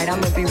late tonight,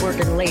 I'm gonna be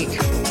working late.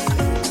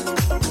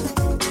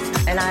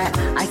 And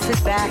I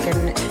sit back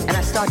and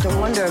I start to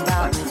wonder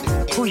about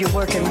who you're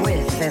working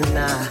with and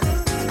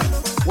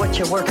what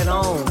you're working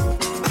on.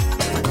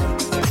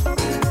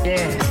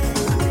 Yeah.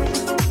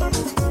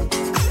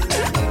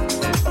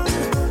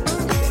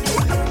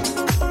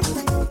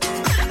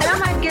 And I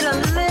might get a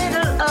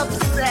little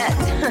upset,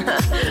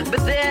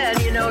 but then,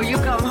 you know, you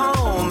come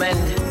home and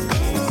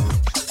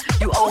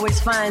you always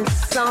find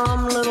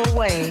some little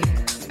way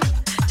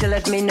to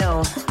let me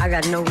know I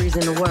got no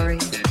reason to worry.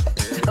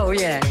 Oh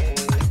yeah.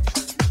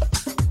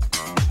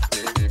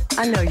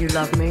 I know you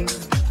love me.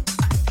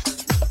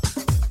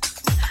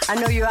 I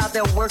know you're out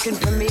there working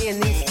for me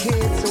and these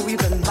kids so you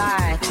can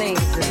buy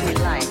things that we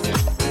like.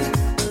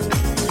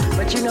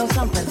 But you know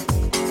something?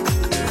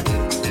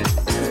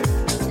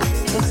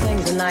 Those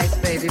things are nice,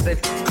 baby, but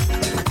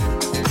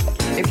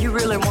if you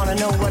really want to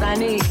know what I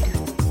need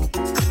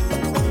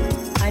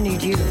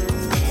you.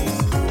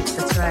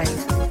 That's right.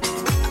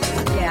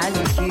 Yeah, I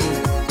need you.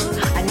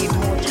 I need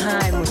more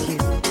time with you.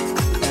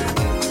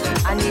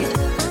 I need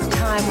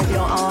time with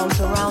your arms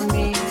around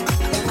me.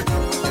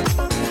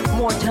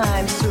 More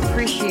times to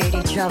appreciate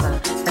each other.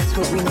 That's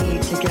what we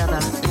need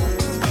together.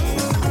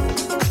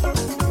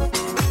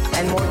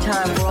 And more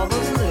time for all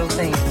those little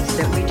things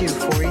that we do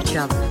for each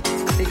other.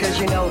 Because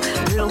you know,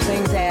 little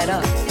things add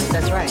up.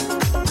 That's right.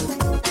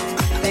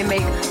 They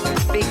make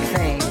big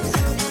things.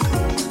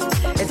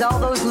 It's all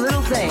those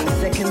little things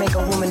that can make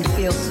a woman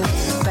feel so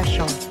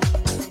special,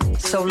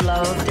 so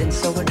loved and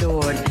so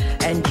adored.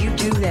 And you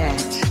do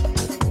that.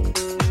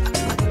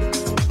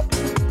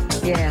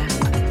 Yeah.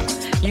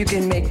 You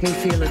can make me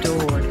feel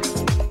adored.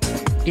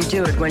 You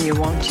do it when you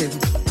want to.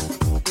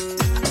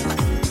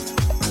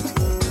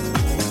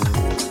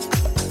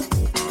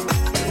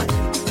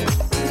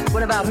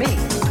 What about me?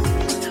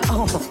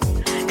 Oh,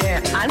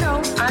 yeah, I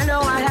know,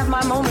 I have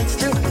my moments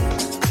too.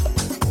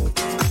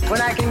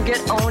 When I can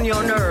get on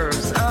your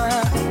nerves,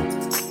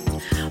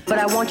 But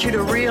I want you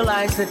to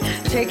realize that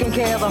taking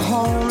care of the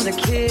home, the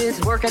kids,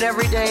 working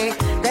every day,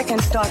 that can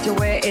start to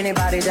wear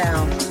anybody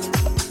down.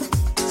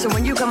 So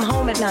when you come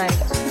home at night,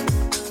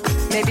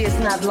 maybe it's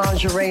not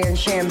lingerie and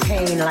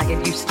champagne like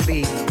it used to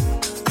be.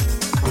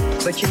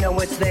 But you know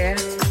what's there?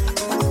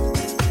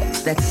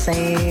 That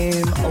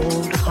same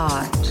old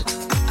heart,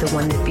 the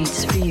one that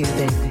beats for you,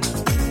 baby.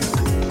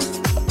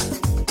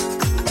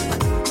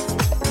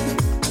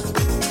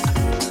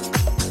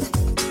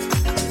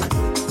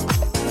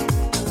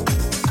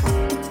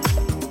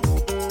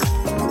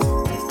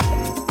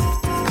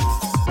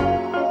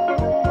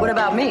 What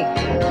about me?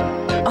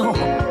 Oh,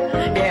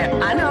 yeah,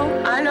 I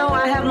know,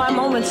 I have my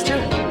moments too.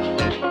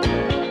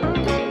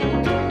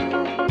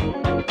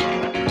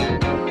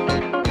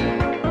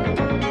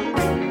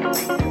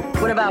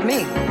 What about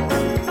me?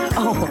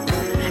 Oh,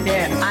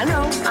 yeah, I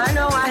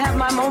know, I have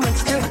my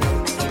moments too.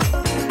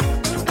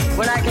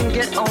 When I can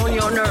get on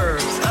your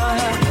nerves,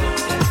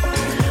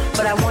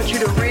 But I want you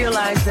to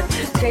realize that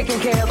taking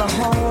care of the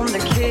home, the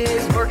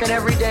kids, working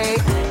every day,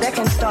 that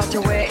can start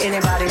to wear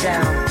anybody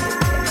down.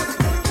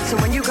 So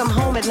when you come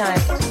home at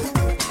night,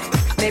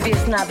 maybe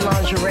it's not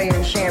lingerie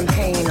and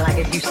champagne like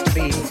it used to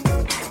be.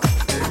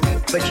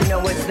 But you know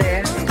what's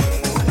there?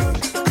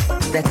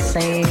 That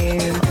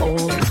same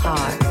old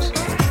heart,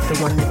 the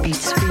one that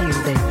beats for you,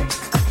 baby.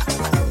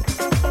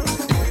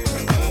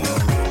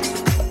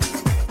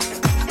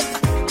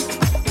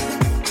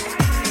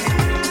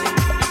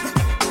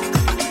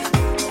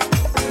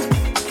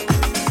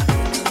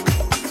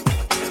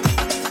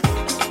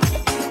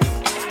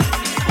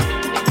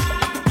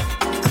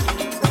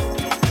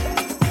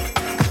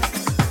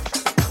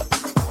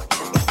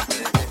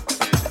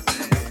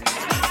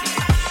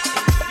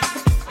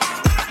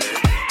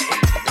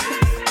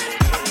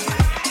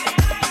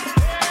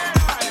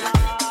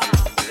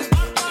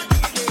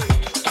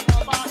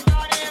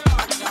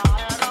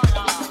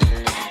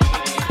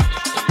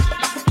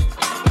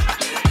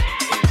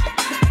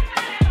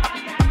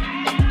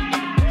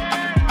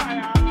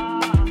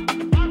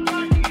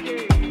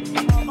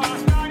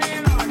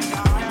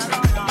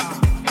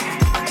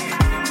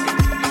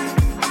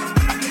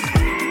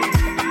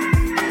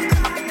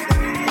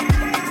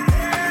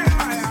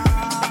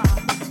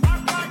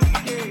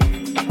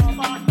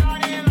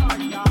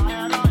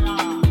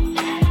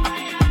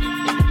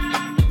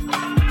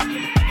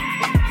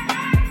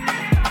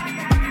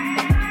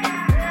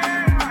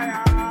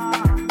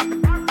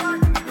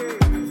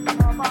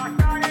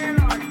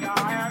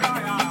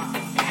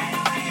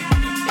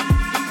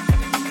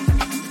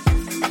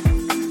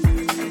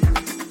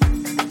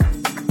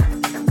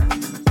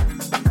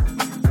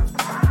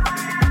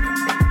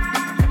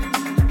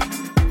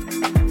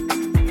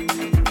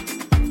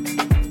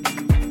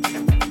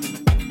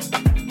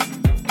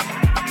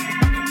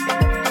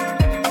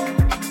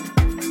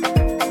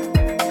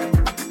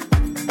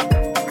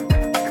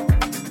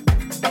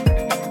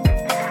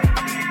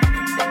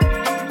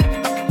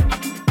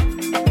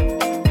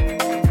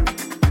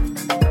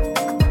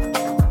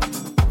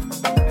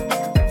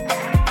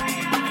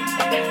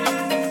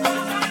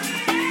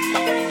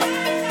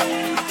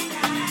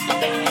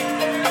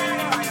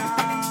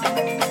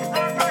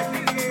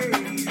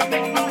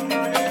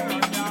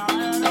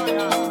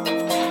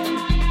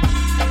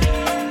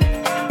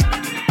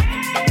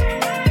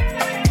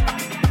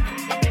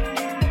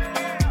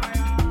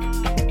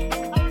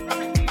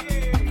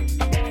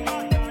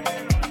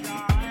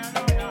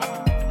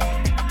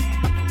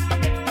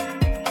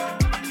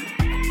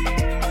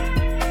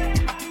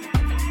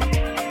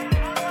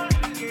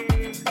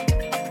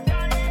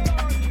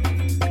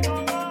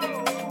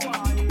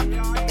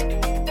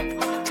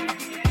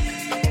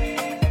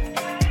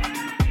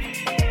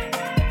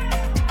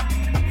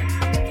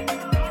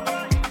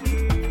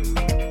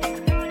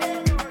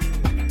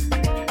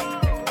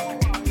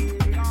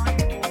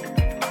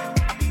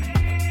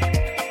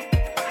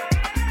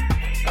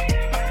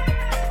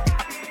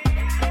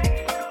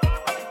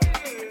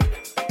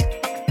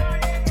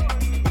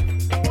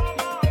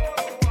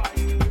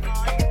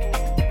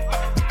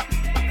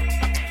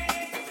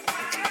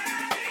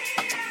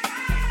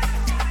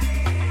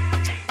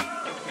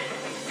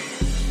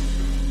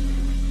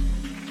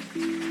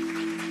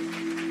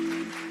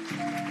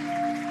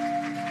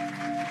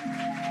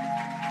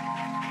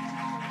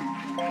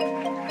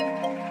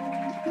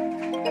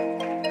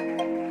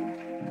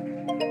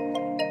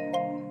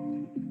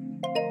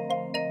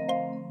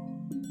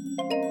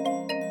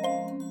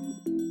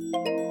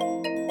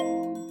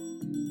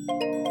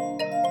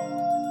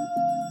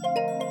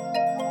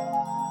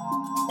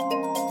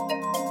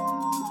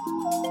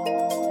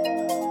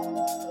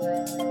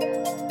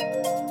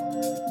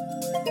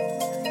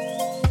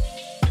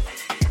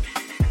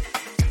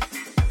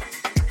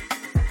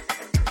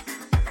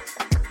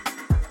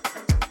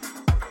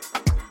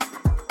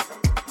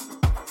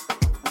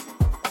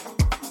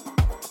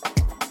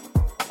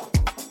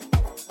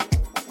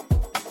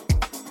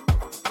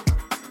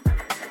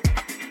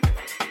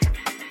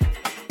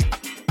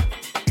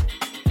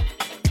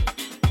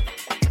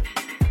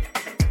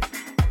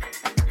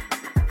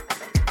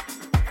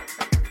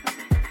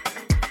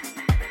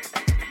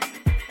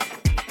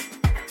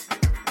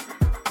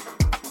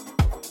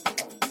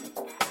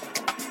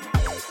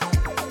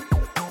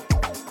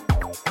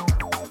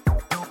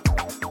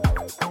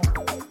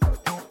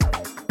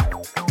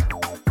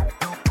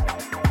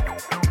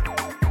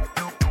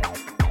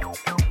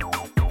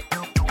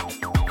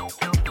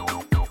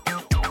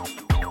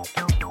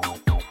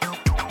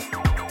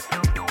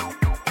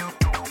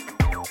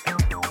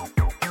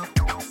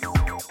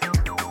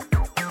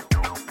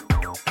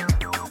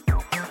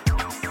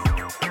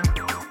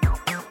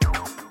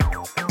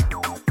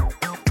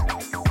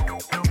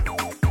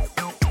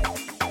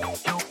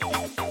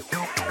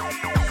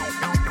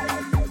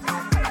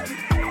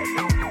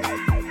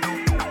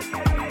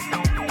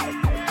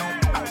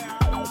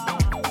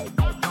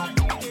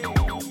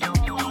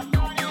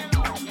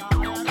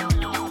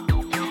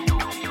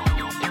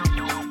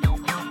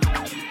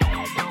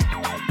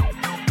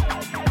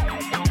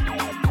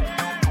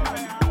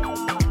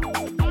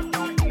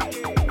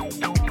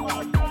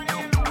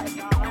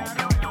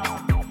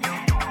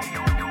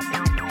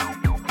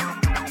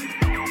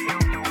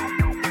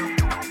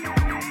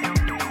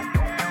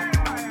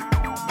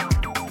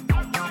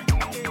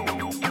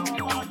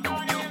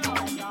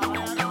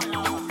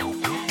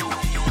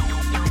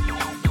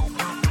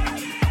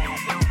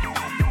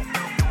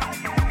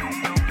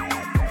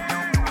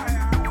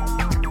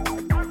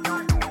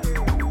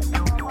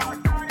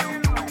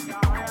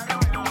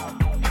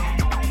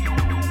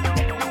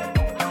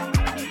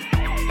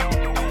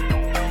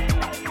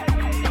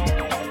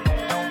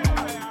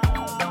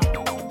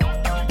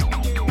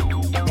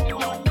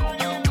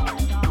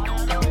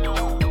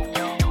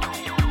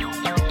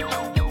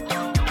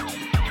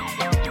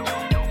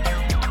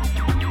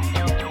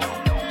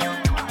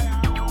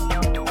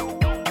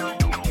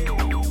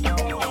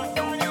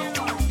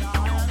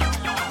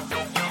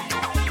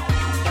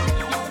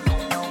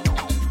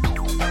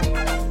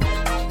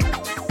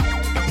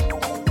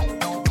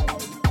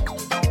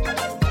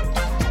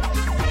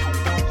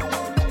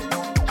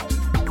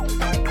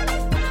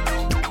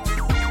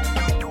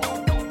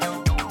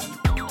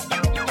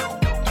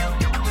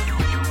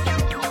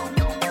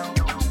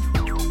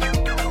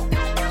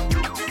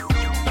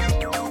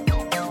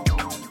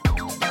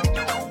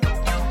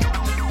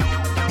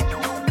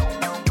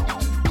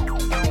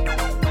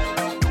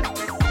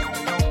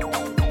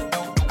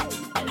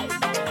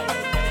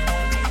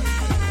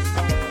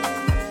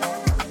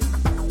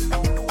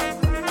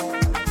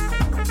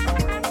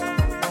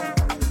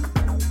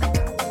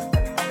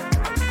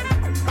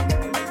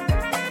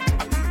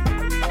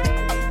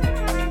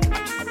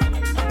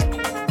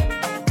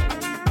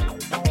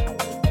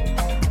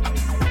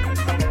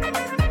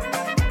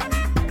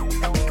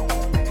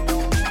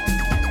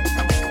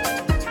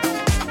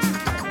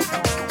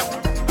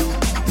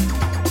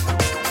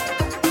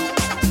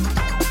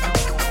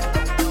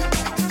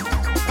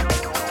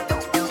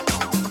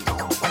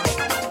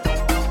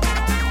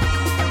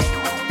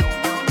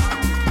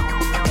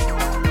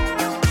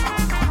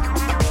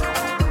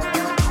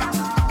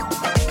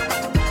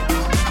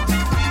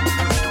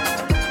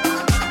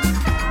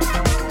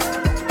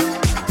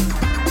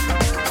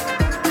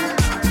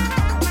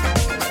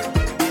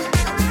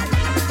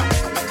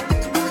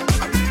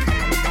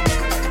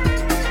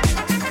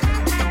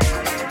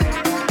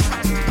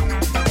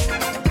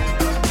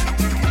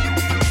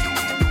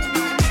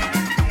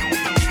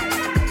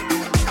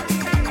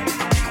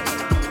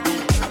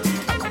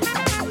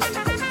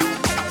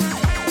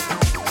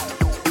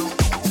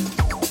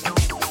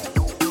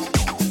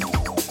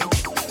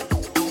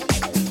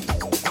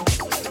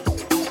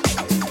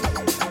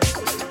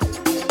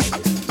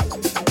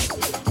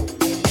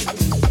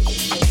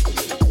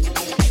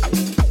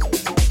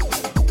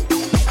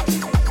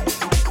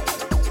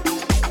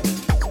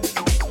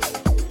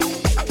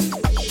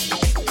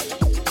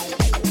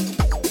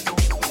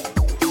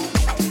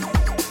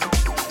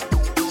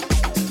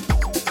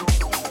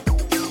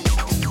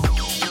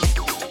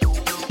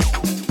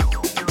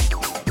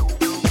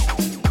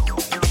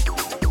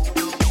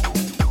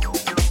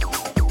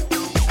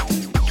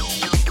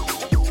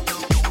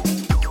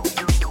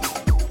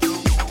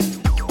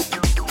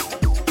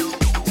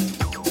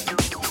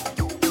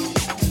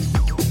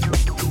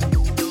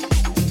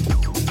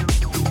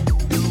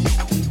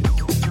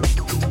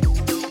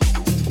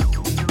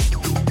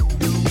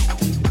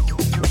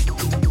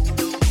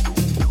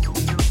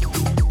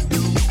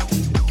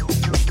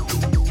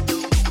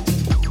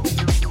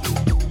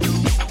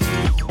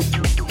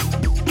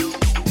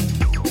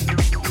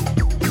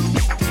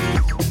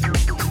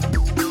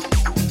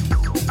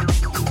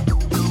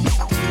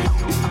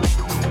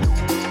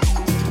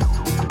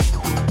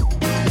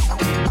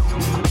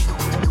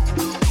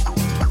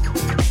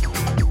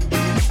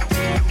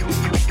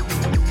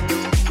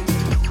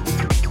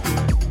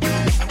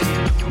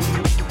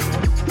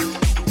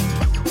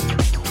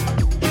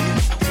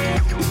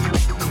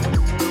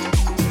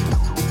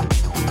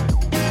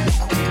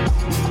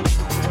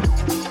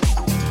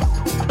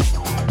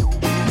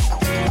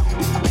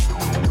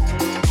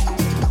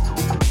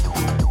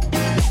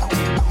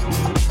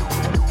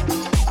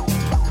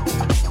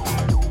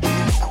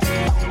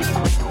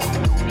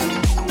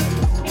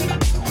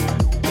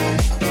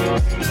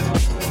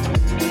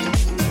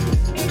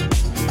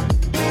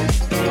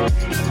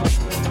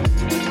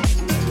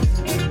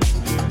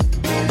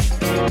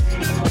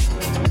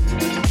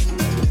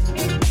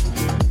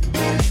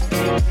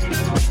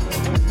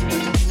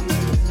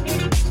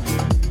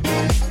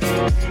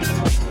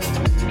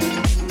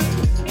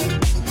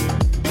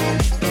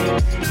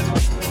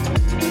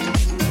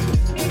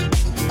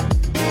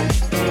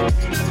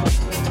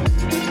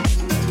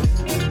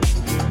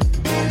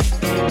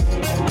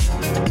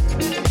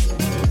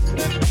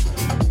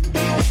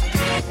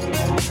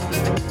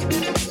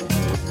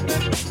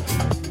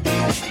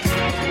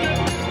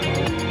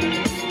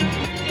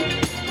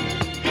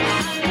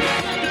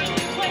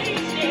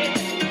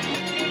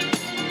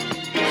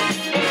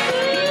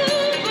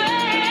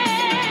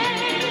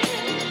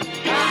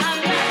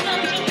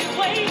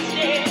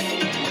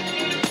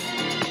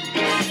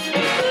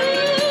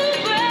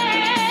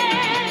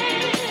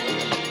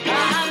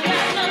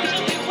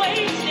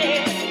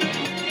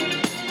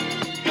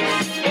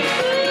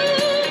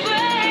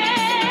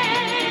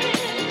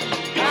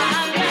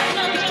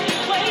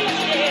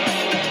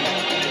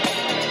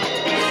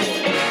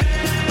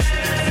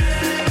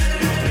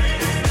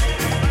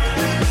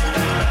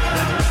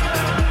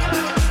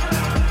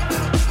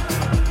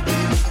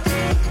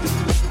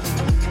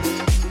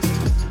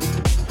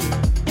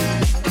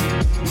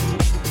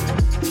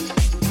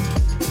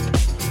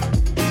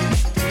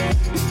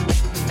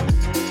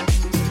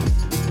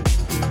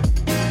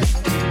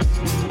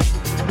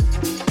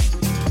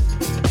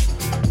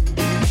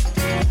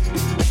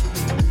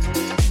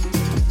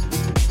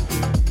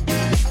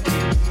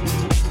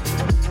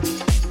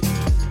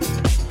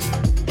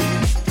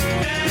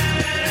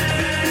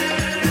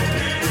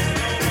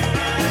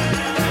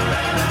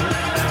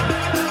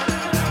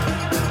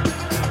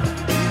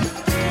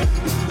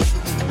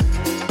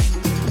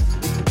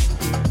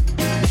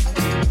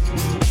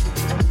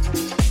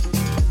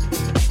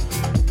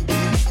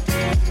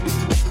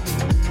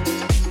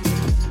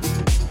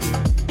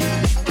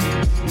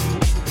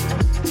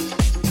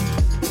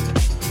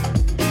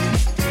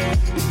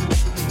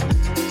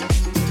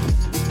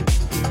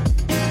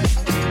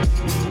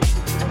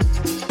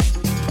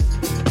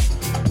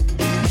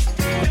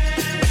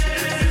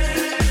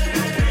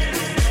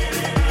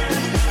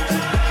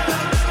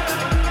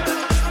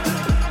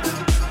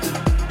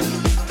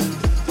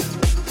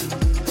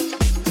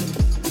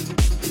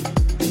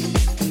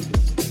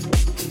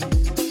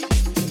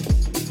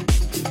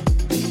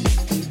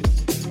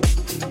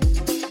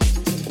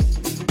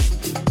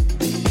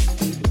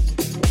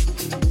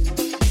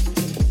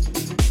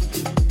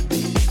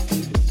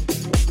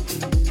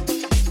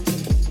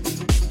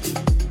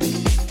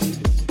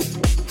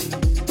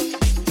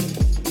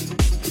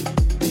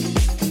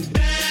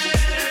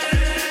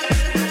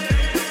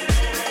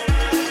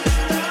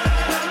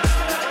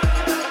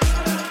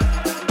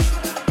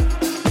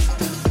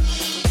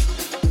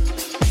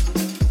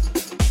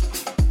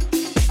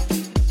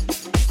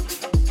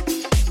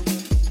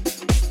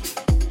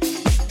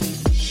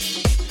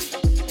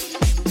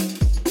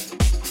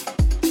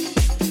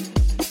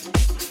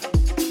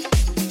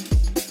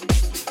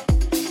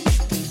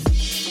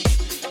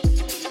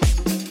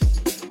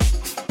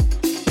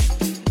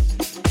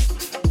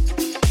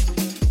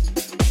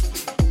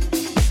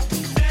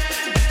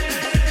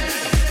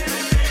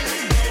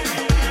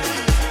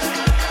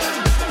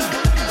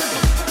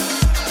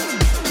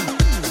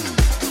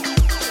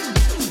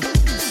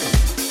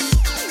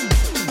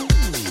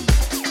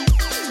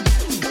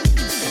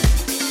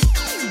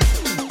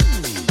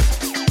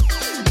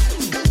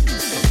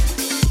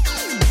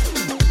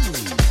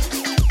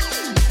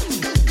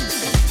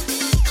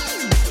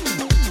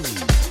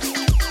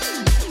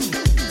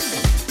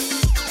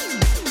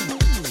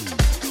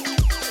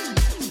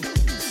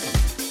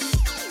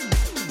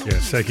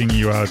 Taking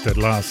you out that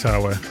last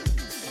hour.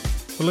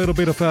 A little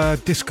bit of a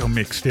disco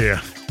mix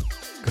there,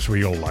 because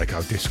we all like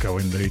our disco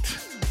indeed.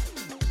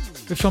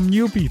 There's some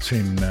new beats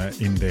in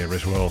there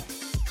as well.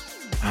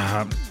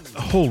 A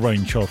whole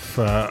range of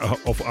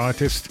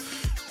artists.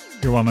 If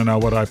you want to know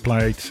what I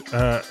played,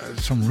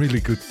 some really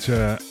good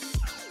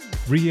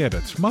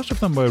re-edits. Most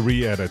of them were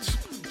re-edits.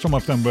 Some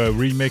of them were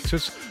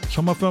remixes.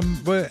 Some of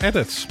them were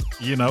edits.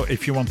 You know,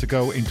 if you want to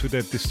go into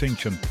that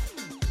distinction.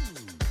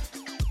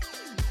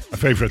 A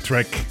favorite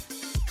track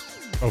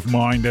of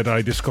mine that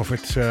I discovered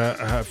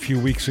a few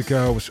weeks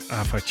ago was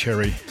Ava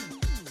Cherry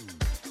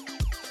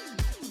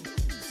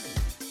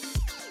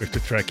with the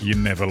track You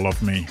Never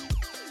Loved Me.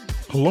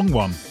 A long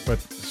one, but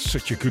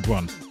such a good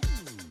one.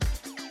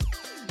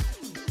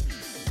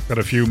 Got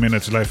a few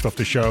minutes left of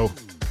the show,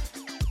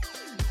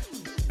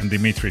 and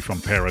Dimitri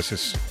from Paris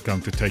is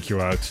going to take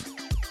you out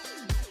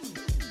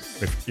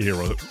with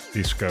Euro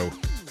Disco.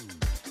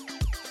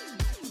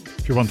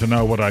 If you want to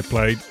know what I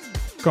played,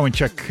 go and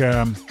check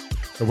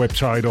the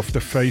website of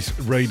the Face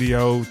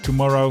Radio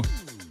tomorrow,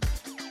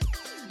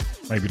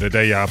 maybe the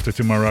day after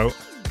tomorrow,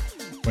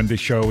 when this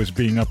show is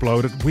being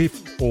uploaded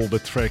with all the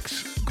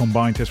tracks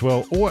combined as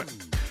well. Or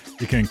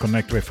you can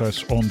connect with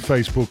us on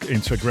Facebook,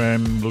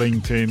 Instagram,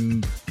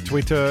 LinkedIn,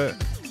 Twitter,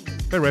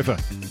 wherever.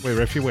 We're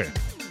everywhere.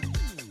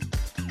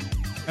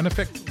 And in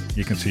fact,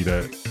 you can see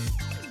the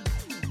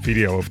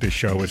video of this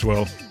show as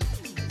well.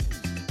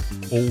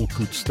 All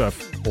good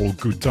stuff, all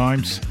good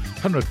times.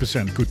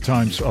 100% good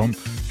times on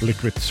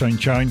Liquid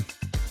Sunshine.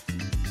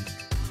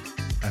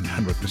 And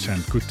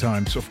 100% good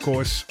times, of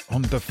course,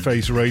 on the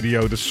Face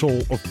Radio, the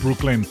soul of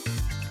Brooklyn.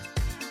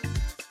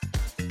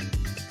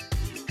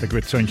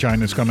 Liquid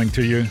Sunshine is coming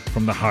to you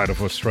from the heart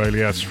of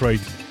Australia,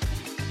 straight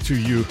to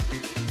you.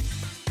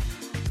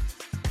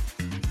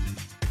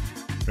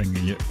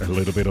 Bringing you a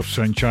little bit of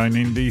sunshine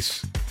in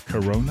these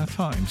Corona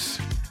times.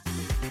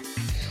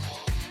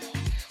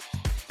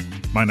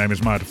 My name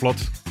is Maarten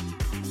Vlot.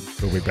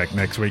 We'll be back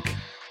next week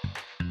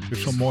with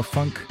some more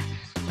funk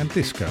and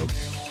disco.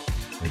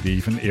 Maybe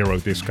even Euro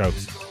Disco.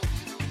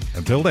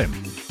 Until then.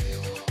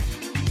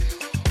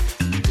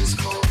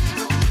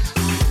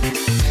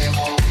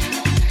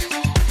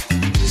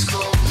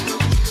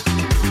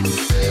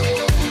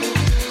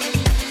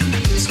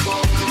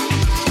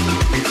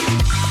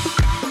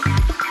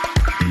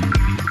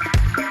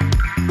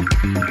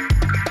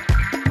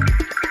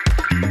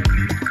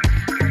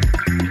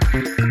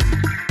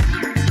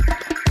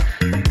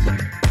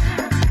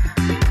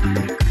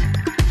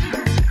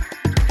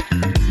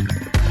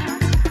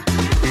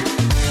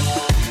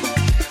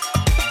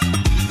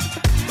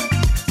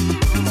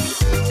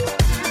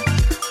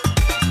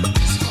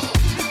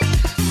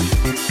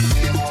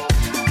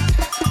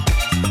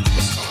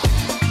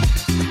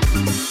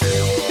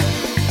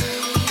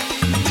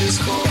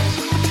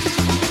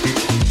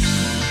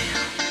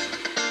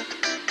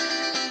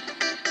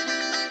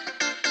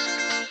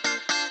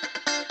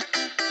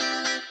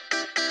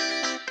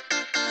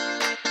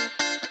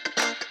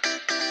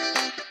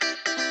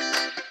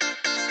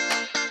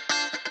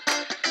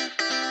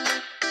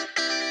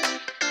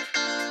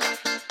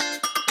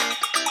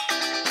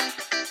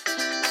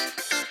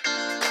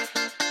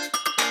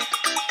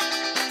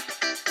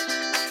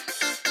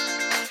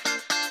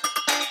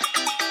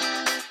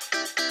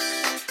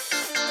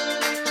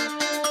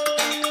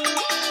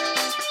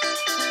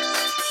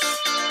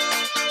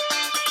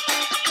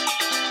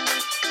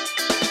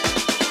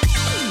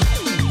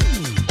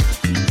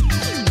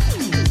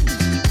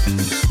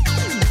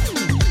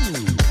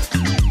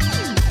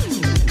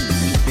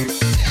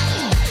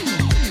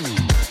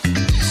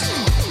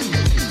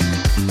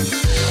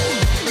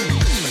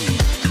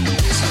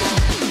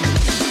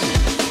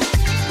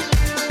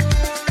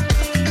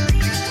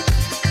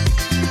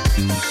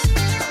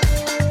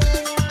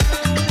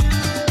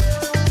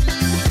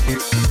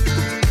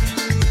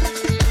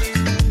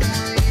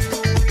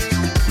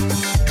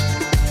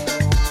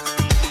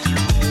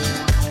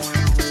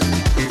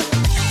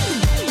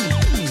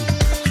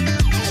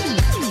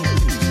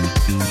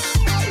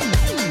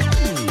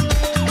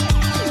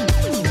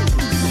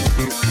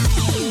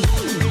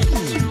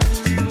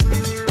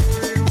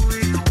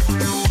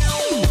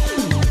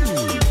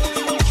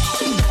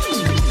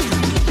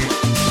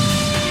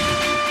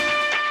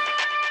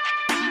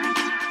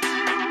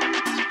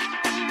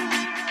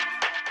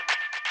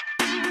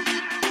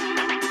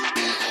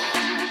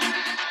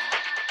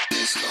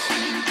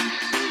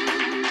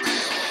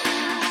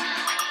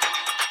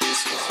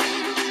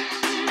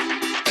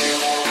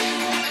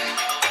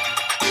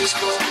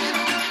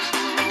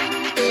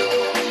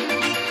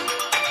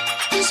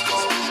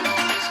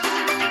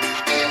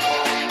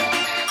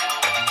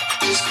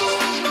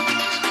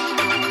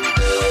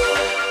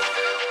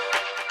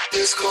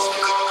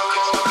 Disco.